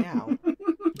 But now.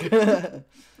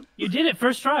 You did it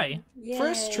first try. Yay.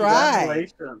 First try!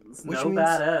 Congratulations. Which No means-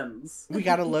 bad ends. We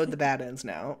gotta load the bad ends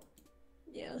now.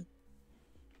 Yeah.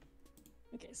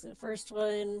 Okay, so the first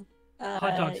one.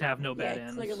 Hot dogs have no bad yeah,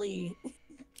 ends. Clearly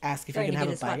Ask if you trying can to have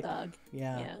get a his hot bite. dog.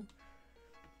 Yeah. Yeah.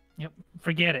 Yep.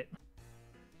 Forget it.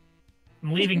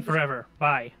 I'm leaving forever.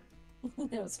 Bye.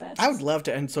 That was fast. I would love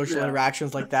to end social Yeah.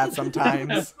 interactions like that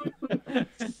sometimes.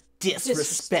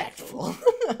 Disrespectful.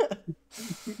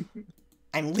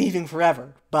 I'm leaving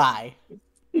forever. Bye.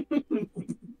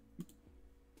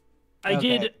 I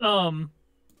Okay. did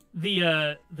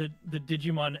the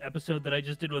Digimon episode that I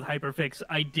just did with Hyperfix.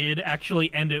 I did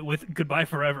actually end it with goodbye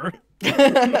forever.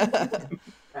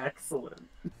 Excellent.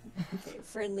 Okay,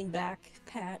 friendly back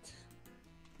pat.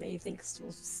 Maybe thinks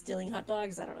we're stealing hot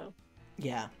dogs. I don't know.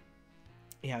 Yeah.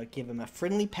 Yeah, give him a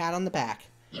friendly pat on the back.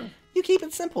 You keep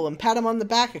it simple and pat him on the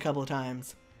back a couple of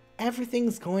times.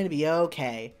 Everything's going to be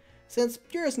okay. Since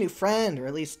you're his new friend, or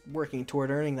at least working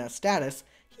toward earning that status,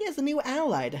 he has a new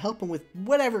ally to help him with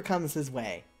whatever comes his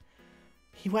way.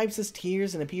 He wipes his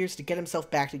tears and appears to get himself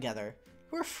back together.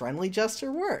 Your friendly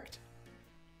gesture worked.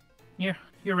 You're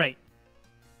right.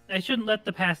 I shouldn't let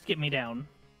the past get me down.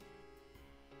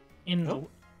 Oh.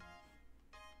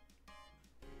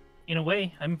 In a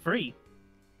way, I'm free.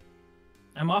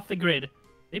 I'm off the grid.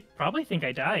 They probably think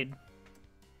I died.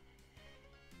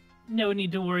 No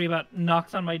need to worry about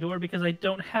knocks on my door because I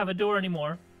don't have a door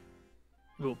anymore.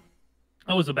 Ooh,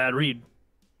 that was a bad read.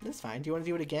 That's fine. Do you want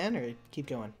to do it again, or keep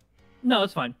going? No,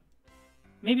 it's fine.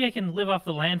 Maybe I can live off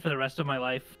the land for the rest of my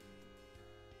life.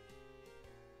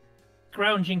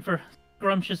 Scrounging for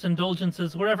scrumptious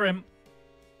indulgences wherever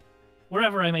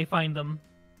I may find them.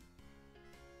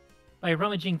 By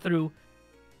rummaging through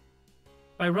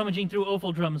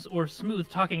offal drums or smooth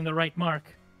talking the right mark.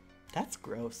 That's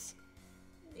gross.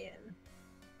 Yeah.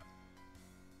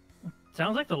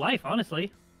 Sounds like the life,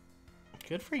 honestly.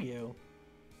 Good for you.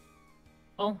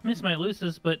 I'll miss my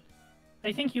Lucis, but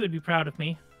I think he would be proud of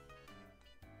me.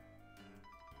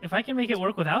 If I can make it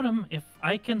work without him, if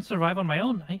I can survive on my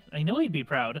own, I know he'd be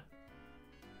proud.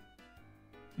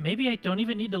 Maybe I don't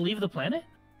even need to leave the planet?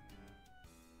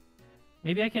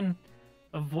 Maybe I can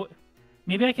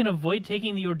avoid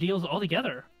taking the ordeals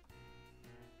altogether.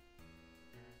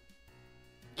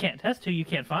 Can't test who you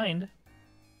can't find.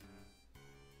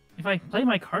 If I play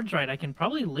my cards right, I can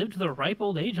probably live to the ripe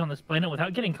old age on this planet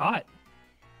without getting caught.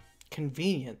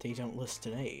 Convenient they don't list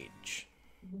an age.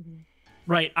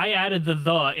 Right, I added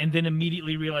the and then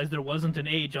immediately realized there wasn't an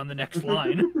age on the next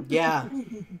line. Yeah.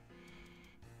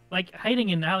 Like hiding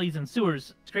in alleys and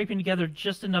sewers, scraping together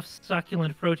just enough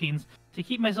succulent proteins to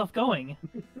keep myself going.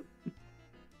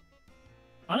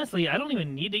 Honestly, I don't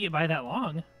even need to get by that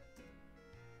long.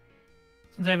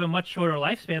 Since I have a much shorter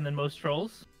lifespan than most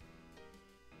trolls.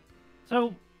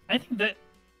 So, I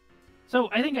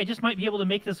think I just might be able to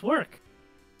make this work.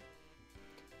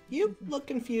 You look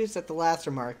confused at the last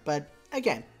remark, but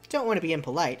again, don't want to be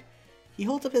impolite. He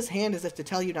holds up his hand as if to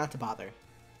tell you not to bother.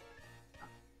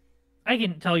 I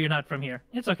can tell you're not from here.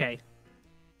 It's okay.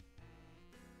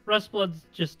 Rustbloods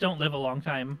just don't live a long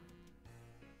time.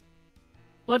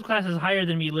 Blood classes higher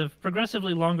than me live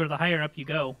progressively longer the higher up you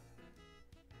go.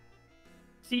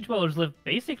 Sea dwellers live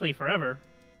basically forever.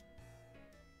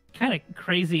 Kinda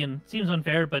crazy and seems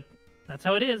unfair, but that's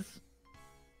how it is.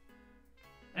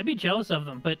 I'd be jealous of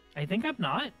them, but I think I'm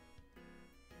not.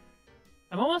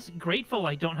 I'm almost grateful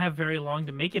I don't have very long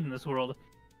to make it in this world.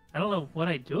 I don't know what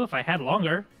I'd do if I had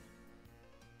longer.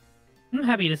 I'm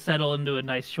happy to settle into a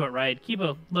nice short ride, keep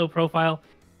a low profile,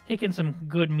 take in some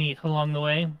good meat along the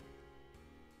way.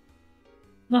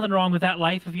 Nothing wrong with that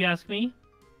life, if you ask me.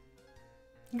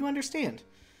 You understand.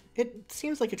 It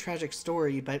seems like a tragic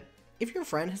story, but if your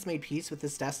friend has made peace with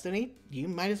his destiny, you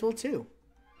might as well too.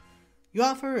 You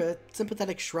offer a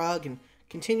sympathetic shrug and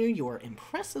continue your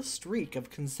impressive streak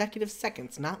of consecutive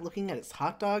seconds not looking at his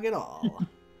hot dog at all.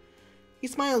 He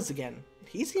smiles again.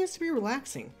 He seems to be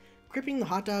relaxing, gripping the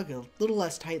hot dog a little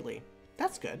less tightly.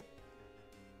 That's good.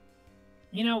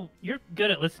 You know, you're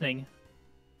good at listening.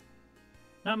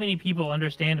 Not many people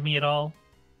understand me at all.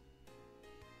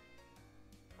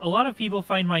 A lot of people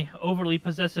find my overly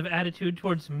possessive attitude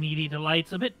towards meaty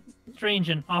delights a bit strange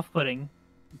and off-putting.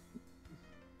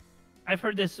 I've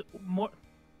heard this more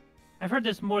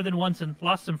than once and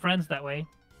lost some friends that way.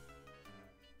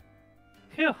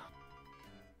 Phew.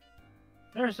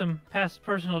 There's some past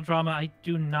personal drama I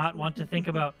do not want to think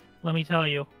about, let me tell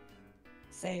you.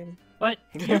 Same. But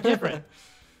you're different.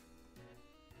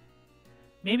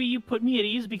 Maybe you put me at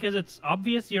ease because it's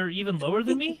obvious you're even lower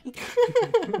than me?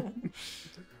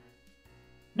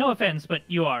 No offense, but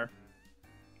you are.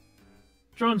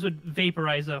 Drones would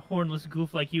vaporize a hornless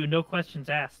goof like you, no questions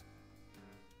asked.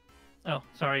 Oh,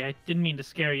 sorry, I didn't mean to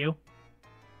scare you.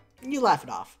 You laugh it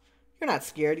off. You're not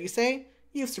scared, you say.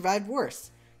 You've survived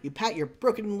worse. You pat your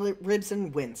broken ribs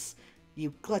and wince.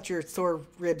 You clutch your sore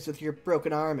ribs with your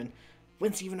broken arm and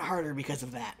wince even harder because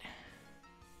of that.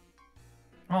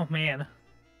 Oh, man.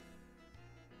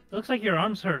 Looks like your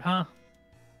arm's hurt, huh?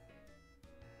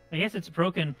 I guess it's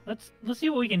broken. Let's see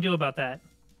what we can do about that.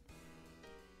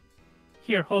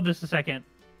 Here, hold this a second.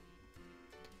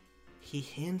 He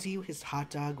hands you his hot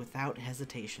dog without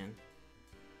hesitation.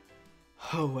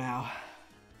 Oh, wow.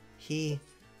 He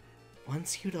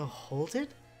wants you to hold it?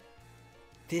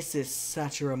 This is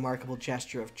such a remarkable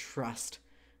gesture of trust.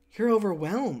 You're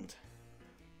overwhelmed.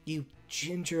 You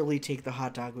gingerly take the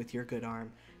hot dog with your good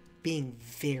arm, being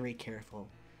very careful.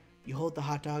 You hold the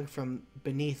hot dog from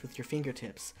beneath with your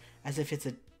fingertips, as if it's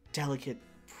a delicate,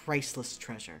 priceless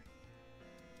treasure.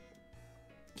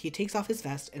 He takes off his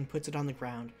vest and puts it on the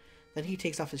ground. Then he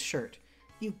takes off his shirt.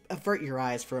 You avert your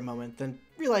eyes for a moment, then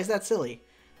realize that's silly.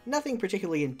 Nothing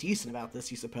particularly indecent about this,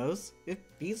 you suppose. If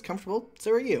he's comfortable,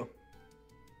 so are you.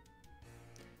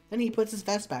 Then he puts his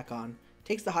vest back on,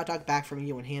 takes the hot dog back from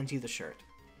you, and hands you the shirt.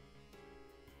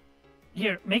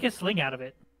 Here, make a sling out of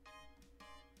it.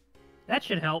 That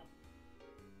should help.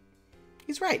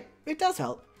 He's right. It does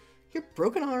help. Your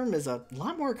broken arm is a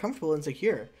lot more comfortable and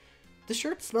secure. The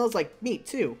shirt smells like meat,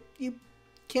 too. You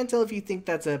can't tell if you think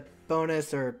that's a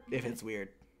bonus or if it's weird.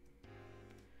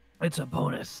 It's a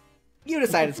bonus. You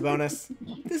decide it's a bonus.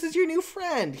 This is your new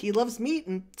friend. He loves meat,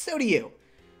 and so do you.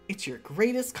 It's your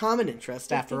greatest common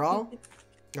interest, after all.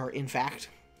 Or, in fact.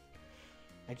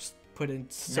 I just put in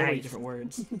so many different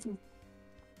words.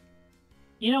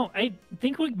 You know, I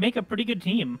think we make a pretty good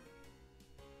team.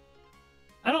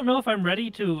 I don't know if I'm ready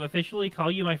to officially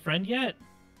call you my friend yet,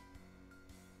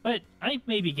 but I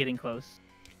may be getting close.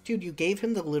 Dude, you gave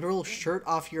him the literal shirt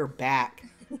off your back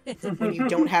when you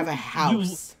don't have a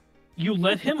house. You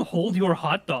let him hold your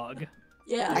hot dog.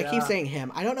 Yeah. I keep saying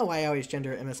him. I don't know why I always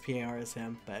gender MSPAR as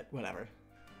him, but whatever.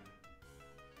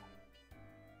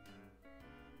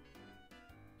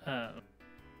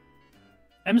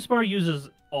 MSPAR uses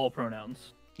all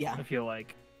pronouns. Yeah. I feel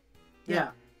like. Yeah.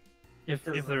 If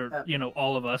they're, you know,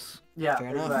 all of us. Yeah, Fair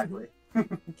enough. exactly.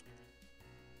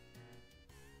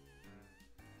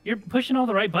 You're pushing all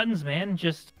the right buttons, man.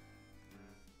 Just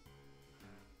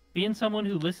being someone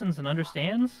who listens and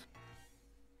understands.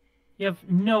 You have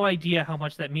no idea how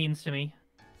much that means to me.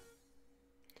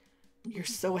 You're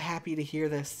so happy to hear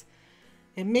this.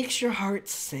 It makes your heart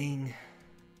sing.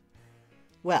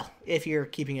 Well, if you're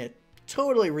keeping it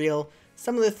totally real,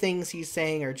 some of the things he's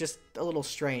saying are just a little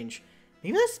strange.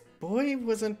 Maybe this boy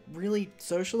wasn't really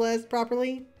socialized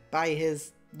properly by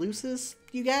his luces,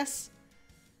 you guess?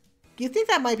 You think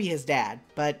that might be his dad,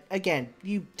 but again,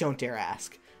 you don't dare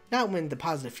ask. Not when the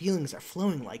positive feelings are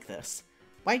flowing like this.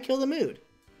 Why kill the mood?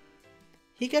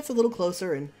 He gets a little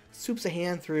closer and swoops a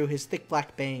hand through his thick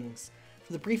black bangs.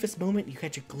 For the briefest moment, you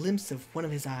catch a glimpse of one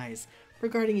of his eyes,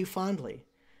 regarding you fondly.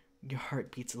 Your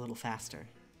heart beats a little faster.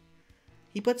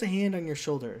 He puts a hand on your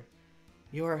shoulder.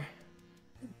 You're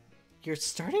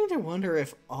starting to wonder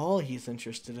if all he's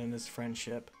interested in is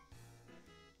friendship.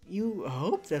 You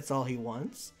hope that's all he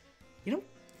wants. You don't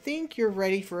think you're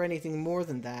ready for anything more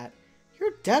than that.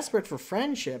 You're desperate for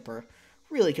friendship, or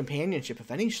really companionship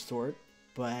of any sort,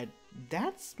 but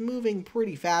that's moving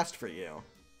pretty fast for you.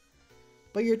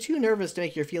 But you're too nervous to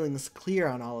make your feelings clear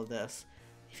on all of this.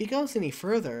 If he goes any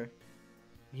further,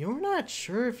 you're not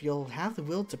sure if you'll have the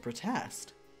will to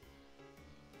protest.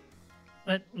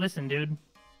 But listen, dude.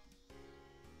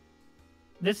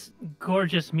 This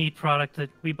gorgeous meat product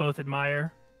that we both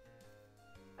admire,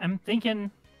 I'm thinking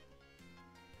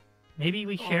Maybe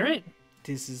we share it?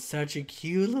 This is such a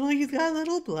cute little... He's got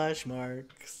little blush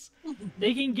marks.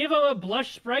 They can give him a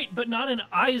blush sprite, but not an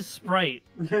eyes sprite.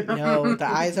 No, the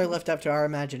eyes are left up to our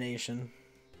imagination.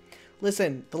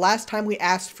 Listen, the last time we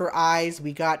asked for eyes,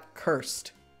 we got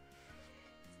cursed.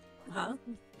 Huh?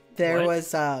 There What? was,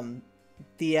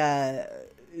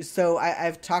 so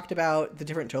I've talked about the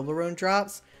different Toblerone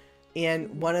drops,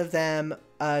 and one of them,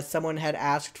 someone had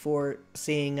asked for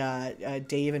seeing,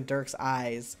 Dave and Dirk's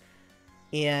eyes.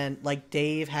 And, like,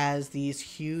 Dave has these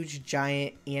huge,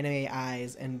 giant anime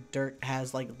eyes, and Dirk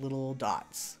has, like, little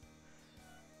dots.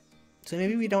 So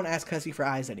maybe we don't ask Hussy for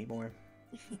eyes anymore.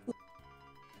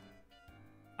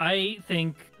 I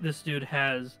think this dude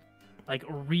has, like,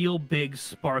 real big,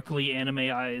 sparkly anime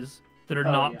eyes that are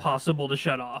not possible to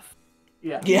shut off.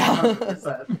 Yeah.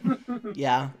 100%.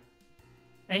 Yeah.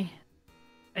 I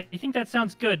think that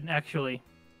sounds good, actually.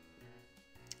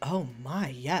 Oh my,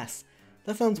 yes.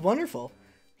 That sounds wonderful.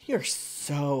 You're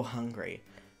so hungry.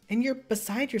 And you're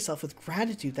beside yourself with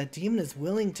gratitude that Diemen is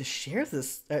willing to share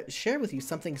with you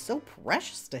something so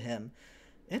precious to him.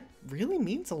 It really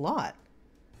means a lot.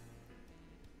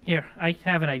 Here, I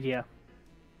have an idea.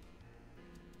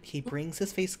 He brings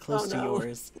his face close to no.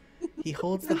 yours. He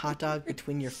holds the hot dog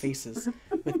between your faces,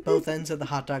 with both ends of the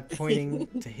hot dog pointing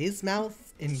to his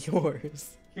mouth and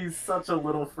yours. He's such a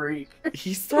little freak.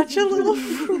 He's such a little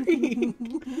freak.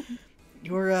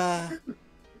 You're,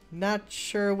 not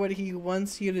sure what he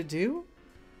wants you to do?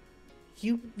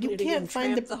 You Lady can't and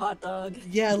find Tramp the hot dog.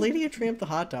 Yeah, Lady and Tramp the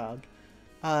hot dog.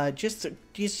 Just,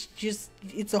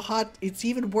 it's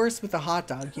even worse with a hot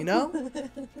dog, you know?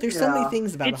 There's so many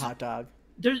things about a hot dog.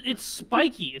 It's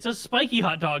spiky. It's a spiky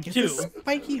hot dog, It's too. a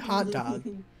spiky hot dog.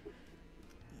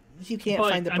 You can't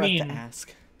But, find the I breath mean- to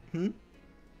ask.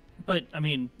 But, I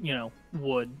mean,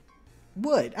 wood.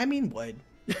 Would.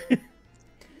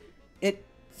 It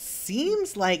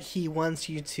seems like he wants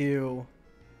you to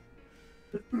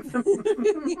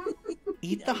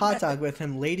eat the hot dog with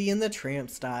him, Lady and the Tramp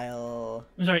style.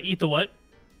 I'm sorry, eat the what?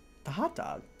 The hot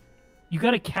dog. You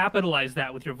gotta capitalize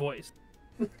that with your voice.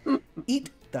 Eat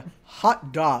the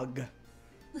hot dog.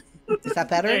 Is that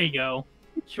better? There you go.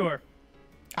 Sure.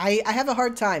 I have a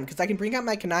hard time because I can bring out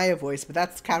my Kanaya voice, but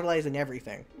that's capitalizing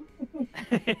everything.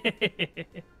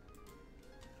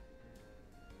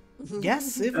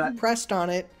 Yes, if you pressed on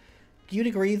it, you'd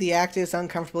agree the act is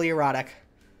uncomfortably erotic.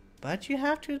 But you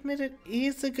have to admit it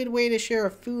is a good way to share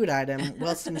a food item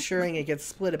whilst ensuring it gets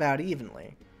split about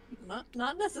evenly.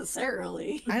 Not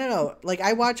necessarily. I don't know, like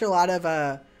I watch a lot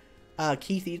of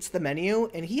Keith Eats the Menu,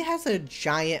 and he has a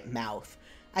giant mouth.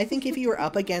 I think if you were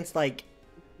up against like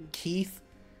Keith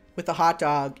with a hot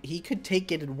dog, he could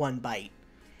take it in one bite.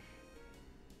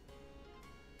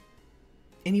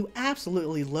 And you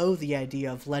absolutely loathe the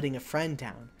idea of letting a friend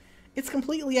down. It's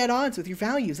completely at odds with your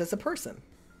values as a person.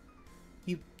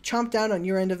 You chomp down on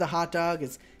your end of the hot dog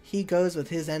as he goes with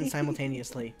his end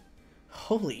simultaneously.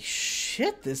 Holy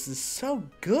shit, this is so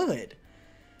good.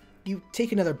 You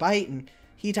take another bite and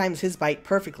he times his bite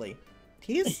perfectly.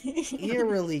 He's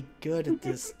eerily good at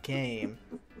this game.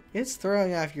 It's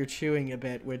throwing off your chewing a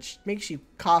bit, which makes you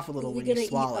cough a little when you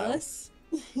swallow. Eat us?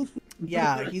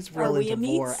 Yeah, he's Are real we into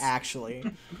a vor, meats? actually.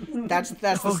 That's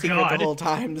the Oh, secret God. the whole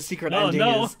time. The secret No, ending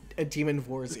no. is a demon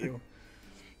vores you.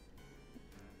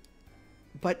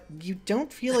 But you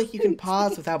don't feel like you can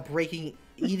pause without breaking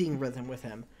eating rhythm with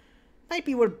him. Might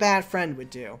be what a bad friend would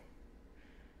do.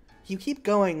 You keep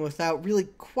going without really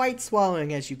quite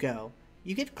swallowing as you go.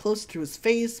 You get close to his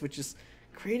face, which is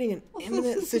creating an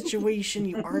imminent situation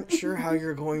you aren't sure how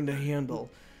you're going to handle.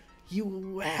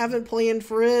 You haven't planned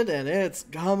for it, and it's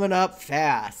coming up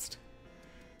fast.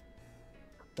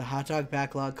 The hot dog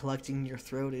backlog collecting in your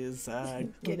throat is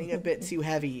getting a bit too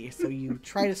heavy, so you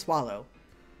try to swallow.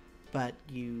 But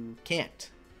you can't.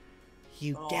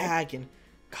 You gag and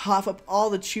cough up all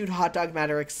the chewed hot dog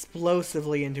matter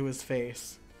explosively into his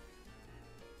face.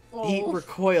 He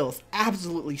recoils,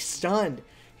 absolutely stunned.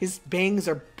 His bangs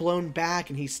are blown back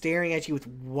and he's staring at you with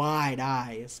wide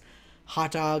eyes.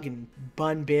 Hot dog and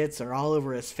bun bits are all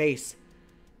over his face.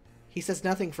 He says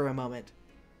nothing for a moment,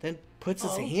 then puts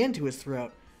his hand to his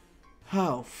throat.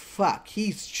 Oh, fuck,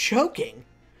 he's choking.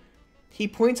 He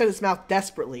points at his mouth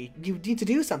desperately. You need to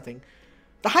do something.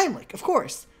 The Heimlich, of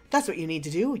course. That's what you need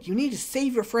to do. You need to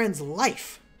save your friend's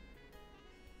life.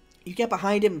 You get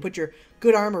behind him and put your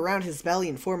good arm around his belly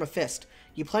and form a fist.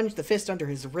 You plunge the fist under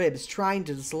his ribs, trying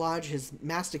to dislodge his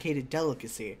masticated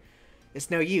delicacy. It's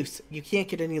no use. You can't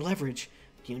get any leverage.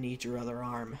 You need your other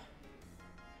arm.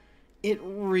 It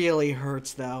really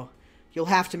hurts, though. You'll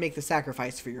have to make the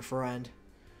sacrifice for your friend.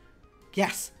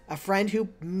 Yes, a friend who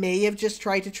may have just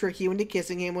tried to trick you into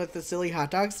kissing him with a silly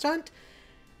hot dog stunt?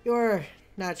 You're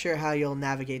not sure how you'll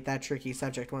navigate that tricky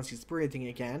subject once he's breathing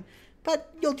again,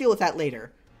 but you'll deal with that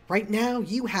later. Right now,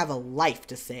 you have a life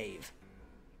to save.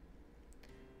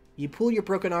 You pull your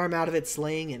broken arm out of its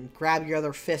sling and grab your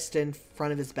other fist in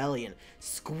front of his belly and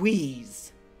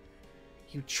squeeze.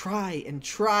 You try and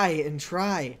try and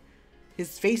try.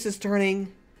 His face is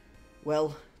turning,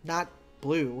 well, not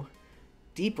blue.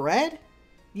 Deep red?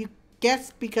 You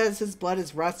guess because his blood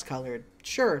is rust-colored.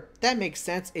 Sure, that makes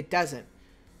sense. It doesn't.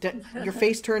 Your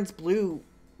face turns blue.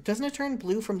 Doesn't it turn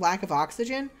blue from lack of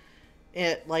oxygen?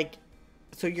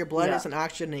 So your blood isn't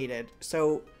oxygenated.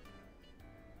 So,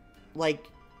 like,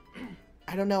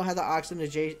 I don't know how the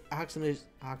oxygenation.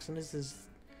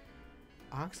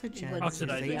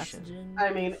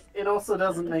 I mean, it also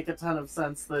doesn't make a ton of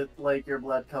sense that, like, your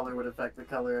blood color would affect the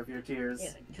color of your tears.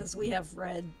 Yeah, because we have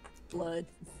red blood,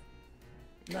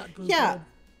 not blue yeah, blood.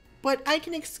 But I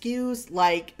can excuse,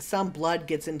 like, some blood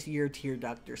gets into your tear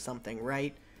duct or something,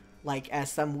 right? Like,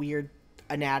 as some weird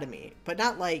anatomy. But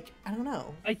not, like, I don't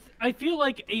know. I feel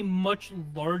like a much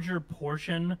larger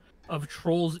portion of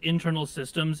Troll's internal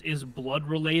systems is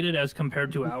blood-related as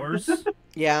compared to ours.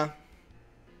 Yeah.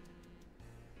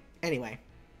 Anyway.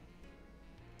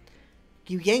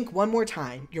 You yank one more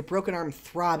time, your broken arm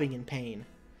throbbing in pain.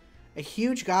 A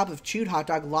huge gob of chewed hot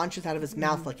dog launches out of his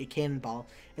mouth like a cannonball,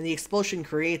 and the explosion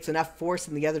creates enough force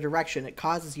in the other direction it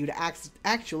causes you to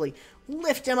actually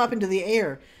lift him up into the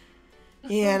air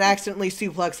and accidentally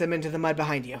suplex him into the mud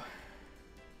behind you.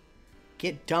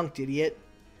 Get dunked, idiot.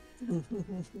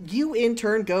 You in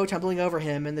turn go tumbling over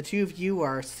him, and the two of you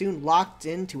are soon locked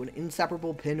into an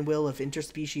inseparable pinwheel of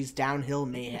interspecies downhill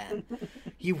mayhem.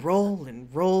 You roll and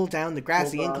roll down the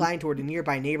grassy incline toward a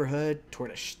nearby neighborhood,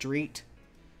 toward a street.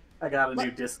 I got a new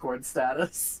Discord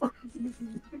status.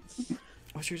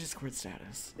 What's your Discord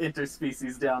status?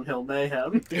 Interspecies downhill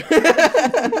mayhem.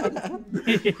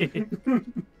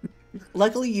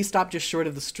 Luckily, you stop just short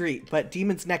of the street, but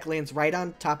Diemen's neck lands right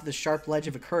on top of the sharp ledge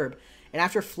of a curb, and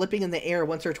after flipping in the air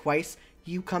once or twice,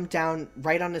 you come down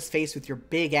right on his face with your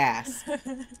big ass.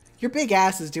 Your big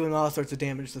ass is doing all sorts of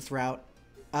damage this route.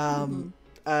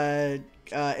 MSPAR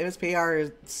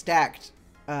stacked.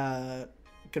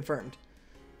 Confirmed.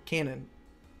 Cannon.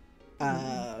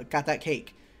 Got that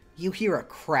cake. You hear a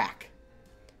crack.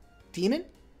 Diemen?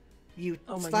 You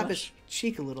slap his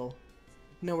cheek a little.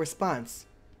 No response.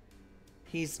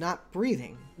 He's not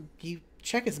breathing. You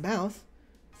check his mouth.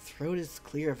 Throat is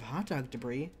clear of hot dog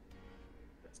debris.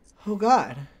 Oh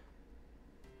god.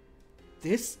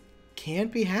 This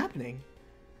can't be happening.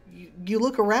 You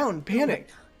look around,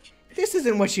 panicked. This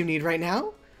isn't what you need right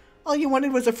now. All you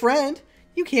wanted was a friend.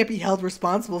 You can't be held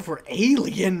responsible for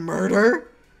alien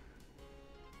murder.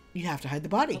 You have to hide the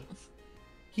body.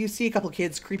 You see a couple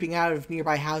kids creeping out of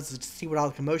nearby houses to see what all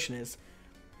the commotion is.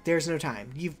 There's no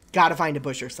time. You've got to find a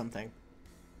bush or something.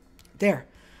 There.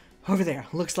 Over there.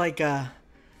 Looks like a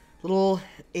little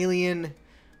alien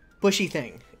bushy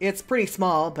thing. It's pretty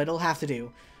small, but it'll have to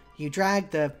do. You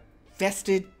drag the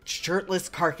vested, shirtless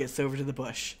carcass over to the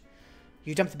bush.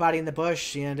 You dump the body in the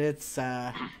bush, and it's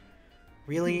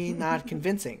really not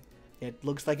convincing. It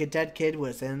looks like a dead kid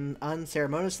was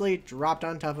unceremoniously dropped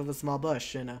on top of a small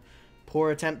bush in a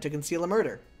poor attempt to conceal a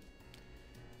murder.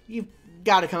 You've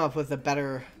got to come up with a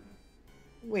better...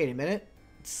 Wait a minute.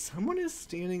 Someone is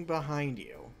standing behind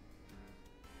you.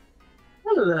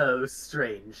 Hello,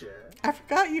 stranger. I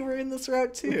forgot you were in this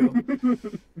route too.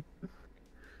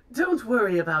 Don't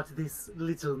worry about this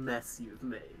little mess you've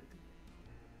made.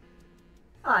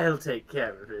 I'll take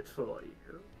care of it for you.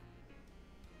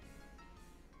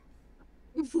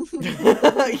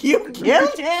 You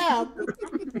killed him!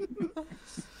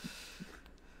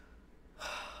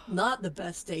 Not the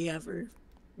best day ever.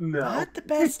 No. Not the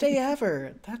best day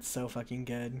ever. That's so fucking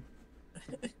good.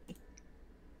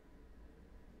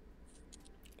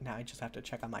 Now I just have to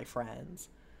check on my friends.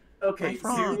 Okay,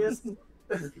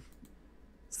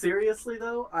 seriously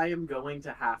though, I am going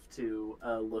to have to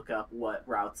look up what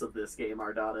routes of this game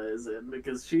Ardata is in,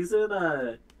 because she's in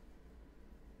a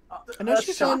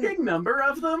shocking number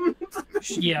of them.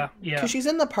 Yeah. Because she's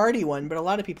in the party one, but a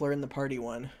lot of people are in the party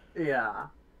one. Yeah.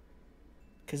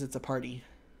 Because it's a party.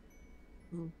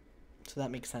 So that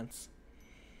makes sense.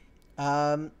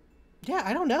 Yeah,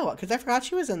 I don't know, because I forgot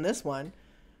she was in this one.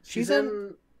 She's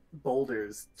in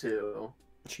Boulders, too.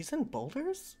 She's in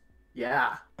Boulders?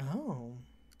 Yeah. Oh.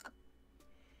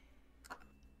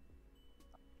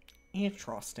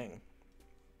 Interesting.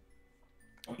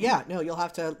 Yeah, no, you'll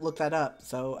have to look that up,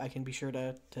 so I can be sure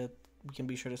to we can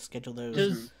be sure to schedule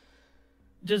those.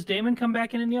 Does Damon come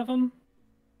back in any of them?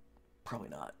 Probably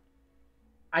not.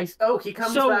 He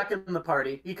comes back in the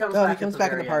party. He comes back at the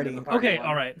very end in the party. Okay, one.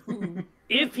 all right.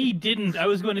 If he didn't, I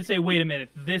was going to say, wait a minute.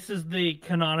 This is the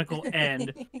canonical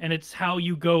end, and it's how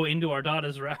you go into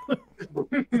Ardata's route.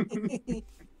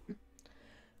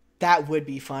 That would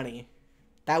be funny.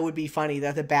 That would be funny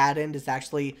that the bad end is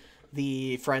actually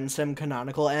the Friendsim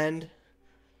canonical end.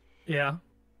 Yeah.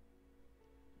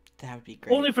 That would be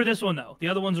great. Only for this one, though. The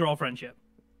other ones are all friendship.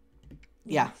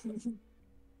 Yeah.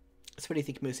 So what do you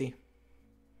think, Moosie?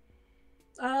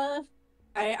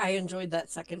 I enjoyed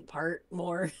that second part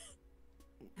more.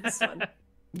 It's fun.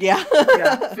 Yeah.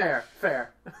 Yeah,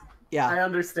 fair. Yeah. I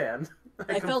understand.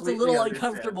 I felt a little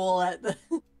uncomfortable at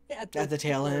the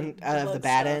tail end of the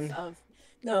bad end.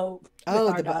 No.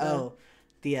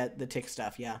 The tick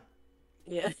stuff. Yeah.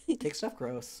 Yeah. Tick stuff,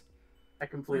 gross. I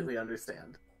completely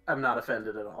understand. I'm not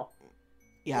offended at all.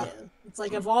 Yeah. It's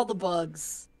like, of all the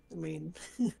bugs, I mean.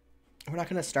 We're not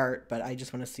gonna start, but I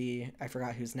just want to see. I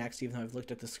forgot who's next, even though I've looked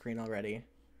at the screen already.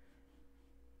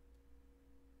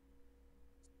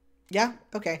 Yeah.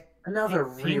 Okay. Another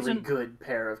really good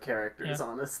pair of characters,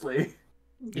 honestly.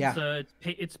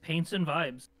 It's paints and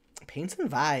vibes. Paints and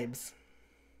vibes.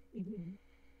 Mm-hmm.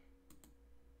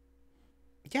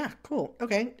 Yeah, cool.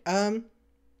 Okay.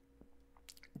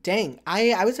 Dang.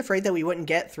 I was afraid that we wouldn't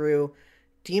get through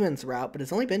Diemen's route, but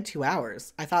it's only been 2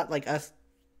 hours. I thought like us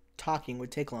talking would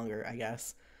take longer, I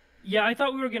guess. Yeah, I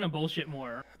thought we were gonna bullshit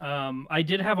more. I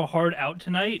did have a hard out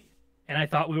tonight, and I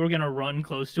thought we were gonna run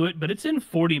close to it, but it's in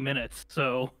 40 minutes,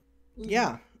 so.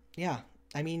 Yeah.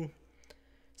 I mean,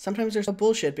 sometimes there's no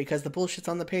bullshit because the bullshit's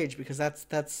on the page, because that's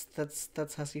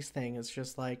Hussy's thing. It's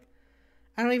just like,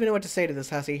 I don't even know what to say to this,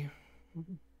 Hussy.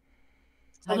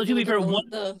 Although to be fair,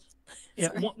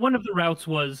 one of the routes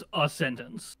was a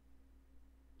sentence.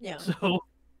 Yeah. So.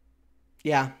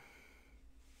 Yeah.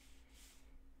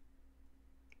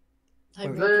 I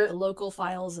read the local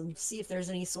files and see if there's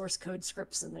any source code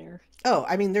scripts in there. Oh,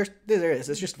 I mean, there is.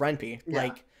 It's just Renpy. Yeah.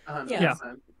 Like,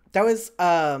 100%. That was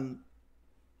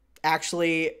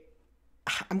actually,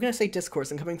 I'm gonna say discourse,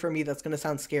 and coming from me, that's gonna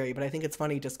sound scary, but I think it's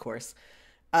funny discourse.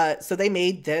 So they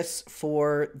made this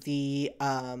for the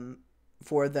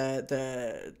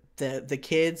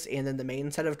kids, and then the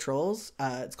main set of trolls.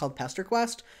 It's called Pester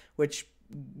Quest, which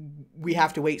we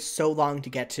have to wait so long to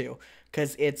get to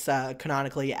because it's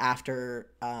canonically after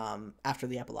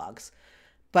the epilogues.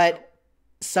 But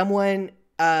someone,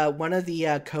 one of the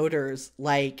coders,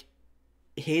 like,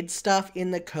 hid stuff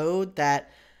in the code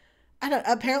that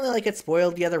apparently like it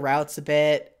spoiled the other routes a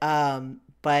bit.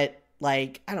 But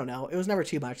like, I don't know, it was never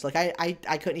too much. Like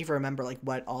I couldn't even remember like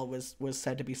what all was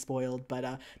said to be spoiled,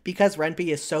 but because Renpy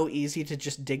is so easy to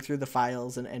just dig through the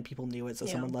files and people knew it, so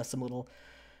someone left some little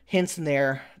hints in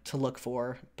there to look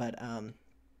for. But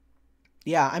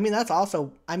yeah, I mean, that's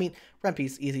also, I mean,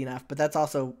 Renpy's easy enough, but that's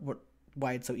also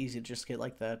why it's so easy to just get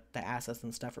like the assets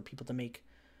and stuff for people to make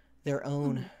their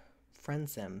own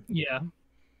Friendsim. Yeah.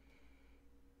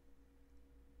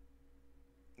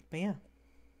 But yeah.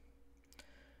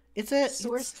 It's a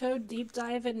source code deep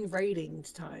dive and rating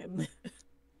time.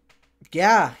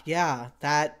 Yeah.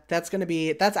 That's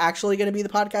actually gonna be the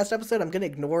podcast episode. I'm gonna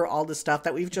ignore all the stuff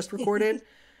that we've just recorded.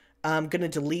 I'm gonna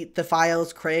delete the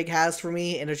files Craig has for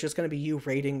me, and it's just gonna be you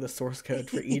rating the source code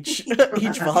for each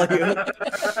volume.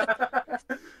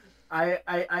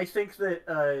 I think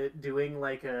that doing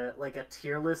like a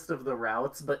tier list of the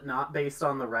routes, but not based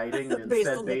on the writing, and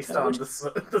instead based on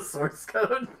the source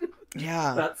code.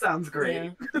 Yeah, that sounds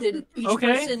great. Yeah. Did each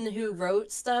person who wrote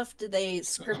stuff, did they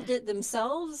script it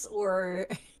themselves, or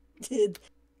did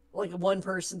like one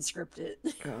person script it?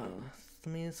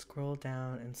 Let me scroll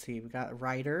down and see. We got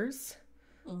writers.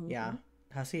 Mm-hmm. Yeah,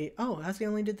 Hussy. Oh, Hussy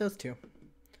only did those two.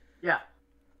 Yeah.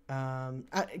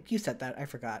 You said that. I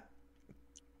forgot.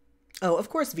 Oh, of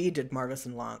course, V did Marvis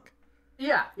and Lonk.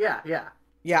 Yeah.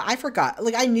 Yeah, I forgot.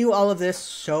 Like, I knew all of this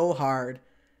so hard.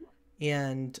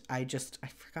 And I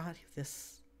forgot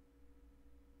this.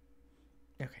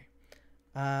 Okay.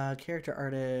 Character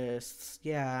artists.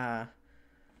 Yeah.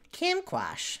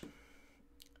 Camquash.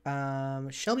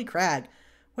 Shelby Cragg.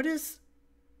 What does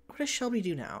Shelby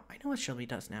do now? I know what Shelby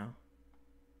does now.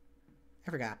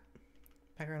 I forgot.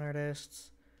 Background artists.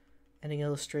 Ending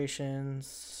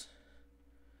illustrations.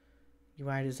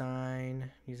 UI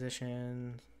design.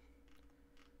 Musician.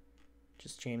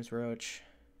 Just James Roach.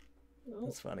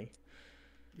 That's funny.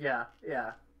 Yeah.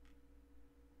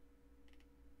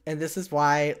 And this is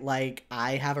why, like,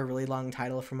 I have a really long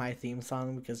title for my theme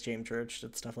song, because James Roach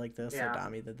did stuff like this, so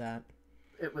Domi did that.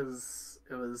 It was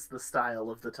the style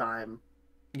of the time.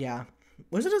 Yeah.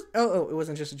 Was it it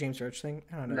wasn't just a James Roach thing?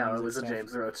 I don't know. No, it was a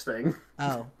James Roach thing.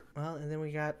 Oh. Well, and then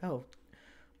we got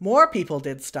more people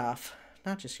did stuff,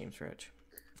 not just James Roach.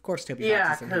 Of course, Toby Yeah,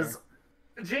 Fox is in here. because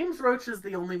James Roach is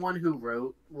the only one who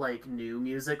wrote like new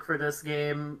music for this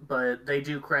game, but they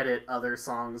do credit other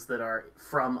songs that are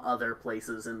from other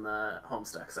places in the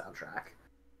Homestuck soundtrack.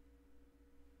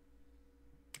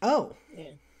 Oh,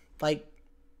 Yeah. like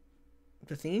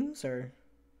the themes, or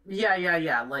Yeah.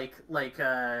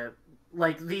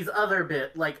 Like these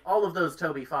other like all of those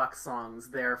Toby Fox songs,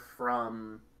 they're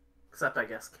from, except I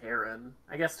guess Karen.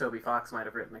 I guess Toby Fox might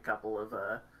have written a couple of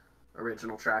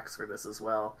original tracks for this as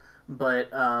well. But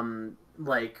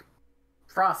like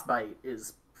Frostbite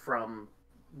is from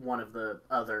one of the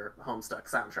other Homestuck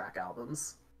soundtrack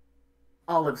albums.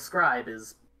 Olive Scribe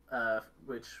is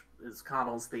which is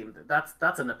Connell's theme. That's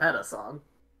a Nepeta song.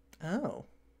 oh, I don't know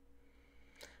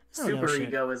Super shit.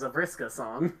 Ego is a Vriska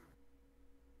song.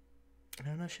 I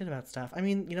don't know shit about stuff. I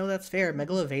mean, that's fair.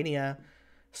 Megalovania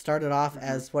started off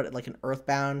as like an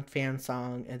Earthbound fan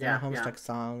song, and then a Homestuck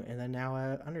song, and then now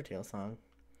a Undertale song.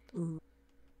 Mm.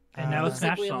 And now a Looks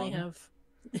like Smash we only song. have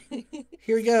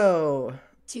Here we go.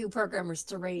 2 programmers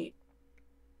to rate.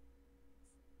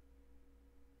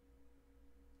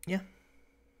 Yeah.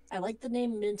 I like the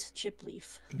name Mint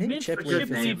Chipleaf. Mint Chip Leaf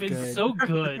Leaf is is good. so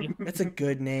good. It's a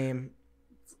good name.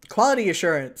 Quality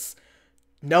assurance.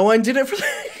 No one did it for.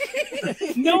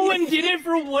 No one did it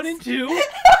for 1 and 2.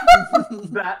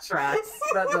 That tracks.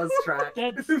 That does track.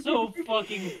 That's so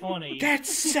fucking funny.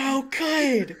 That's so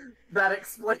good. That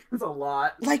explains a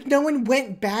lot. Like, no one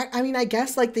went back. I mean, I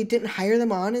guess like they didn't hire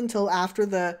them on until after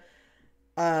the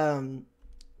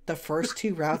first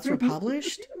 2 routes were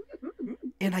published,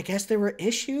 and I guess there were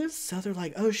issues, so they're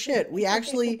like, oh shit, we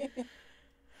actually.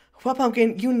 Well,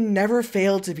 Pumpkin, you never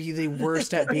failed to be the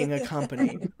worst at being a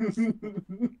company.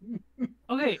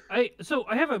 Okay, I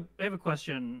have a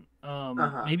question.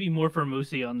 Maybe more for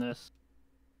Moosie on this.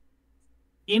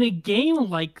 In a game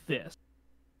like this,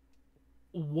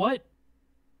 what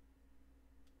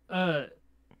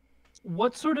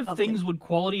sort of things would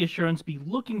quality assurance be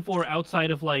looking for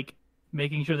outside of like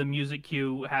making sure the music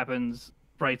cue happens,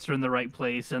 sprites are in the right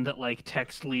place, and that like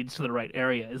text leads to the right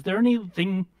area? Is there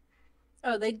anything?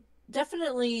 Oh, they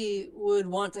definitely would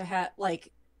want to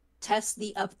test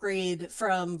the upgrade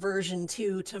from version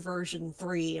 2 to version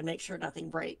 3 and make sure nothing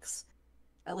breaks.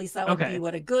 At least that would be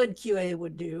what a good QA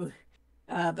would do.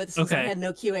 But since I had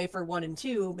no QA for 1 and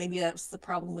 2, maybe that's the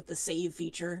problem with the save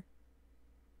feature.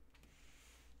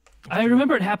 I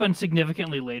remember it happened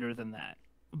significantly later than that,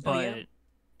 but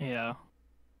yeah.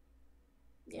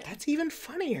 That's even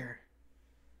funnier.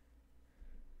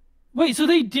 Wait, so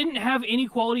they didn't have any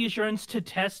quality assurance to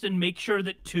test and make sure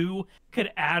that 2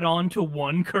 could add on to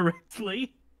 1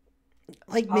 correctly?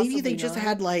 Like, maybe they just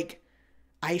had, like,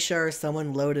 Aisha or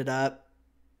someone loaded up.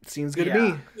 Seems good to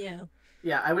me. Yeah.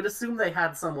 Yeah, I would assume they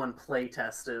had someone play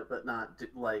test it, but not,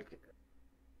 like,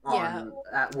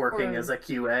 working as a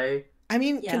QA. I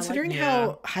mean, considering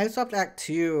how Hiveswap Act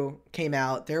 2 came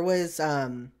out, there was,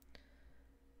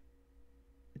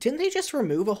 didn't they just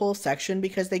remove a whole section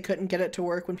because they couldn't get it to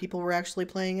work when people were actually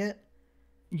playing it?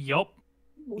 Yup.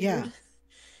 Yeah.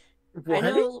 I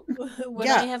know when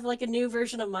I have like a new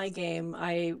version of my game,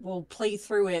 I will play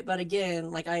through it, but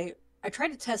again, like I try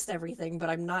to test everything,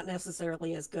 but I'm not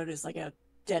necessarily as good as like a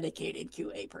dedicated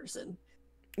QA person.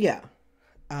 Yeah.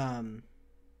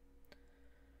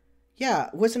 Yeah,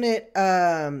 wasn't it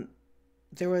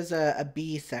there was a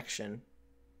B section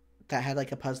that had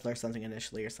like a puzzle or something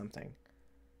initially or something.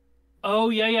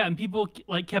 Oh yeah, and people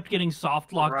like kept getting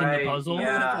soft locked in the puzzle.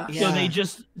 Yeah. So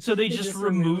they just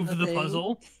removed the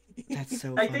puzzle. That's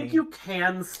so I funny. think you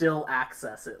can still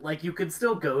access it. Like, you could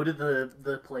still go to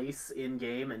the place in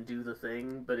game and do the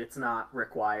thing, but it's not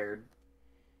required.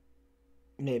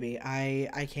 Maybe.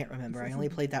 I can't remember. I only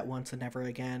played that once and never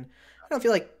again. I don't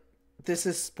feel like this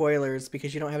is spoilers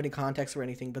because you don't have any context or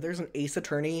anything, but there's an Ace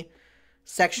Attorney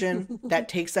section that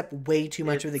takes up way too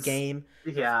much of the game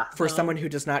for someone who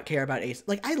does not care about Ace.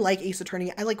 Like, I like Ace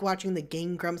Attorney. I like watching the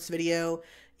Game Grumps video,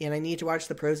 and I need to watch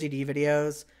the ProZD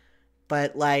videos,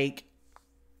 but, like,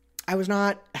 I was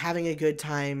not having a good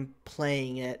time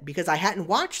playing it because I hadn't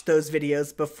watched those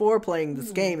videos before playing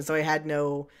this game, so I had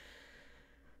no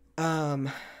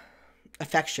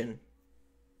affection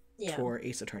for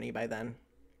Ace Attorney by then.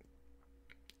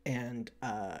 And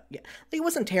it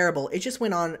wasn't terrible. It just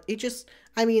went on.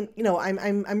 I mean,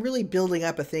 I'm really building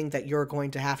up a thing that you're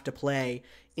going to have to play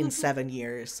in 7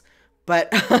 years.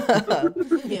 But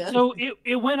So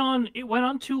it went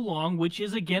on too long, which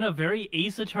is again a very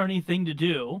Ace Attorney thing to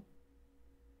do.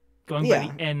 Going by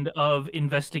the end of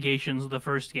Investigations, the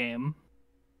first game.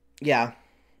 Yeah.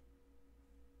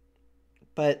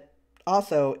 But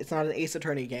Also, it's not an Ace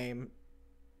Attorney game,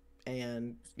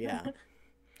 and yeah.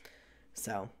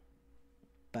 So,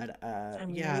 but I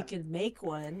mean, yeah. we could make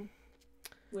one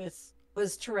with.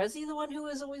 Was Terezi the one who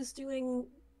was always doing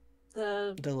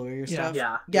the lawyer Yeah.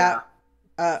 stuff? Yeah.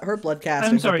 Her bloodcast I'm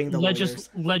ends up sorry, being the lawyers.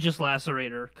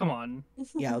 Legislacerator. Come on.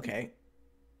 Yeah, okay.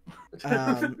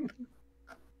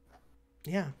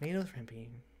 Yeah, Mado Friendsim.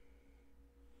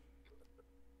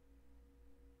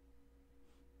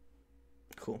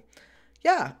 Cool.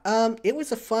 Yeah, it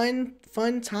was a fun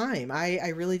time. I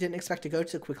really didn't expect to go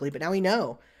so quickly, but now we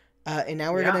know. And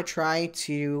now we're gonna try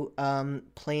to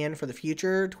plan for the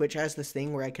future. Twitch has this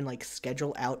thing where I can like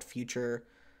schedule out future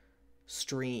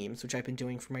streams, which I've been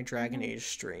doing for my Dragon Age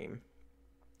stream.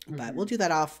 But we'll do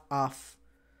that off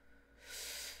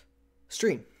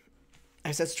stream.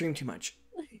 I said stream too much.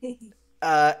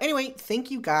 Anyway, thank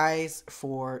you guys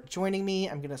for joining me.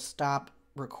 I'm gonna stop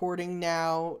recording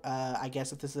now. I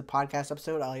guess if this is a podcast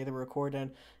episode, I'll either record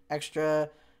an extra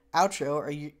outro, or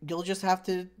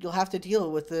you'll have to deal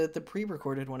with the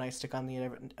pre-recorded one I stick on the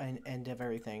end of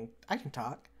everything. I can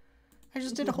talk. I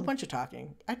just did a whole bunch of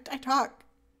talking. I talk.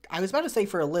 I was about to say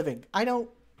for a living. I don't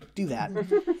do that.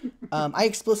 I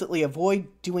explicitly avoid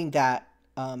doing that.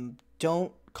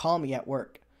 Don't call me at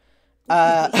work.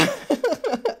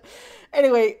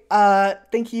 Anyway,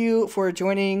 thank you for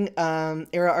joining.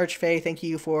 Era Archfey, thank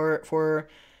you for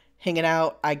hanging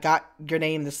out. I got your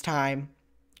name this time.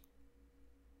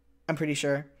 I'm pretty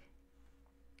sure.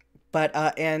 But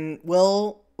and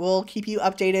we'll keep you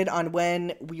updated on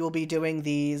when we will be doing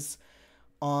these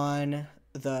on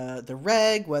the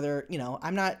reg, whether,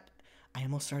 I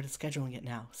almost started scheduling it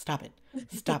now. Stop it.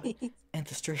 End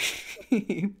the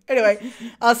stream. Anyway,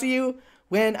 I'll see you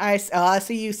when I'll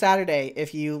see you Saturday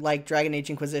if you like Dragon Age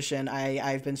Inquisition.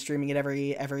 I've been streaming it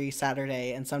every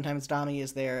Saturday, and sometimes Domi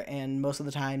is there, and most of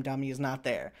the time Domi is not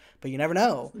there. But you never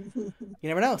know.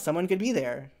 Someone could be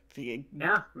there.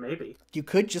 Yeah, maybe. You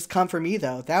could just come for me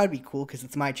though. That would be cool because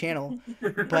it's my channel.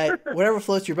 But whatever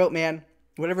floats your boat, man.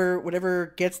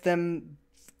 Whatever gets them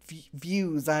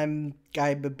views. I'm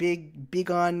a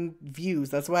big on views.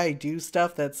 That's why I do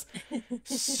stuff that's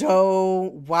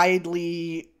so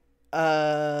widely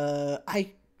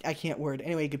I can't word.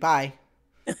 Anyway, goodbye.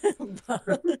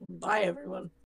 Bye, everyone.